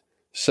host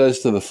says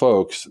to the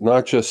folks,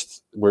 not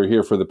just we're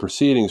here for the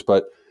proceedings,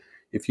 but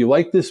if you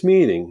like this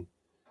meeting,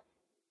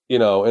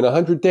 in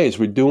 100 days,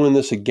 we're doing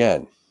this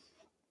again.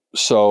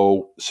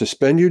 So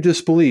suspend your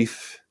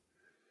disbelief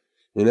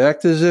and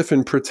act as if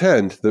and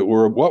pretend that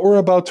what we're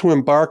about to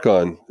embark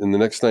on in the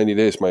next 90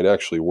 days might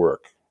actually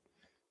work.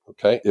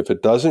 Okay. If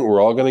it doesn't,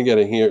 we're all going to get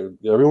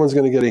everyone's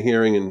going to get a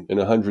hearing in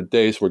 100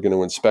 days. We're going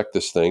to inspect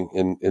this thing,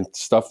 and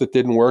stuff that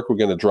didn't work, we're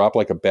going to drop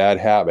like a bad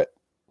habit.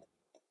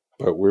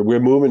 But we're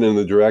moving in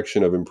the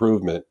direction of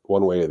improvement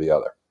one way or the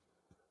other.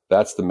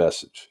 That's the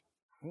message.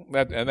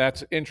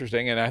 That's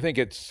interesting. And I think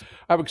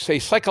I would say,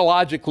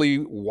 psychologically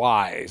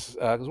wise.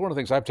 Because one of the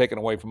things I've taken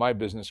away from my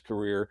business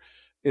career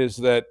is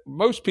that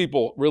most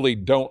people really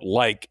don't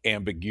like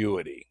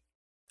ambiguity.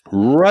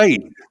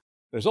 Right.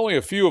 There's only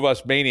a few of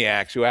us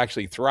maniacs who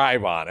actually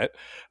thrive on it,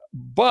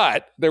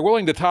 but they're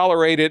willing to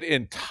tolerate it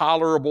in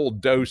tolerable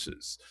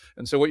doses.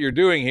 And so what you're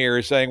doing here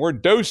is saying, we're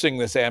dosing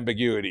this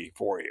ambiguity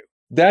for you.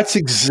 That's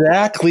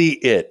exactly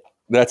it.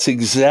 That's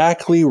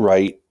exactly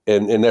right.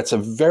 And that's a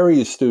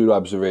very astute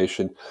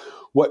observation.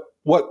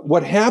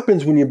 What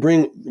happens when you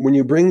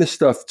bring this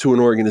stuff to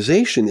an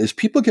organization is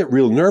people get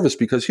real nervous,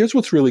 because here's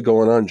what's really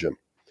going on, Jim.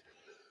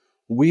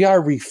 We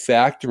are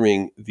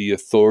refactoring the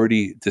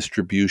authority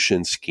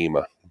distribution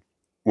schema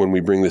when we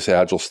bring this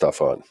Agile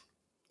stuff on.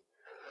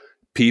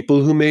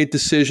 People who made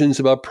decisions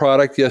about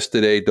product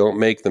yesterday don't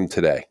make them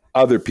today.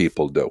 Other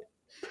people do.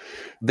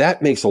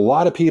 That makes a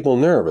lot of people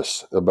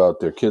nervous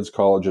about their kids'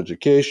 college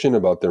education,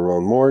 about their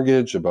own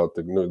mortgage, about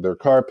their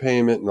car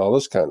payment, and all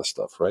this kind of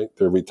stuff, right?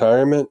 Their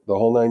retirement, the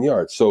whole nine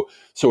yards. So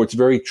it's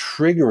very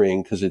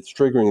triggering, because it's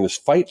triggering this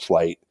fight,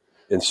 flight,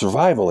 and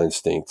survival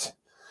instinct.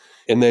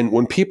 And then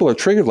when people are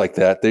triggered like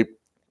that,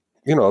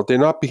 they're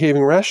not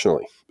behaving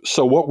rationally.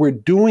 So what we're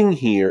doing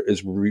here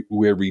is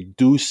we're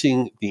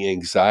reducing the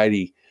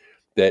anxiety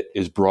that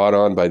is brought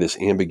on by this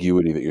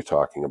ambiguity that you're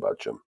talking about,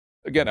 Jim.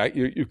 Again,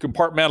 you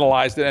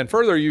compartmentalized it, and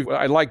further,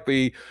 I like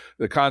the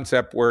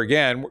concept where,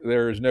 again,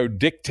 there is no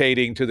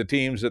dictating to the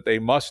teams that they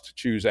must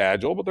choose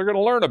Agile, but they're going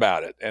to learn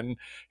about it. And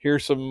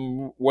here's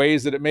some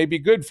ways that it may be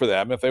good for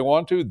them. If they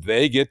want to,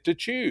 they get to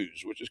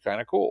choose, which is kind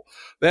of cool.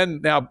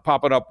 Then now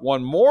popping up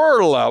one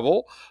more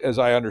level, as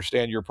I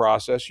understand your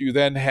process, you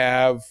then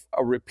have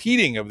a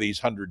repeating of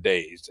these 100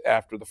 days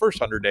after the first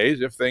 100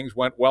 days, if things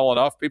went well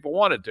enough, people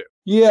wanted to.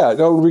 Yeah,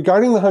 no,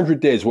 regarding the 100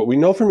 days, what we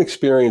know from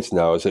experience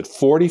now is that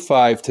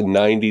 45 to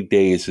 90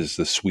 days is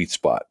the sweet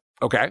spot.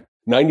 Okay.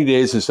 90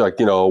 days is like,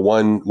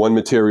 one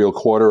material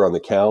quarter on the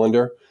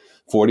calendar.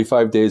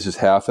 45 days is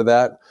half of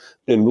that.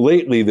 And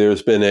lately,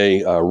 there's been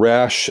a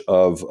rash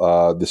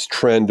of this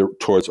trend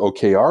towards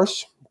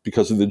OKRs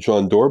because of the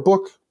John Doerr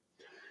book.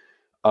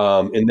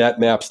 And that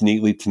maps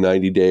neatly to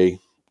 90-day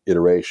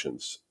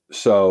iterations.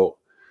 So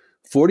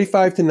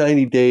 45 to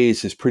 90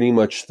 days is pretty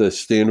much the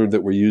standard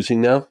that we're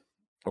using now.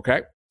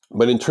 Okay.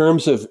 But in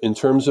terms of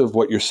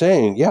what you're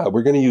saying, yeah,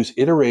 we're going to use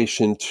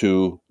iteration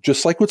to,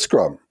 just like with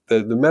Scrum.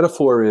 The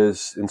metaphor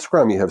is, in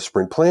Scrum, you have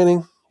sprint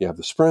planning, you have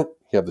the sprint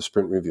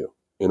review.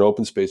 In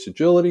Openspace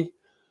Agility,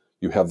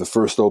 you have the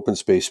first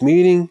Openspace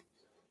meeting,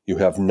 you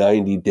have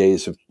 90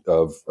 days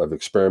of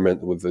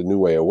experiment with the new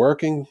way of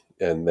working,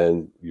 and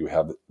then you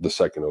have the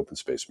second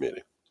Openspace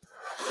meeting.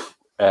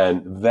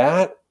 And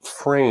that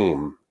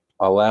frame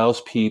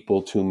allows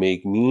people to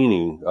make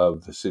meaning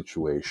of the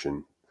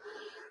situation,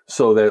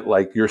 so that,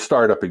 like your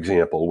startup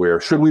example, where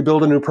should we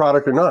build a new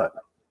product or not?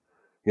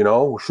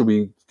 Should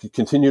we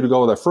continue to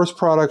go with our first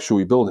product? Should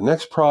we build the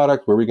next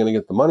product? Where are we going to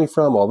get the money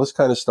from? All this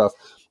kind of stuff.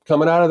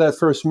 Coming out of that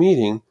first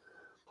meeting,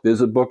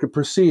 there's a book of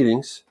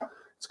proceedings.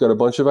 It's got a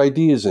bunch of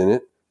ideas in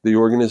it. The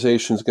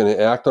organization is going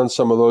to act on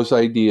some of those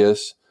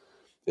ideas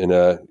in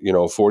a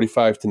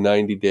 45 to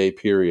 90 day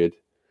period.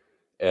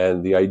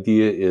 And the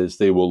idea is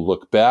they will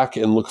look back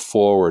and look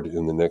forward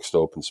in the next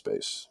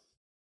Openspace.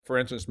 For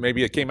instance,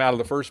 maybe it came out of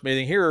the first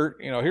meeting here,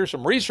 here's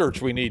some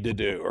research we need to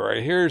do, or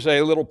here's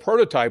a little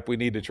prototype we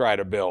need to try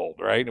to build,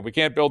 right? And if we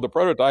can't build the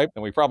prototype,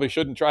 then we probably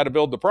shouldn't try to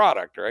build the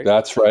product, right?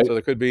 That's right. So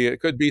it could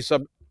be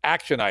some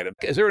action item.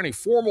 Is there any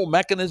formal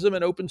mechanism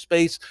in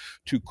Openspace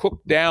to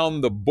cook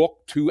down the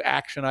book to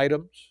action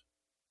items,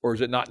 or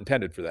is it not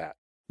intended for that?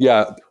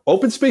 Yeah,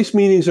 Openspace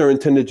meetings are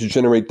intended to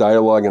generate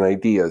dialogue and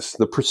ideas.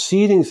 The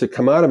proceedings that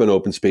come out of an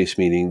Openspace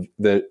meeting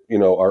that,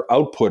 are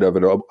output of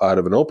out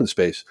of an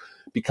Openspace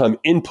become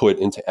input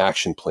into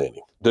action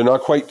planning. They're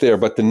not quite there,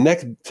 but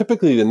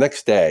typically the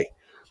next day.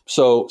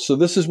 So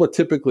this is what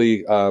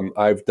typically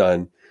I've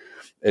done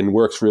and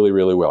works really,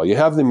 really well. You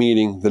have the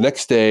meeting the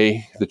next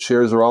day, the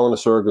chairs are all in a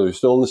circle, you're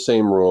still in the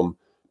same room.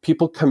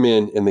 People come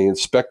in and they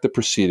inspect the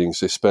proceedings.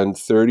 They spend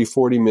 30,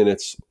 40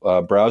 minutes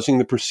browsing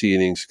the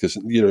proceedings because,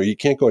 you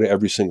can't go to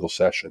every single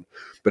session,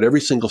 but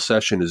every single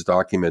session is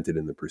documented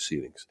in the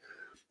proceedings.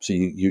 So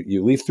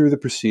you leaf through the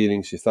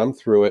proceedings, you thumb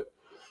through it,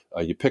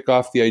 you pick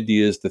off the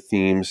ideas, the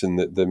themes, and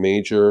the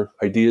major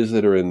ideas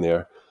that are in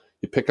there.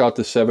 You pick out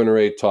the 7 or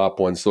 8 top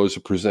ones. Those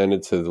are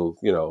presented to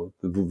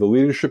the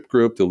leadership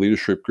group. The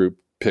leadership group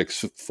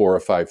picks 4 or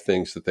 5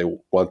 things that they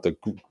want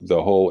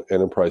the whole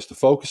enterprise to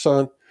focus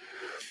on.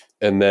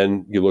 And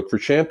then you look for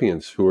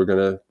champions who are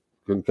going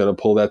to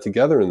pull that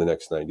together in the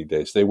next 90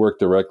 days. They work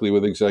directly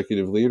with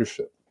executive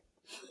leadership.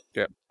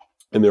 Yeah.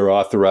 And they're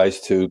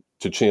authorized to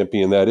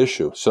champion that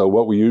issue. So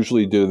what we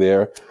usually do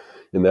there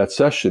in that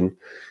session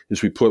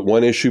is we put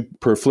 1 issue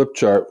per flip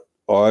chart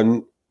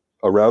on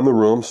around the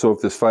room. So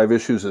if there's 5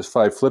 issues, there's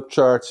 5 flip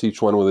charts,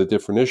 each one with a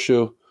different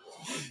issue.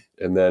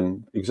 And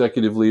then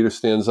executive leader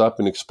stands up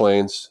and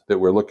explains that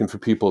we're looking for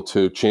people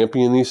to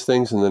champion these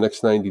things in the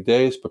next 90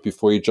 days. But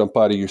before you jump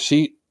out of your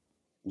seat,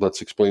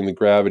 let's explain the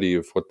gravity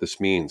of what this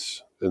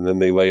means. And then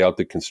they lay out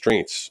the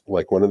constraints.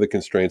 Like one of the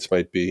constraints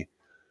might be,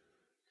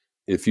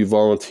 if you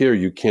volunteer,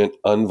 you can't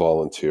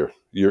unvolunteer.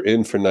 You're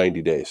in for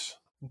 90 days.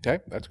 Okay,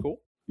 that's cool.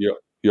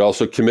 You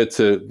also commit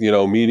to,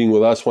 meeting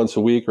with us once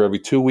a week or every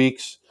 2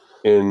 weeks,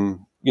 and,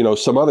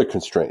 some other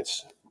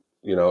constraints.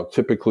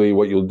 Typically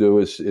what you'll do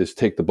is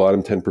take the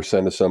bottom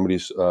 10% of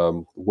somebody's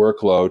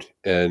workload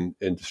and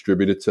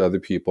distribute it to other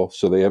people.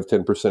 So they have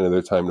 10% of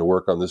their time to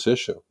work on this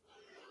issue.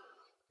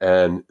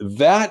 And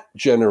that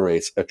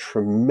generates a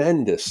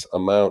tremendous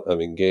amount of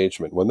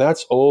engagement. When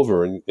that's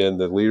over and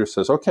the leader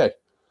says, okay,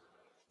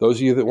 those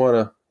of you that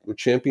want to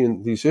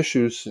champion these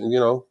issues,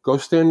 go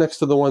stand next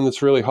to the one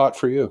that's really hot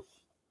for you.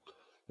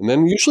 And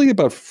then usually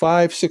about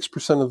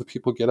 5-6% of the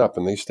people get up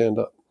and they stand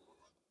up.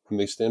 And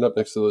they stand up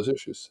next to those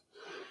issues.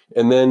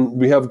 And then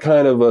we have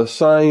kind of a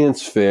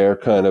science fair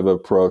kind of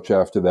approach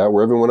after that,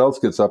 where everyone else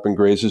gets up and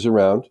grazes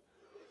around.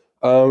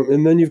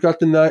 And then you've got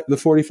the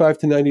 45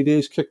 to 90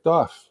 days kicked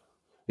off.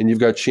 And you've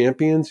got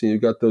champions and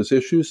you've got those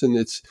issues. And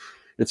it's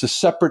a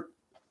separate,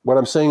 what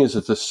I'm saying is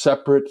it's a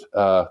separate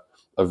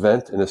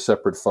event and a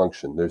separate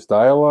function. There's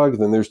dialogue,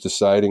 then there's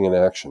deciding and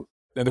action.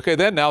 And okay,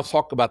 then now let's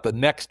talk about the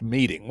next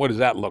meeting. What does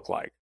that look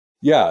like?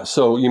 Yeah.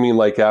 So you mean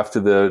like after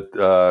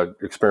the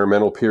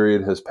experimental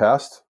period has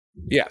passed?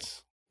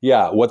 Yes.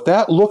 Yeah. What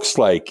that looks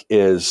like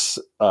is,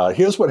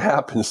 here's what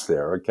happens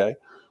there. Okay.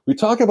 We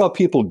talk about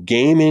people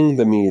gaming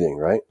the meeting,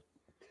 right?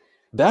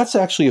 That's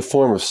actually a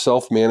form of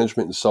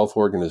self-management and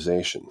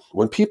self-organization.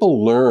 When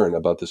people learn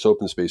about this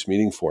Openspace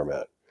meeting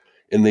format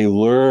and they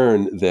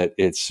learn that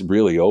it's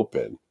really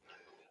open,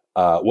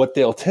 what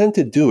they'll tend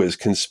to do is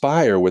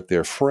conspire with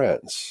their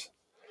friends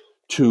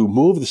to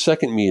move the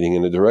second meeting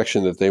in the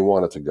direction that they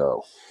want it to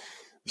go.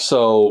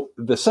 So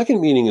the second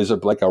meeting is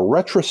like a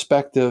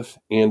retrospective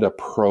and a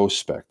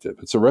prospective.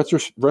 It's a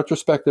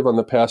retrospective on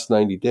the past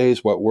 90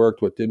 days, what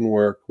worked, what didn't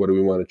work, what do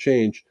we want to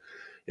change.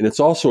 And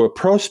it's also a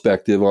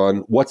prospective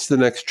on what's the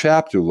next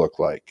chapter look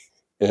like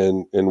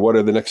and what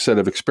are the next set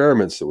of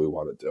experiments that we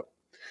want to do.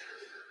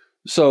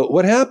 So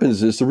what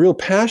happens is the real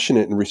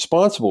passionate and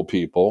responsible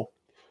people,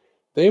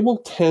 they will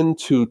tend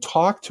to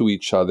talk to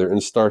each other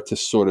and start to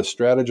sort of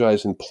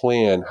strategize and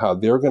plan how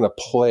they're going to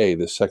play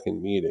the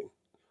second meeting.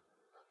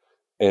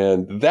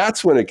 And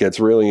that's when it gets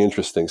really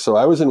interesting. So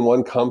I was in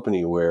one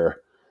company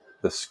where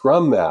the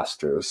scrum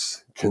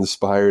masters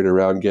conspired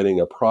around getting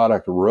a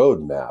product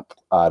roadmap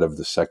out of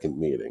the second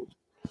meeting.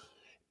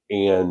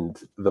 And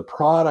the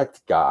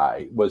product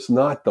guy was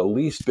not the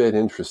least bit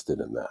interested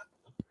in that.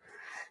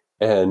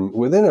 And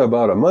within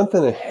about a month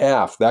and a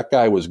half, that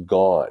guy was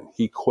gone.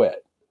 He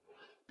quit.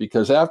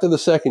 Because after the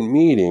second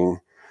meeting,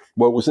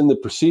 what was in the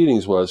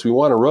proceedings was, we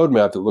want a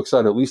roadmap that looks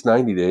at least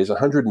 90 days,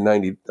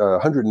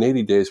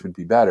 180 days would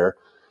be better.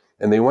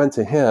 And they went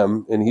to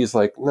him and he's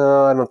like,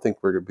 no, I don't think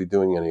we're going to be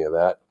doing any of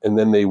that. And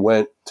then they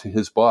went to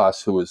his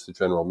boss, who was the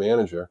general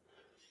manager.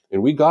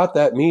 And we got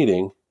that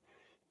meeting.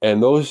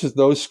 And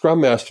those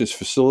scrum masters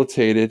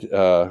facilitated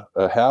a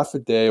half a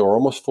day or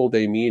almost full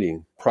day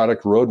meeting,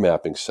 product road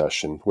mapping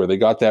session, where they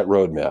got that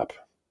roadmap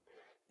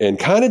and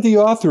kind of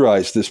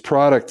deauthorized this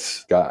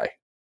product guy.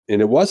 And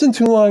it wasn't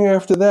too long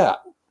after that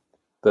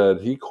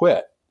he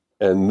quit.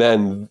 And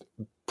then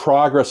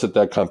progress at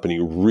that company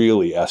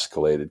really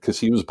escalated because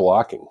he was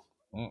blocking.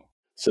 Mm.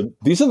 So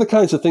these are the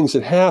kinds of things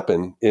that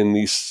happen in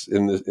these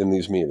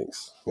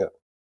meetings. Yeah.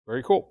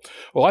 Very cool.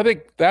 Well, I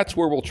think that's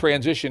where we'll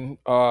transition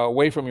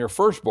away from your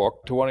first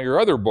book to one of your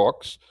other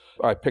books.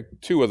 I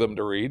picked two of them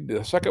to read.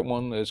 The second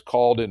one is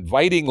called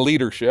Inviting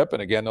Leadership.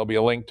 And again, there'll be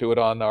a link to it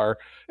on our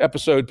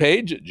episode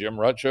page at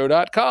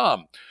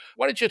jimruttshow.com.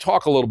 Why don't you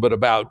talk a little bit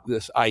about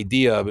this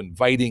idea of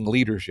inviting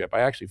leadership? I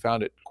actually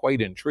found it quite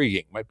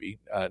intriguing. Might be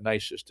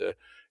nice just to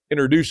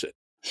introduce it.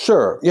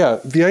 Sure. Yeah.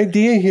 The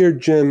idea here,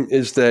 Jim,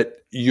 is that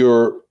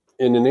you're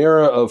in an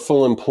era of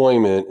full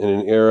employment, in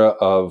an era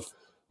of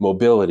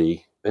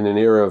mobility, in an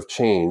era of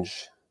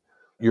change.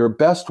 Your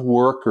best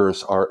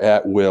workers are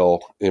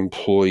at-will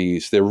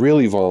employees. They're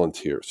really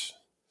volunteers.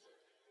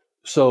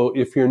 So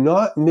if you're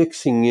not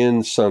mixing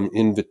in some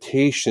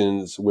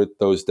invitations with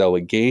those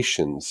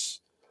delegations,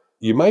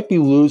 you might be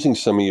losing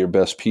some of your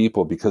best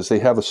people because they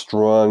have a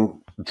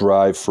strong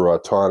drive for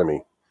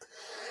autonomy.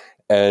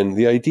 And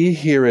the idea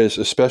here is,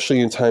 especially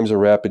in times of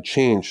rapid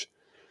change,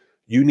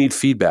 you need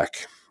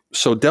feedback.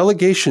 So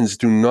delegations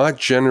do not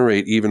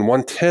generate even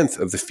 1/10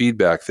 of the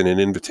feedback that an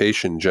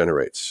invitation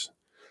generates.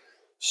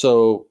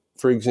 So,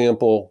 for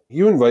example,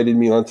 you invited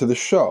me onto the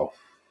show,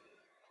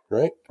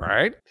 right?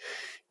 Right.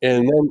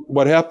 And then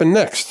what happened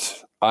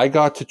next? I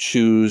got to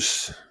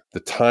choose the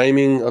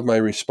timing of my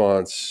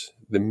response,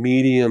 the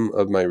medium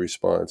of my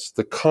response,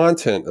 the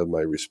content of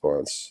my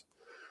response,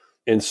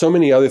 and so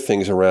many other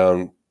things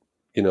around,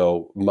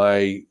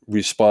 my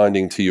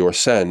responding to your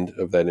send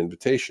of that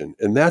invitation.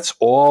 And that's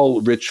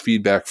all rich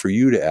feedback for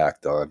you to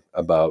act on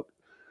about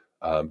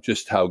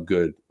just how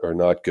good or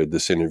not good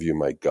this interview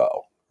might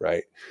go,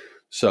 right?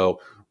 So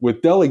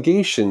with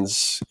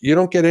delegations, you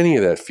don't get any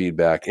of that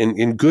feedback.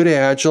 In good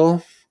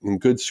Agile, in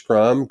good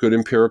Scrum, good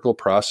empirical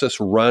process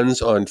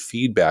runs on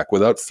feedback.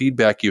 Without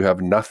feedback, you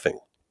have nothing.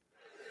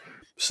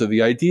 So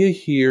the idea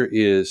here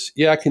is,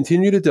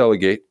 continue to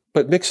delegate,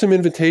 but mix some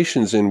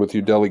invitations in with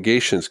your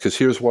delegations, because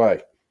here's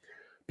why.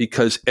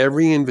 Because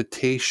every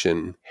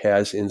invitation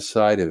has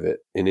inside of it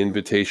an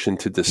invitation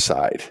to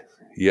decide,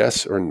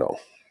 yes or no.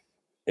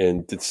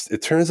 And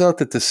it turns out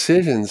that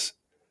decisions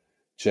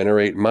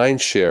generate mind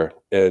share,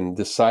 and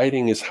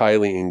deciding is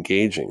highly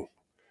engaging.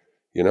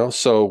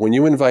 So when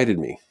you invited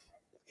me,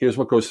 here's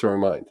what goes through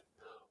my mind.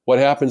 What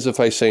happens if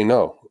I say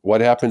no? What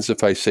happens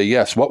if I say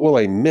yes? What will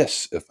I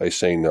miss if I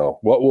say no?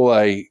 What will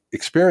I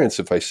experience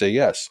if I say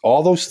yes?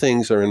 All those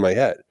things are in my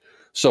head.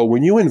 So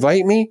when you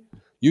invite me,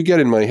 you get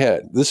in my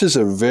head. This is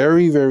a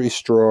very, very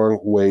strong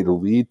way to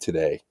lead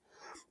today,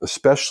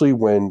 especially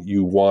when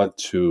you want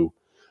to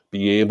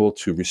be able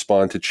to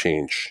respond to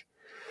change.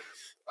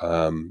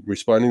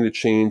 Responding to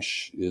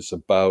change is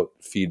about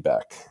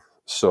feedback.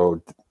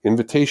 So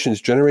invitations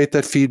generate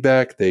that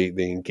feedback. They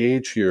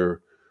engage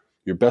your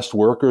best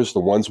workers, the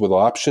ones with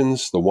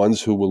options, the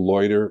ones who will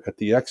loiter at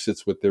the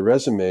exits with their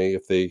resume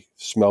if they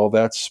smell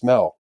that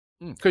smell.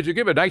 Could you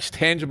give a nice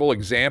tangible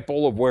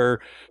example of where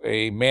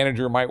a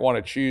manager might want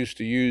to choose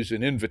to use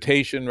an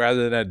invitation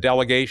rather than a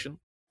delegation?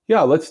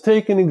 Yeah, let's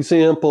take an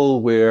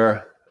example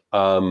where,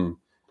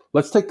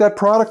 let's take that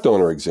product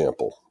owner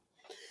example.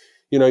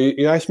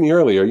 You asked me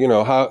earlier,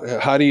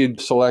 how do you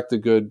select a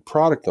good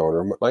product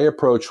owner? My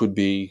approach would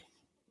be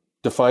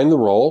define the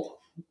role,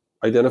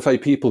 identify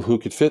people who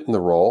could fit in the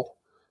role,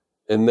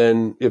 and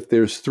then if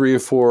there's 3 or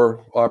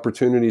 4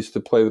 opportunities to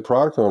play the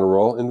product owner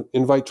role,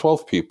 invite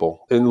 12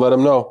 people and let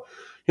them know,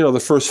 the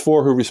first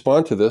 4 who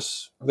respond to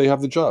this, they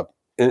have the job,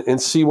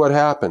 and see what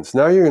happens.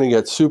 Now you're going to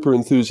get super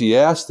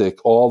enthusiastic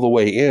all the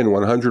way in,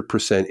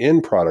 100%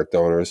 in product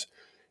owners,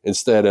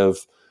 instead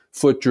of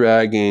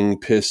foot-dragging,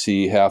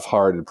 pissy,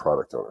 half-hearted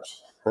product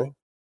owners, right?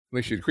 At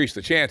least you increase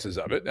the chances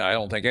of it. Now, I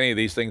don't think any of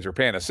these things are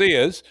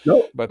panaceas,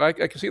 but I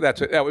can see that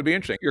would be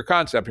interesting. Your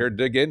concept here, to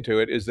dig into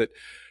it, is that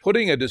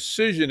putting a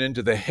decision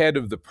into the head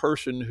of the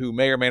person who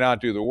may or may not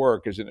do the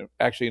work is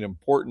actually an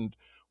important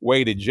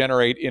way to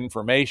generate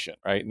information,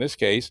 right? In this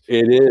case,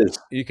 It is.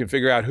 you can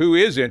figure out who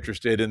is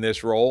interested in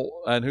this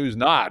role and who's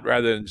not,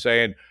 rather than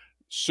saying,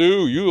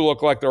 Sue, you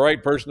look like the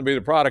right person to be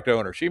the product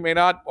owner. She may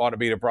not want to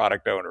be the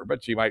product owner,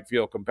 but she might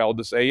feel compelled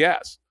to say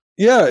yes.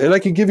 Yeah, and I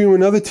could give you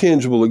another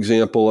tangible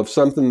example of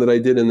something that I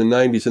did in the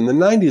 90s. In the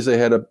 90s, I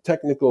had a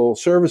technical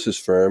services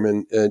firm,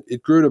 and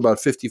it grew to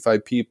about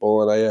 55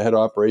 people, and I had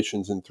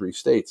operations in 3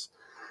 states.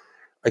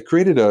 I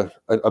created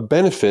a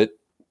benefit,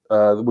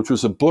 which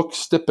was a book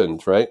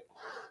stipend, right?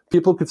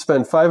 People could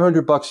spend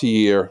 $500 a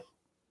year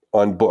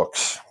on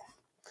books.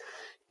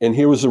 And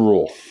here was the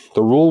rule.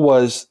 The rule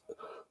was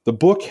the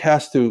book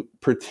has to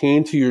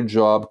pertain to your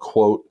job,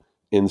 quote,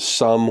 in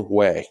some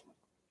way.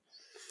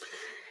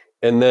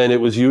 And then it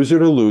was use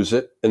it or lose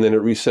it, and then it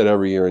reset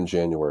every year in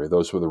January.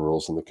 Those were the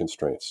rules and the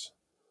constraints.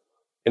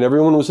 And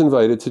everyone was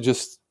invited to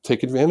just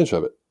take advantage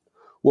of it.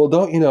 Well,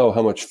 don't you know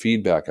how much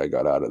feedback I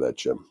got out of that,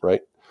 Jim,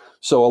 right?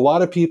 So a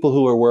lot of people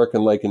who are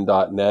working like in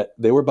 .NET,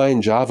 they were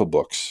buying Java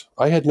books.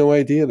 I had no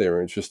idea they were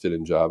interested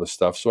in Java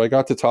stuff. So I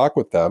got to talk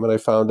with them, and I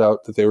found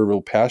out that they were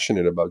real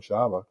passionate about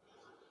Java.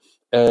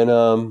 And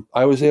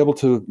I was able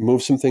to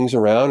move some things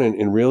around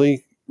and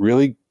really,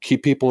 really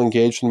keep people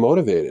engaged and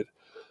motivated.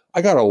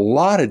 I got a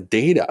lot of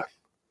data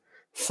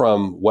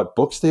from what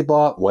books they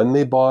bought, when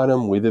they bought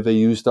them, whether they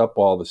used up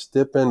all the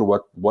stipend,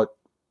 what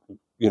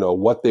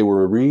they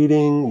were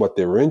reading, what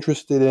they were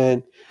interested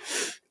in.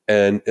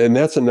 And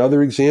that's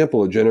another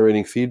example of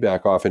generating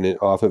feedback off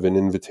of an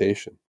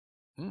invitation.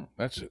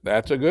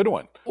 That's a good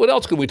one. What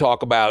else could we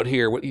talk about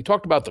here? You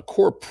talked about the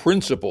core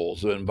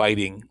principles of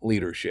inviting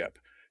leadership.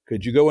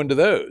 Could you go into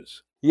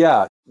those?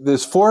 Yeah,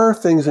 there's 4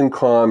 things in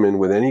common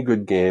with any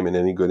good game and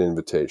any good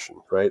invitation,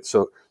 right?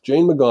 So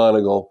Jane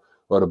McGonigal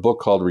wrote a book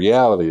called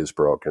Reality is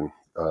Broken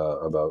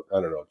about,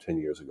 10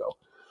 years ago.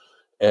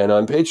 And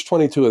on page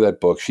 22 of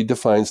that book, she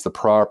defines the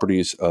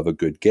properties of a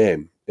good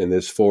game. And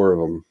there's 4 of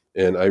them.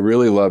 And I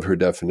really love her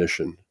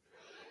definition.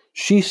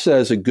 She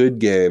says a good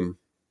game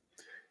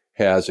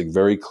has a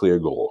very clear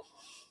goal.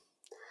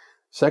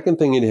 Second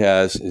thing it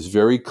has is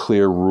very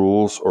clear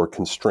rules or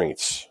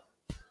constraints.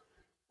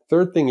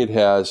 Third thing it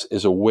has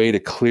is a way to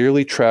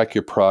clearly track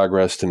your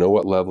progress, to know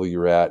what level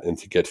you're at, and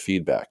to get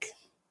feedback.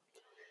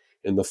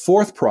 And the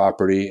 4th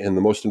property, and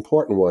the most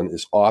important one,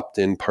 is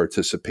opt-in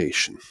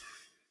participation.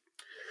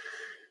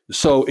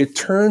 So it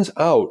turns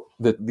out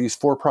that these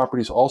 4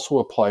 properties also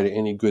apply to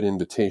any good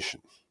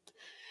invitation.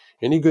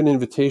 Any good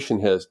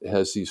invitation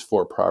has these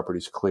 4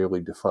 properties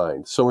clearly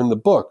defined. So in the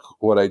book,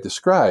 what I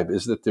describe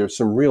is that there's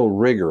some real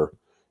rigor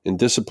and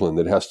discipline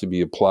that has to be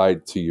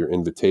applied to your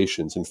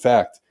invitations. In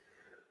fact,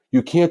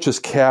 you can't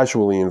just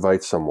casually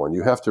invite someone.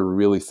 You have to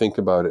really think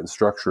about it and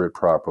structure it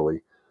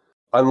properly.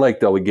 Unlike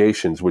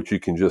delegations, which you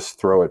can just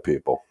throw at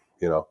people,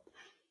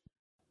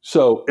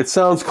 So it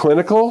sounds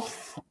clinical,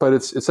 but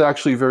it's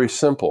actually very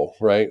simple,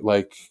 right?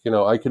 Like,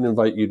 I can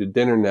invite you to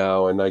dinner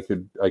now, and I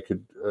could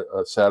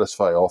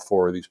satisfy all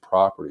 4 of these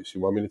properties.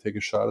 You want me to take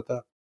a shot at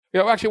that?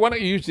 Yeah, actually, why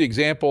don't you use the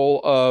example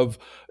of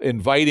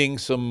inviting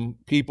some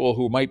people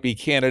who might be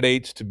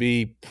candidates to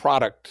be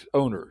product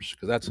owners,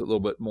 because that's a little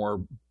bit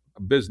more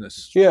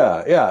business.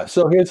 Yeah.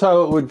 So here's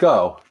how it would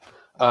go.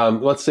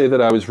 Let's say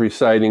that I was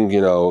reciting,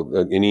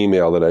 an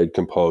email that I'd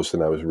composed,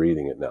 and I was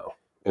reading it now.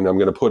 And I'm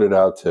going to put it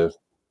out to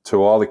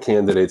all the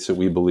candidates that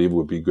we believe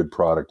would be good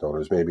product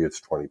owners. Maybe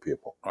it's 20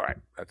 people. All right.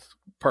 That's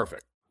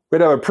perfect.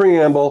 We'd have a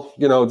preamble,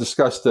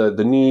 discuss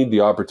the need,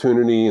 the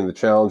opportunity, and the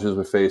challenges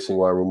we're facing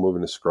while we're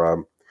moving to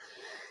Scrum.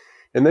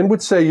 And then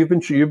would say you've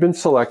been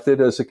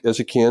selected as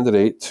a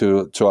candidate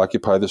to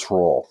occupy this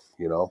role.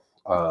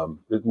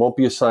 It won't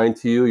be assigned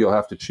to you. You'll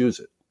have to choose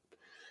it.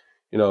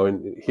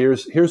 And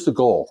here's the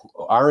goal.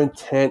 Our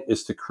intent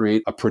is to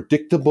create a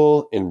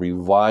predictable and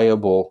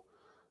reliable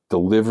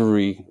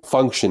delivery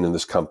function in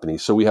this company.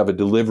 So we have a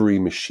delivery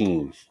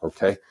machine,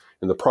 okay?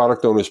 And the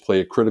product owners play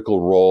a critical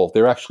role.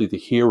 They're actually the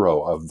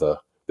hero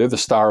they're the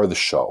star of the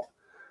show.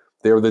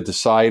 They're the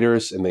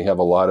deciders, and they have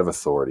a lot of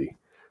authority.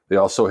 They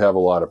also have a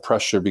lot of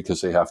pressure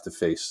because they have to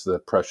face the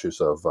pressures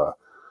of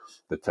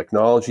the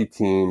technology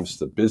teams,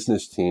 the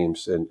business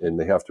teams, and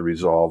they have to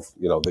resolve,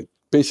 they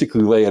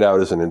basically lay it out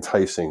as an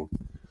enticing,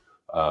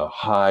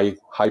 high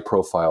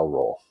profile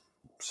role.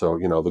 So,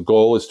 the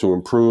goal is to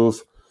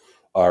improve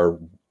our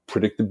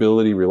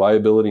predictability,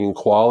 reliability, and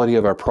quality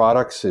of our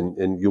products,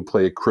 and you'll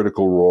play a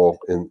critical role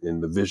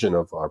in the vision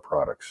of our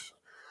products.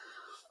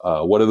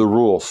 What are the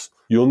rules?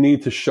 You'll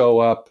need to show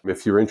up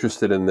if you're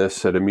interested in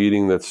this at a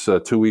meeting that's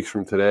 2 weeks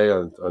from today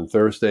on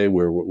Thursday,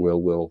 where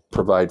we'll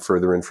provide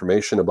further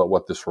information about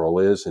what this role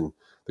is and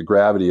the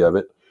gravity of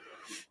it.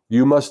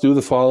 You must do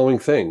the following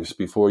things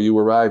before you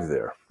arrive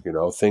there.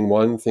 Thing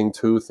 1, thing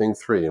 2, thing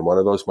 3, and one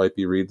of those might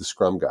be read the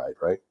Scrum guide,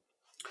 right?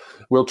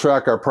 We'll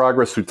track our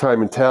progress through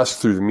time and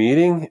tasks through the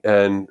meeting,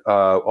 and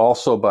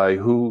also by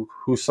who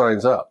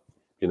signs up.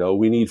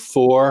 We need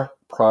 4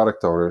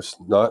 product owners,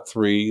 not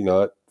 3,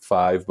 not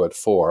 5, but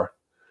 4.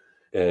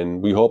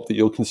 And we hope that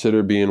you'll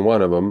consider being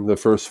one of them. The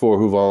first 4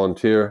 who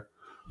volunteer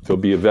There'll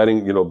be a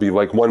vetting, be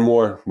like one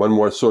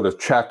more sort of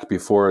check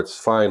before it's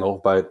final.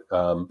 But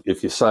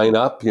if you sign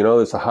up,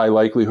 there's a high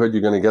likelihood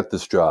you're going to get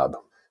this job.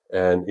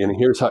 And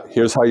here's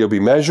how you'll be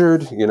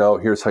measured.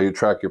 Here's how you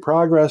track your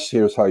progress.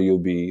 Here's how you'll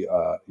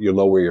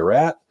know where you're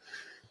at.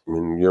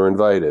 And you're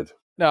invited.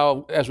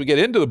 Now, as we get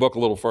into the book a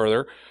little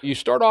further, you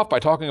start off by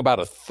talking about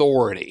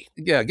authority.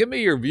 Yeah, give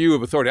me your view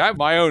of authority. I have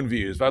my own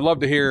views, but I'd love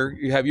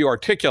to have you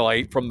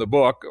articulate from the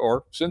book,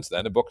 or since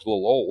then, the book's a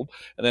little old,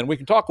 and then we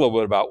can talk a little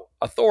bit about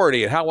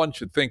authority and how one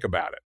should think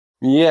about it.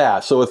 Yeah,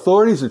 so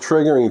authority is a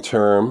triggering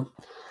term.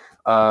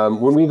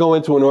 When we go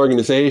into an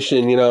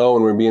organization,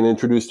 and we're being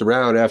introduced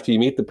around, after you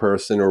meet the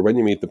person or when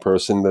you meet the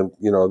person,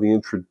 the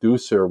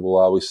introducer will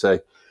always say,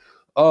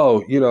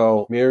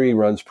 oh, Mary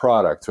runs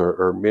product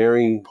or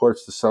Mary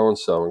reports to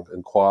so-and-so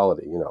in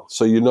quality,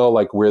 so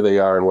like where they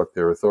are and what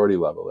their authority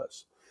level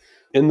is.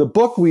 In the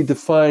book, we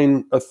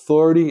define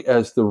authority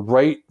as the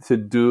right to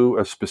do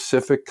a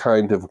specific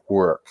kind of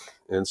work.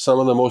 And some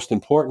of the most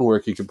important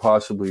work you could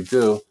possibly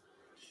do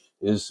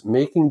is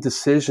making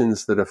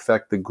decisions that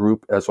affect the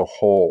group as a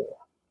whole.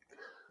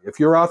 If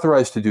you're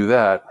authorized to do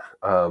that,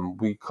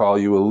 we call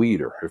you a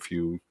leader. If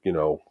you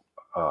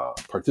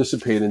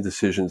participate in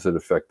decisions that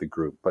affect the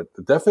group. But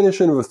the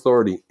definition of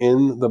authority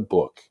in the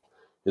book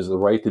is the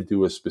right to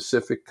do a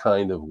specific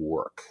kind of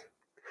work.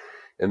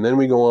 And then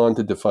we go on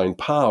to define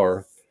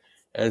power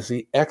as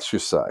the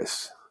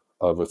exercise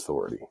of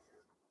authority.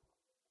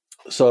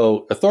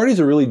 So authority is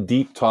a really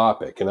deep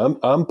topic, and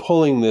I'm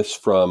pulling this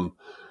from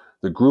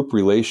the group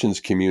relations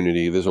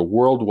community. There's a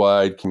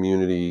worldwide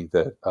community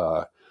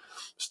that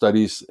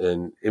studies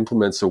and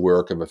implements the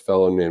work of a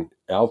fellow named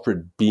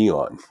Alfred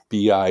Bion,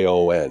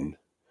 B-I-O-N.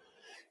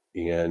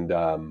 And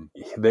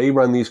they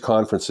run these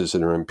conferences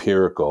that are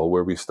empirical,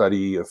 where we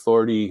study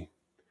authority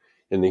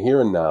in the here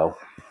and now.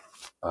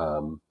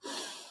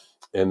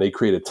 And they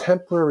create a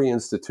temporary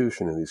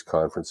institution in these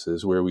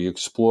conferences where we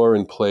explore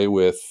and play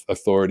with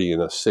authority in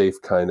a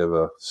safe kind of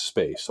a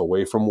space,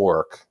 away from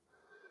work.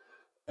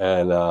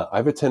 And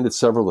I've attended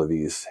several of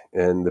these.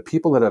 And the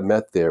people that I've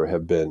met there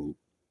have been,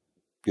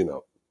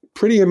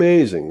 pretty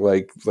amazing.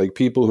 Like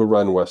people who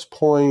run West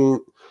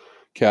Point,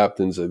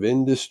 captains of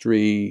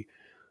industry,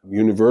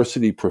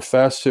 university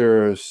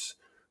professors,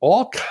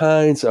 all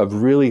kinds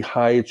of really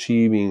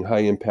high-achieving,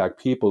 high-impact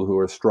people who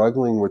are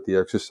struggling with the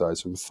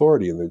exercise of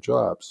authority in their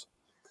jobs.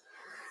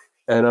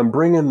 And I'm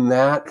bringing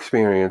that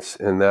experience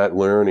and that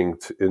learning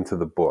into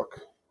the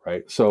book,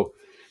 right? So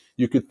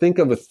you could think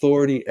of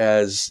authority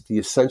as the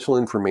essential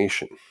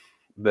information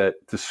that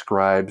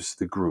describes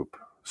the group.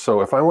 So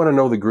if I want to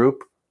know the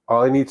group,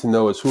 all I need to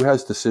know is who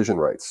has decision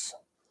rights.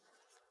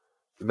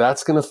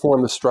 That's going to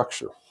form the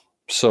structure.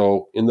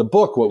 So in the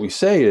book, what we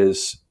say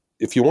is,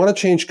 if you want to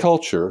change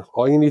culture,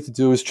 all you need to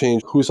do is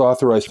change who's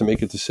authorized to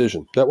make a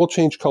decision. That will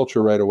change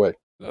culture right away.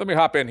 Let me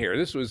hop in here.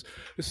 This is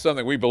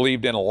something we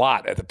believed in a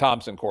lot at the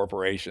Thomson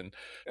Corporation.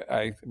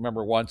 I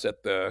remember once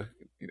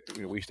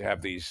we used to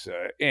have these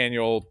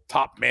annual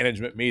top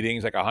management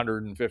meetings, like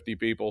 150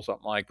 people,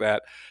 something like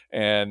that.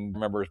 And I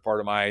remember as part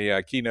of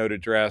my keynote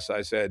address,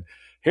 I said,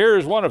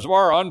 here's one of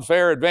our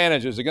unfair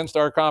advantages against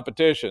our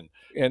competition.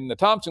 In the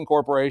Thomson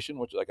Corporation,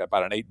 which is like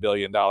about an $8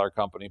 billion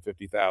company,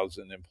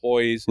 50,000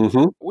 employees,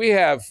 we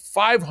have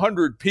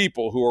 500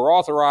 people who are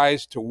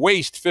authorized to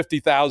waste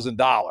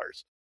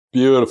 $50,000.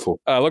 Beautiful.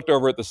 I looked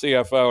over at the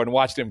CFO and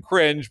watched him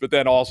cringe, but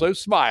then also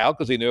smile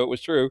because he knew it was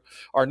true.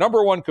 Our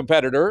number one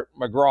competitor,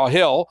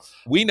 McGraw-Hill,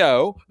 we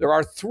know there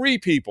are 3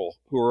 people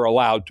who are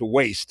allowed to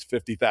waste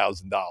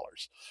 $50,000.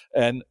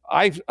 And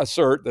I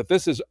assert that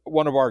this is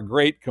one of our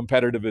great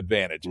competitive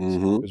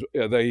advantages.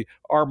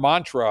 Our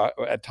mantra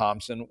at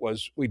Thomson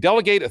was we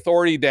delegate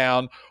authority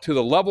down to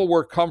the level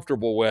we're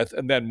comfortable with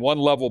and then one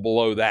level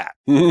below that.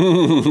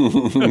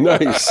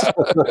 Nice.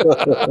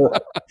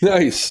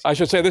 Nice. I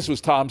should say this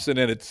was Thomson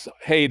in its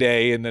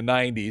heyday in the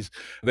 90s.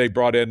 They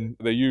brought in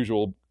the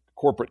usual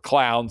corporate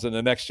clowns in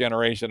the next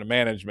generation of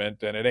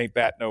management, and it ain't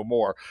that no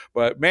more.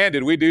 But man,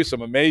 did we do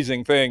some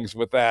amazing things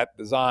with that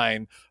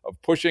design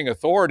of pushing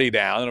authority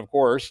down. And of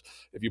course,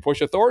 if you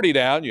push authority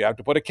down, you have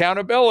to put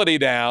accountability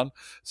down.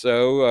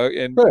 So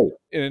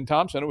in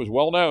Thomson, it was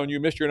well known,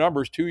 you missed your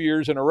numbers 2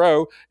 years in a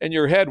row, and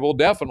your head will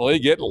definitely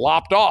get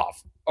lopped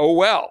off. Oh,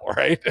 well,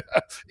 right?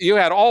 You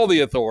had all the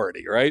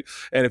authority, right?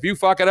 And if you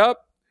fuck it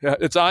up,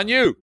 it's on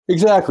you.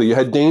 Exactly. You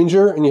had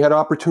danger and you had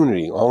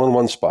opportunity all in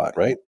one spot,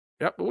 right?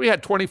 Yep. We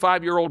had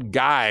 25-year-old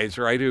guys,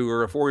 right, who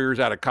were 4 years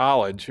out of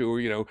college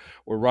who,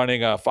 were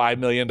running a $5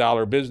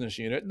 million business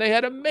unit, and they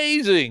had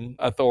amazing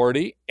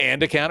authority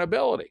and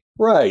accountability.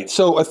 Right.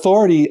 So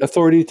authority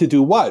to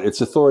do what? It's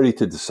authority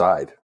to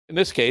decide. In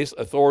this case,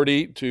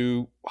 authority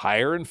to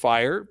hire and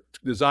fire, to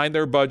design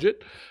their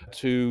budget,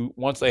 to,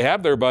 once they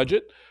have their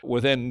budget,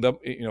 within the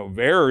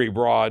very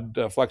broad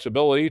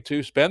flexibility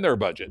to spend their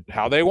budget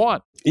how they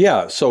want.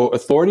 Yeah. So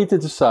authority to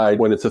decide.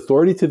 When it's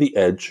authority to the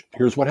edge,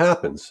 here's what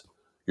happens.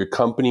 Your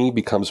company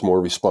becomes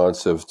more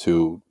responsive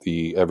to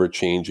the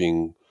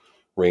ever-changing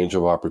range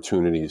of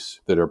opportunities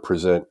that are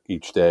present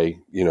each day,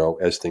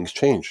 as things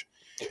change.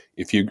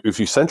 If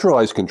you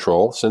centralize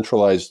control,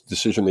 centralize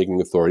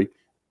decision-making authority,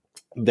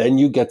 then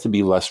you get to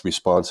be less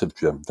responsive,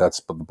 Jim.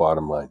 That's the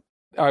bottom line.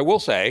 I will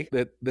say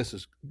that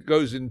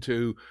goes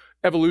into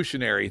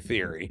evolutionary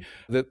theory,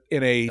 that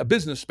in a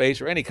business space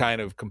or any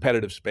kind of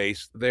competitive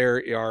space,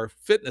 there are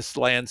fitness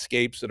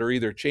landscapes that are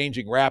either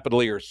changing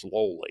rapidly or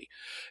slowly.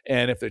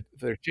 And if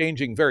they're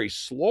changing very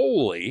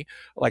slowly,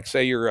 like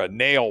say you're a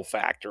nail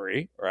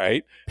factory,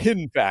 right?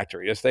 Pin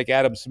factory. Let's take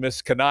Adam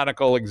Smith's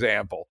canonical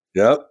example.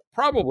 Yep.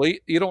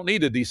 Probably you don't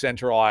need to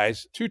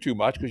decentralize too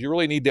much, because you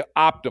really need to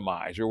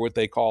optimize, or what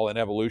they call in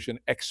evolution,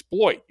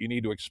 exploit. You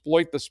need to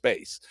exploit the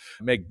space,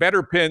 make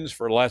better pins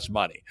for less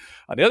money.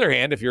 On the other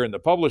hand, if you're in the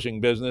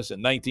publishing business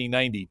in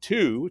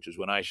 1992, which is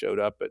when I showed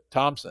up at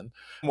Thomson,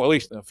 well, at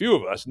least a few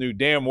of us knew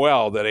damn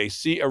well that a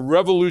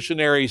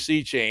revolutionary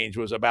sea change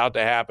was about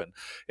to happen.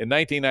 In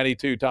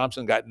 1992,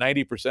 Thomson got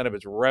 90% of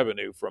its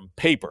revenue from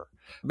paper.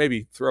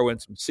 Maybe throw in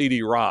some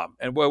CD-ROM.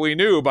 And what we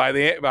knew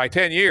by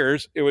 10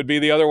 years, it would be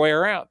the other way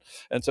around.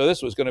 And so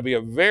this was going to be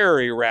a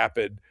very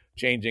rapid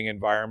changing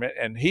environment.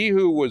 And he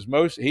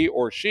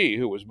or she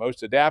who was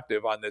most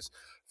adaptive on this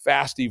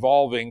fast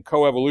evolving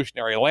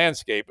co-evolutionary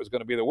landscape is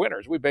going to be the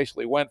winners. We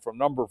basically went from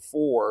number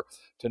 4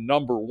 to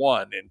number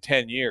 1 in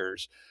 10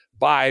 years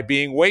by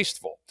being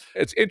wasteful.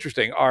 It's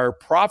interesting. Our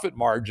profit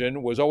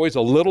margin was always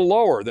a little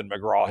lower than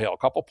McGraw-Hill, a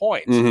couple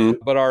points.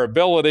 Mm-hmm. But our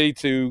ability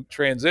to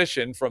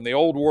transition from the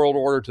old world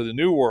order to the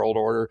new world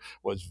order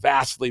was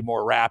vastly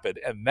more rapid.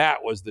 And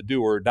that was the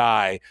do or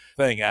die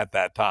thing at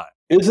that time.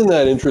 Isn't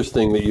that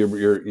interesting that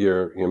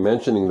you're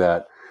mentioning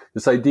that?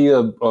 This idea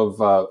of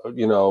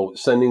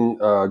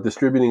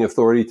distributing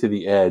authority to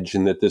the edge,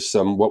 and that there's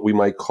some what we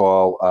might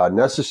call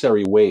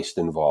necessary waste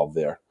involved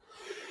there.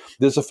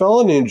 There's a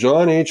fellow named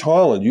John H.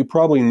 Holland. You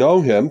probably know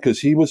him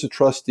because he was a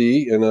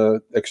trustee and an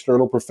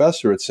external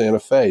professor at Santa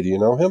Fe. Do you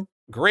know him?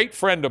 Great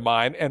friend of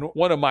mine and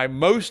one of my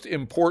most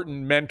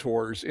important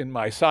mentors in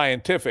my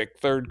scientific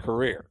third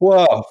career.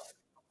 Wow.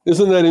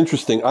 Isn't that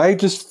interesting? I've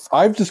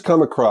just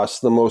come across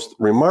the most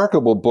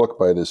remarkable book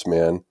by this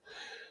man.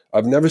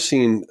 I've never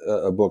seen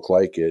a book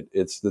like it.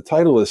 The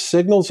title is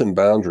Signals and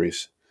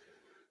Boundaries: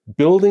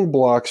 Building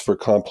Blocks for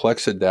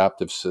Complex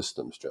Adaptive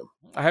Systems, Jim.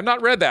 I have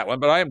not read that one,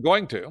 but I am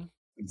going to.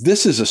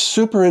 This is a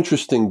super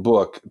interesting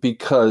book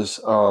because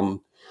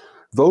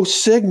those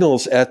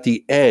signals at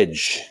the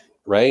edge,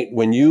 right?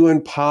 When you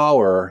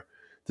empower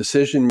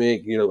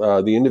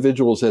the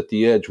individuals at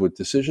the edge with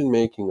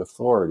decision-making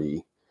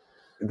authority,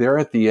 they're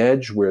at the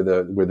edge where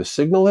the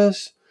signal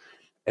is,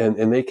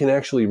 and they can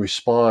actually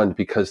respond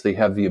because they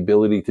have the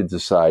ability to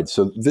decide.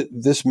 So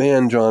this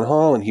man, John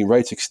Holland, he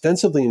writes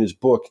extensively in his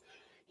book.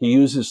 He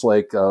uses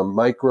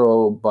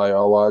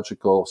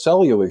microbiological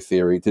cellular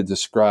theory to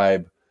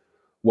describe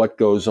what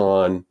goes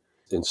on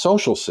in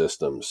social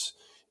systems.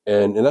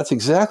 And that's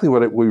exactly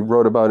what we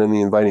wrote about in the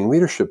Inviting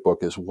Leadership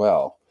book as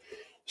well.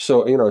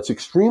 So, it's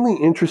extremely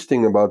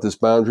interesting about this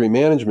boundary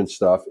management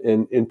stuff,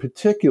 and in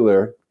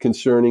particular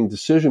concerning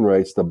decision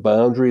rights, the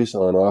boundaries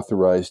on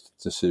authorized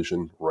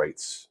decision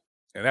rights.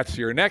 And that's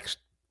your next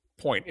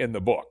point in the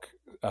book.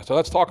 So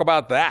let's talk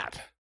about that.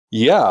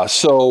 Yeah.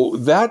 So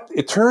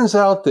it turns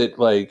out that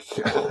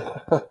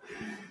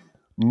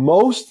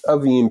most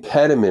of the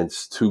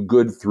impediments to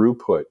good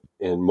throughput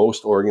in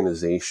most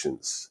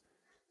organizations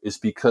is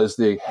because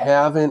they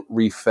haven't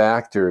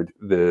refactored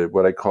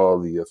what I call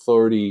the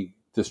authority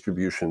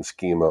distribution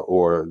schema,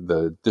 or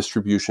the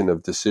distribution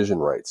of decision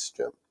rights,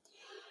 Jim.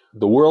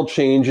 The world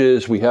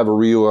changes, we have a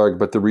reorg,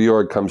 but the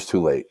reorg comes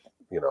too late.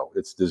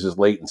 There's this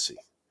latency.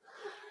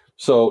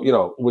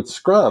 So, with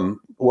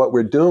Scrum, what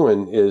we're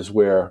doing is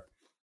we're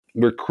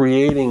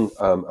creating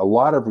a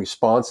lot of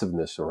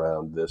responsiveness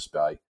around this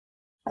by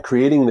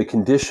creating the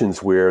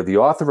conditions where the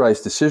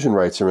authorized decision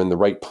rights are in the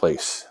right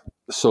place,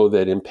 so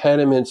that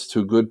impediments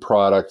to good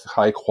product,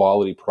 high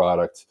quality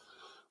product,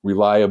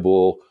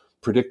 reliable,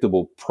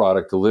 predictable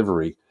product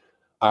delivery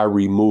are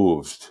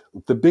removed.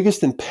 The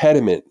biggest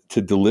impediment to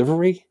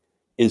delivery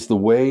is the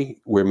way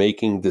we're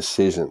making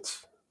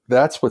decisions.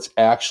 That's what's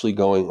actually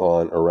going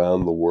on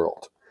around the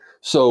world.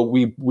 So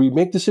we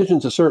make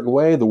decisions a certain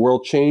way, the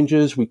world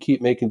changes, we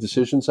keep making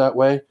decisions that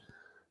way.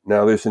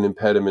 Now there's an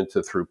impediment to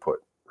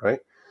throughput,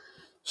 right?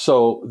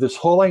 So this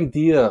whole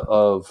idea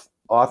of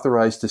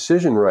authorized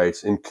decision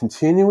rights and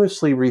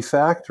continuously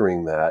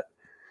refactoring that,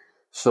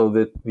 so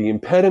that the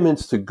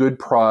impediments to good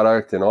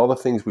product and all the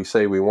things we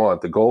say we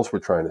want, the goals we're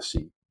trying to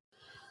see,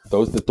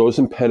 those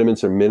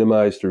impediments are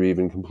minimized or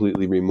even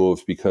completely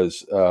removed.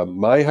 Because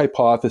my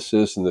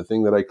hypothesis, and the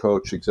thing that I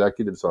coach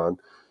executives on,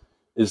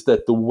 is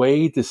that the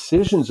way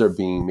decisions are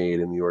being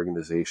made in the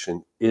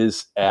organization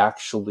is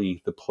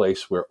actually the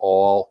place where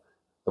all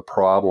the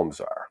problems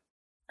are.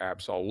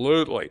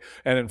 Absolutely.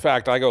 And in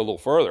fact, I go a little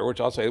further,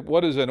 which I'll say,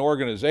 what is an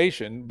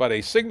organization but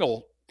a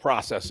signal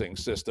processing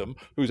system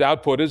whose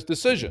output is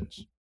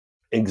decisions?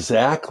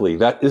 Exactly.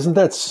 Isn't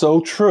that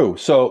so true?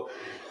 So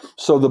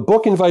the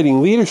book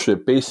Inviting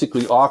Leadership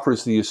basically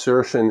offers the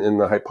assertion and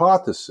the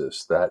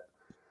hypothesis that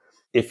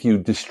if you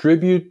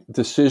distribute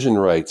decision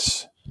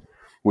rights,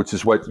 which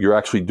is what you're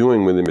actually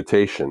doing with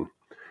invitation,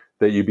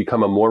 that you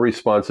become a more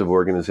responsive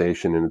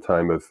organization in a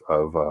time of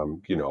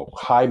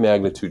high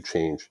magnitude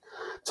change.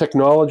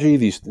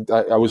 Technology,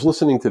 I was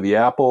listening to the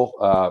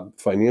Apple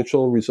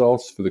financial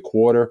results for the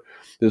quarter.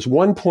 There's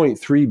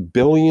 1.3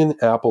 billion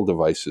Apple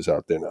devices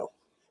out there now.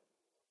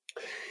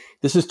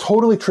 This is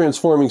totally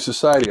transforming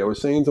society. I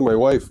was saying to my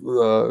wife,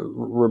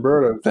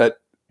 Roberta, that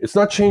it's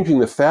not changing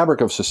the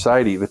fabric of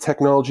society. The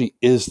technology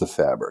is the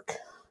fabric.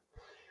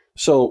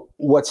 So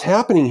what's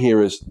happening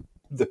here is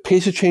the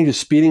pace of change is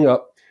speeding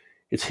up.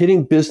 It's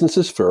hitting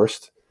businesses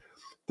first.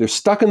 They're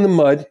stuck in the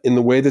mud in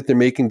the way that they're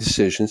making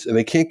decisions, and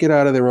they can't get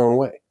out of their own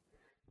way.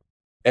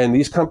 And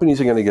these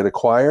companies are going to get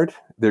acquired.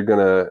 They're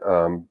going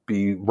to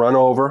be run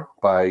over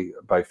by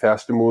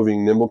faster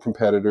moving, nimble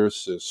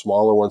competitors,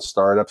 smaller ones,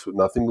 startups with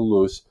nothing to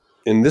lose.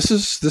 And this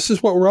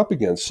is what we're up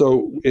against.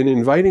 So in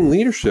inviting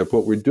leadership,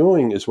 what we're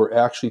doing is we're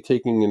actually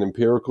taking an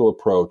empirical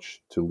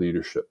approach to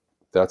leadership.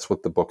 That's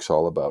what the book's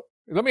all about.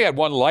 Let me add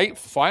one light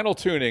final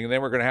tuning, and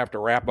then we're going to have to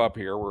wrap up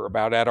here. We're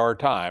about at our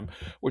time,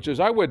 which is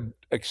I would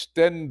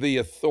extend the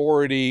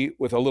authority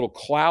with a little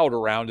cloud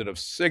around it of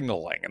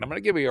signaling. And I'm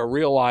going to give you a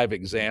real live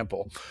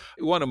example.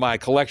 One of my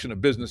collection of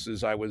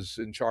businesses I was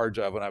in charge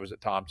of when I was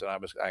at Thomson, I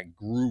was a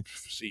group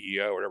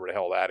CEO, whatever the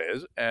hell that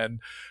is. And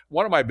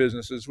one of my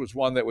businesses was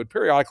one that would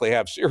periodically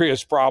have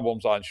serious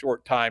problems on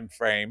short time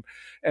frame.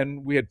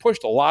 And we had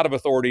pushed a lot of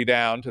authority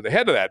down to the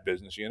head of that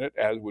business unit,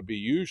 as would be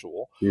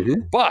usual.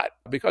 Mm-hmm. But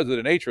because of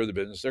the nature of the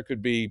business, there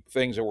could be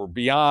things that were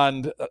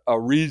beyond a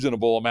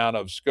reasonable amount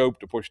of scope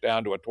to push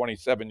down to a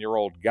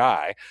 27-year-old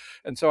guy.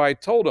 And so I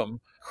told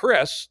him,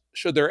 Chris,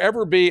 should there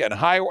ever be and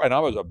I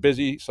was a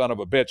busy son of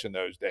a bitch in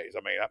those days.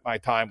 I mean, my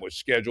time was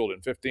scheduled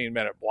in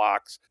 15-minute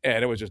blocks,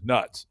 and it was just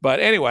nuts. But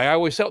anyway, I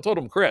always told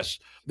him, Chris,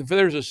 if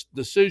there's a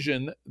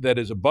decision that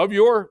is above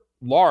your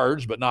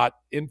large but not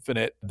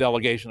infinite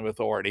delegation of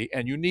authority,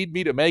 and you need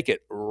me to make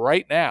it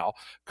right now,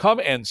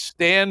 come and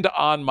stand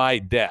on my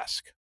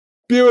desk.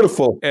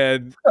 Beautiful.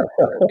 And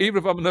even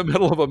if I'm in the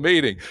middle of a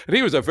meeting, and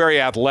he was a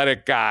very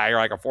athletic guy,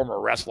 like a former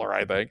wrestler,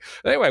 I think.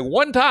 Anyway,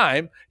 one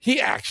time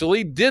he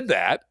actually did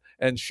that.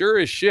 And sure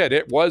as shit,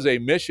 it was a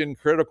mission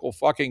critical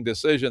fucking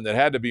decision that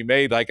had to be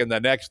made like in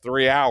the next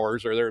 3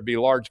 hours or there would be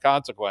large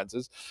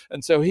consequences.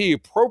 And so he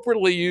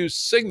appropriately used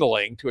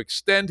signaling to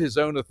extend his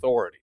own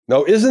authority.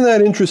 Now, isn't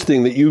that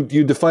interesting that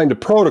you defined a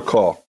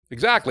protocol?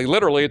 Exactly.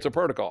 Literally, it's a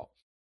protocol.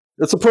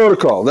 It's a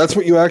protocol. That's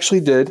what you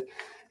actually did.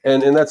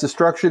 And that's a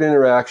structured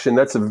interaction.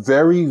 That's a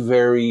very,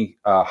 very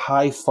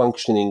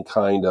high-functioning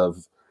kind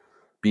of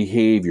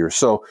behavior.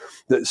 So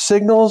the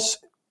signals,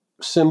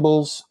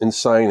 symbols, and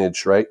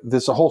signage, right?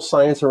 There's a whole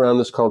science around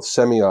this called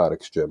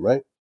semiotics, Jim,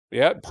 right?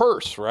 Yeah,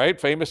 Peirce, right?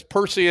 Famous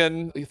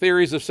Peircean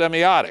theories of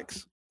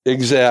semiotics.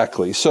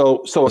 Exactly.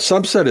 So a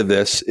subset of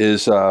this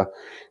is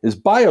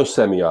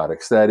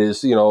biosemiotics. That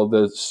is,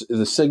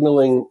 the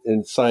signaling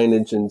and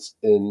signage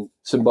and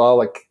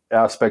symbolic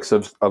aspects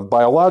of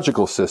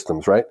biological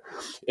systems, right?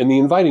 In the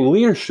Inviting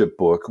Leadership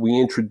book, we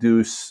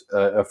introduce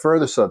a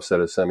further subset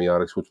of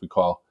semiotics, which we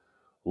call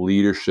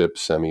leadership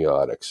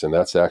semiotics. And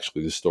that's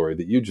actually the story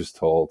that you just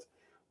told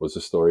was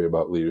a story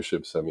about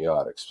leadership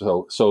semiotics.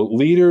 So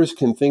leaders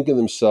can think of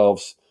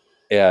themselves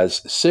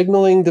as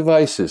signaling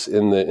devices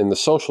in the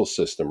social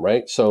system,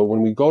 right? So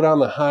when we go down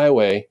the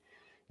highway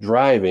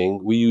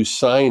driving, we use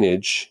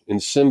signage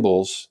and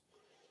symbols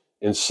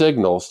and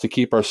signals to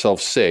keep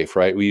ourselves safe,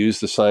 right? We use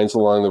the signs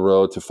along the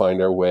road to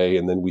find our way,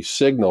 and then we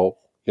signal,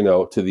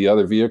 to the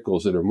other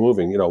vehicles that are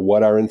moving,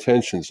 what our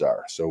intentions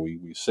are. So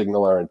we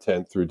signal our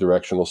intent through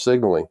directional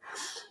signaling.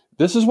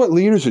 This is what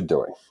leaders are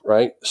doing,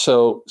 right?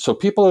 So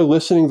people are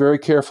listening very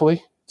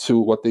carefully to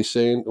what they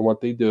say and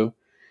what they do.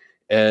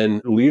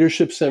 And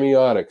leadership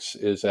semiotics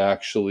is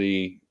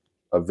actually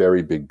a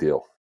very big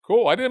deal.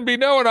 Cool. I didn't be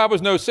knowing I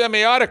was no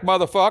semiotic,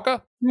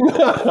 motherfucker.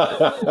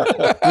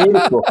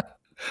 Beautiful.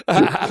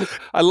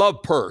 I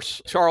love Peirce,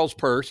 Charles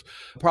Peirce,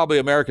 probably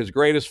America's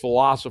greatest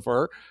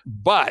philosopher,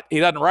 but he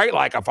doesn't write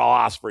like a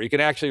philosopher. You can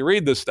actually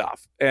read this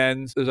stuff.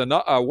 And there's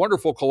a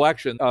wonderful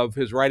collection of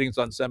his writings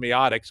on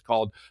semiotics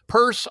called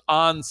Peirce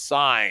on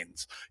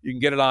Signs. You can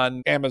get it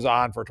on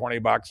Amazon for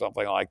 $20,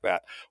 something like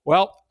that.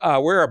 Well,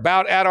 we're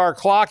about at our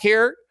clock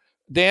here.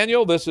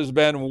 Daniel, this has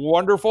been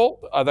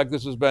wonderful. I think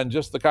this has been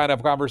just the kind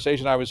of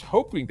conversation I was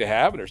hoping to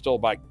have. And there's still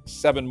like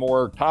 7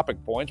 more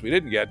topic points we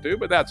didn't get to,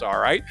 but that's all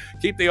right.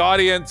 Keep the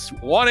audience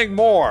wanting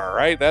more,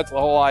 right? That's the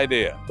whole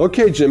idea.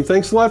 Okay, Jim,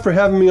 thanks a lot for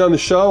having me on the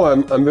show.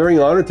 I'm very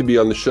honored to be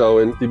on the show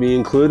and to be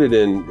included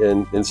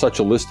in such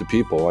a list of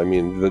people. I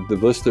mean, the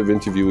list of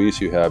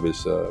interviewees you have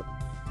is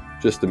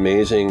just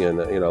amazing. And,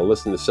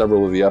 listened to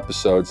several of the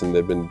episodes, and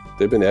they've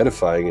been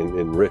edifying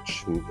and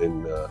rich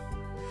and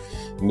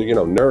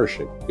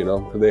nourishing.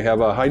 They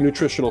have a high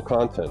nutritional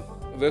content.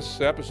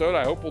 This episode,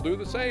 I hope, will do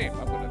the same.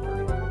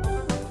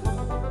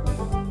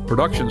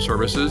 Production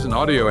services and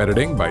audio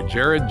editing by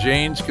Jared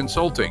Janes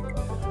Consulting.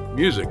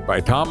 Music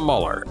by Tom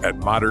Muller at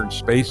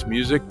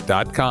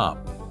modernSpaceMusic.com.